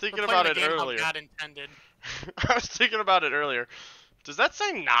it earlier. Not intended. I was thinking about it earlier. Does that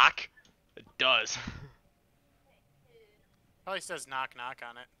say knock? It does. Probably says knock knock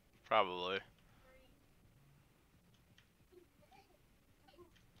on it. Probably.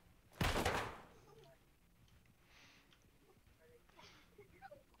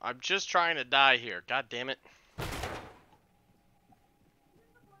 I'm just trying to die here. God damn it.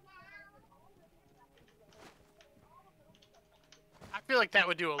 I feel like that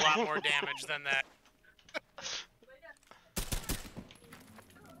would do a lot more damage than that.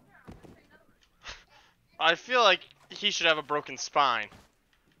 I feel like he should have a broken spine.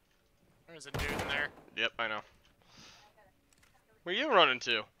 There's a dude in there. Yep, I know. Where you running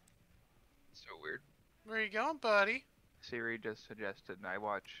to? So weird. Where you going, buddy? Siri just suggested I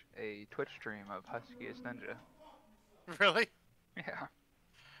watch a Twitch stream of Huskiest Ninja. Really? Yeah.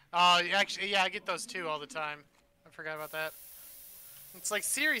 Actually, yeah, I get those too all the time. I forgot about that. It's like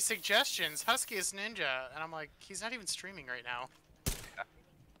Siri suggestions, Huskiest Ninja, and I'm like, he's not even streaming right now.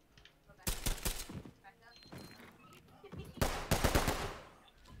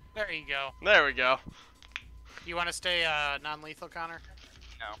 There you go. There we go. You want to stay non-lethal, Connor?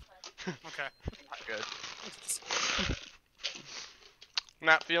 No. Okay. Not good.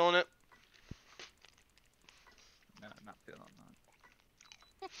 Not feeling it. No, not feeling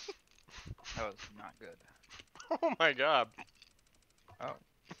that. That was not good. Oh my god. Oh.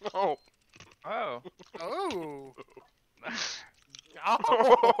 Oh. Oh. Oh. Oh.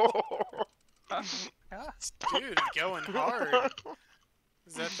 Dude, going hard.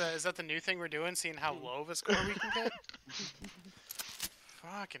 Is that the new thing we're doing? Seeing how low of a score we can get?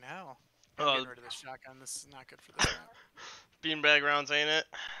 Fucking hell. I'm getting rid of this shotgun. This is not good for this map. Beanbag rounds, ain't it?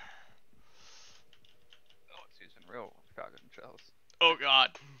 Oh, it's using real shotgun shells. Oh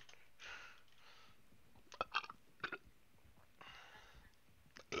god.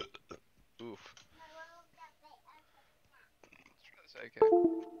 Oof. Let's try this AK.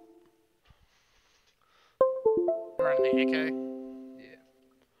 We're on the AK. Yeah.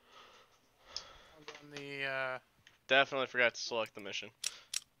 On the Definitely forgot to select the mission.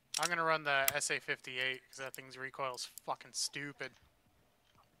 I'm gonna run the SA-58 because that thing's recoil is fucking stupid.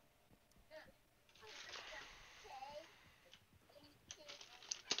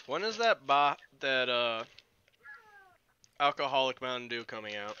 When is that alcoholic Mountain Dew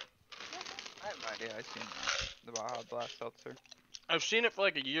coming out? I have no idea. I've seen the Baja Blast Seltzer. I've seen it for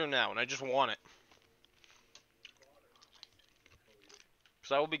like a year now, and I just want it.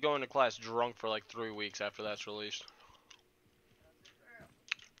 Because I will be going to class drunk for like 3 weeks after that's released.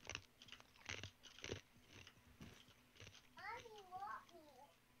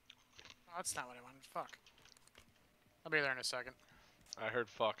 Oh, that's not what I wanted. Fuck. I'll be there in a second. I heard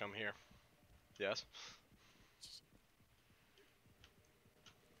fuck, I'm here. Yes?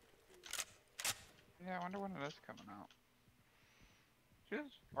 Yeah, I wonder when it is coming out.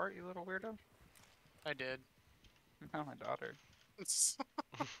 Just art, you little weirdo. I did. No, my daughter.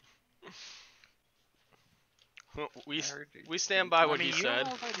 We stand by what he you said.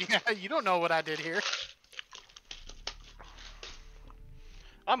 Yeah, you don't know what I did here.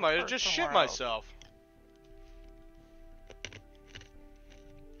 I might have just shit myself.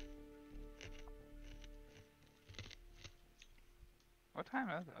 What time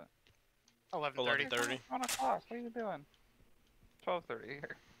is it? 11:30. 11:30. 1 o'clock. What are you doing? 12:30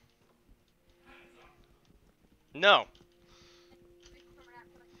 here. No.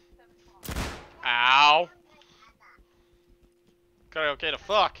 Ow. Okay to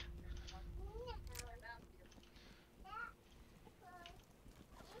fuck.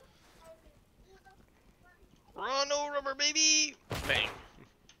 Run over, baby! Bang.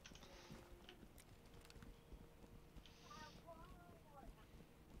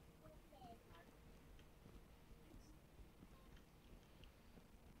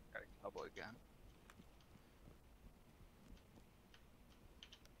 Gotta double again.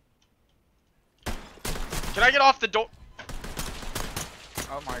 Can I get off the door?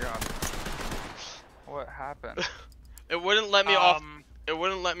 Oh my god. What happened? It wouldn't let me off. It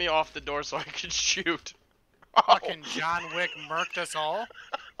wouldn't let me off the door so I could shoot. Fucking John Wick murked us all.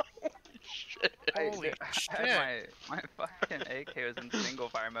 Shit. Holy I shit. had my fucking AK was in single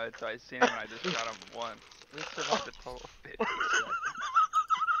fire mode, so I seen him and I just shot him once. This survived a total of 50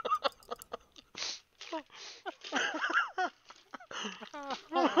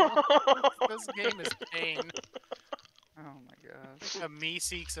 Oh, this game is pain. Oh my god. The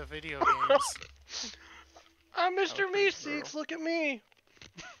Meeseeks of video games. I'm Mr. pretty Meeseeks, look at me.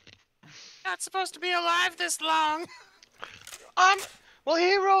 Not supposed to be alive this long. Well,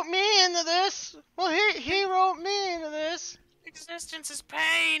 he wrote me into this. Well, he wrote me into this. Existence is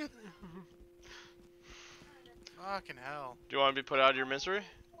pain. Fucking hell. Do you want to be put out of your misery?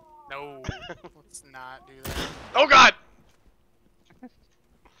 No. Let's not do that. Oh God!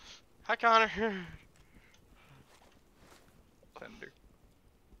 Hi, Connor. Thunder.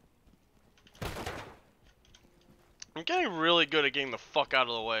 I'm getting really good at getting the fuck out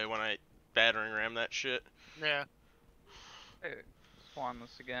of the way when I battering ram that shit. Yeah. Hey, spawn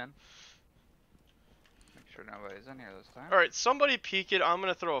this again. Make sure nobody's in here this time. Alright, somebody peek it. I'm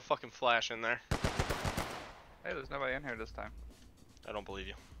gonna throw a fucking flash in there. Hey, there's nobody in here this time. I don't believe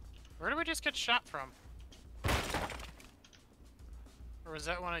you. Where did we just get shot from? Or was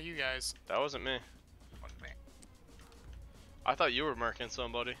that one of you guys? That wasn't me. Wasn't me. I thought you were murking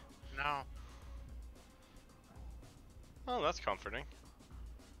somebody. No. Oh, that's comforting.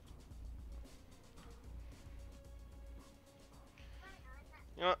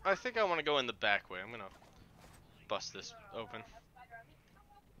 You know, I think I want to go in the back way. I'm gonna bust this open.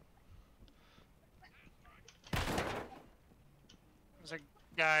 There's a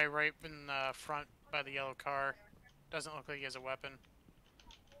guy right in the front by the yellow car. Doesn't look like he has a weapon.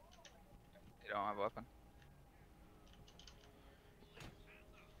 You don't have a weapon.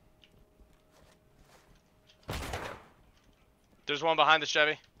 There's one behind the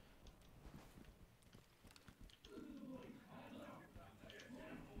Chevy.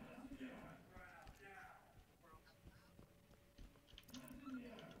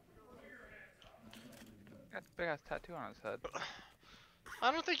 Got a big ass tattoo on his head.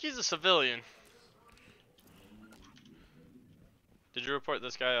 I don't think he's a civilian. Did you report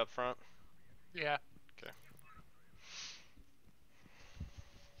this guy up front? Yeah. Okay.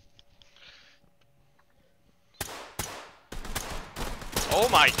 Oh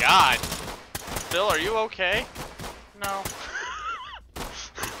my God! Phil, are you okay? No.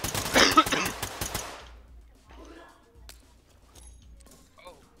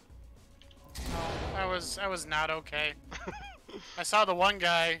 I was not okay. I saw the one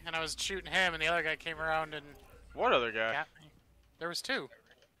guy and I was shooting him, and the other guy came around and What other guy? got me. There was two.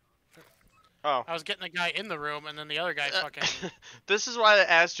 Oh. I was getting the guy in the room, and then the other guy fucking. This is why I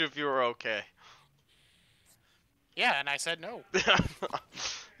asked you if you were okay. Yeah, and I said no.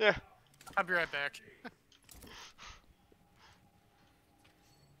 Yeah. I'll be right back.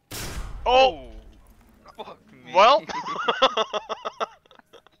 Oh! Fuck me. Well.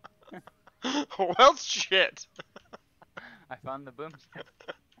 Well, shit. I found the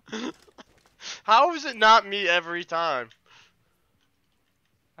boomstick. How is it not me every time?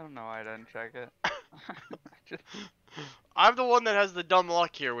 I don't know why I didn't check it. Just... I'm the one that has the dumb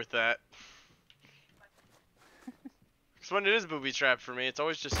luck here with that. Because when it is booby trapped for me, it's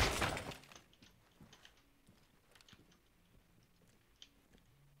always just...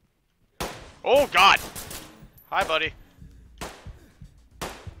 Oh, God! Hi, buddy.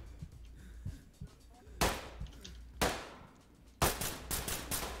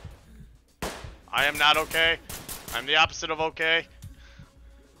 I am not okay. I'm the opposite of okay.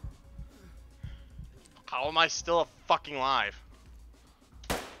 How am I still fucking alive?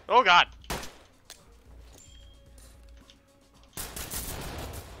 Oh God!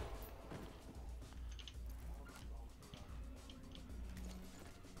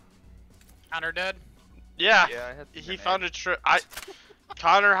 Connor dead? Yeah, Yeah, I hit the he grenade. found a trip.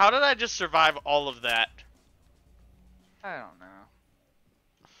 Connor, how did I just survive all of that? I don't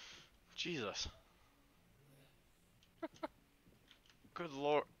know. Jesus. Good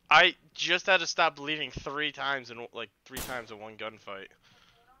lord. I just had to stop bleeding 3 times in like 3 times in one gunfight.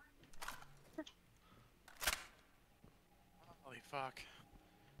 Holy fuck.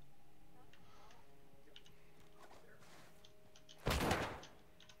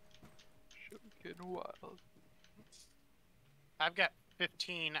 Getting wild. I've got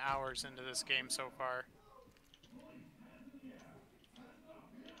 15 hours into this game so far.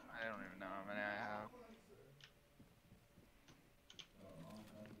 I don't even know how many I have.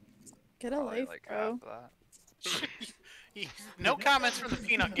 Get a Probably life, like bro. half of that. No comments from the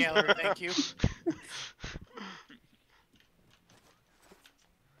peanut gallery, thank you.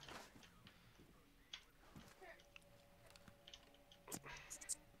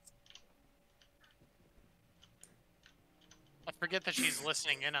 I forget that she's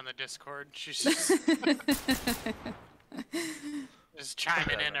listening in on the Discord. She's just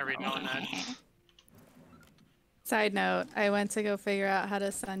chiming in every now and then. Side note, I went to go figure out how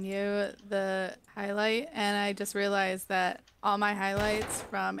to send you the highlight, and I just realized that all my highlights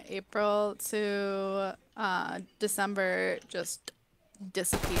from April to December just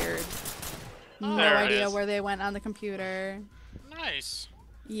disappeared. No There it idea is. where they went on the computer. Nice.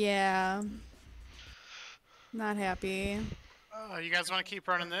 Yeah. Not happy. Oh, you guys want to keep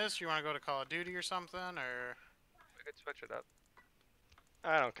running this? You want to go to Call of Duty or something, or? We could switch it up.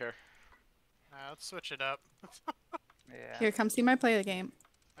 I don't care. Let's switch it up. Yeah. Here, come see my play the game.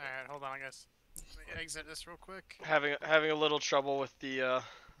 Alright, hold on, I guess. Let me exit this real quick. Having a little trouble with the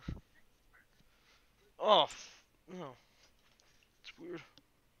oh no. It's weird.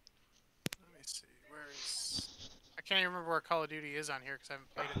 Let me see, where is... I can't even remember where Call of Duty is on here because I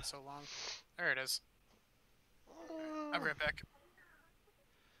haven't played it in so long. There it is. I'll be right back.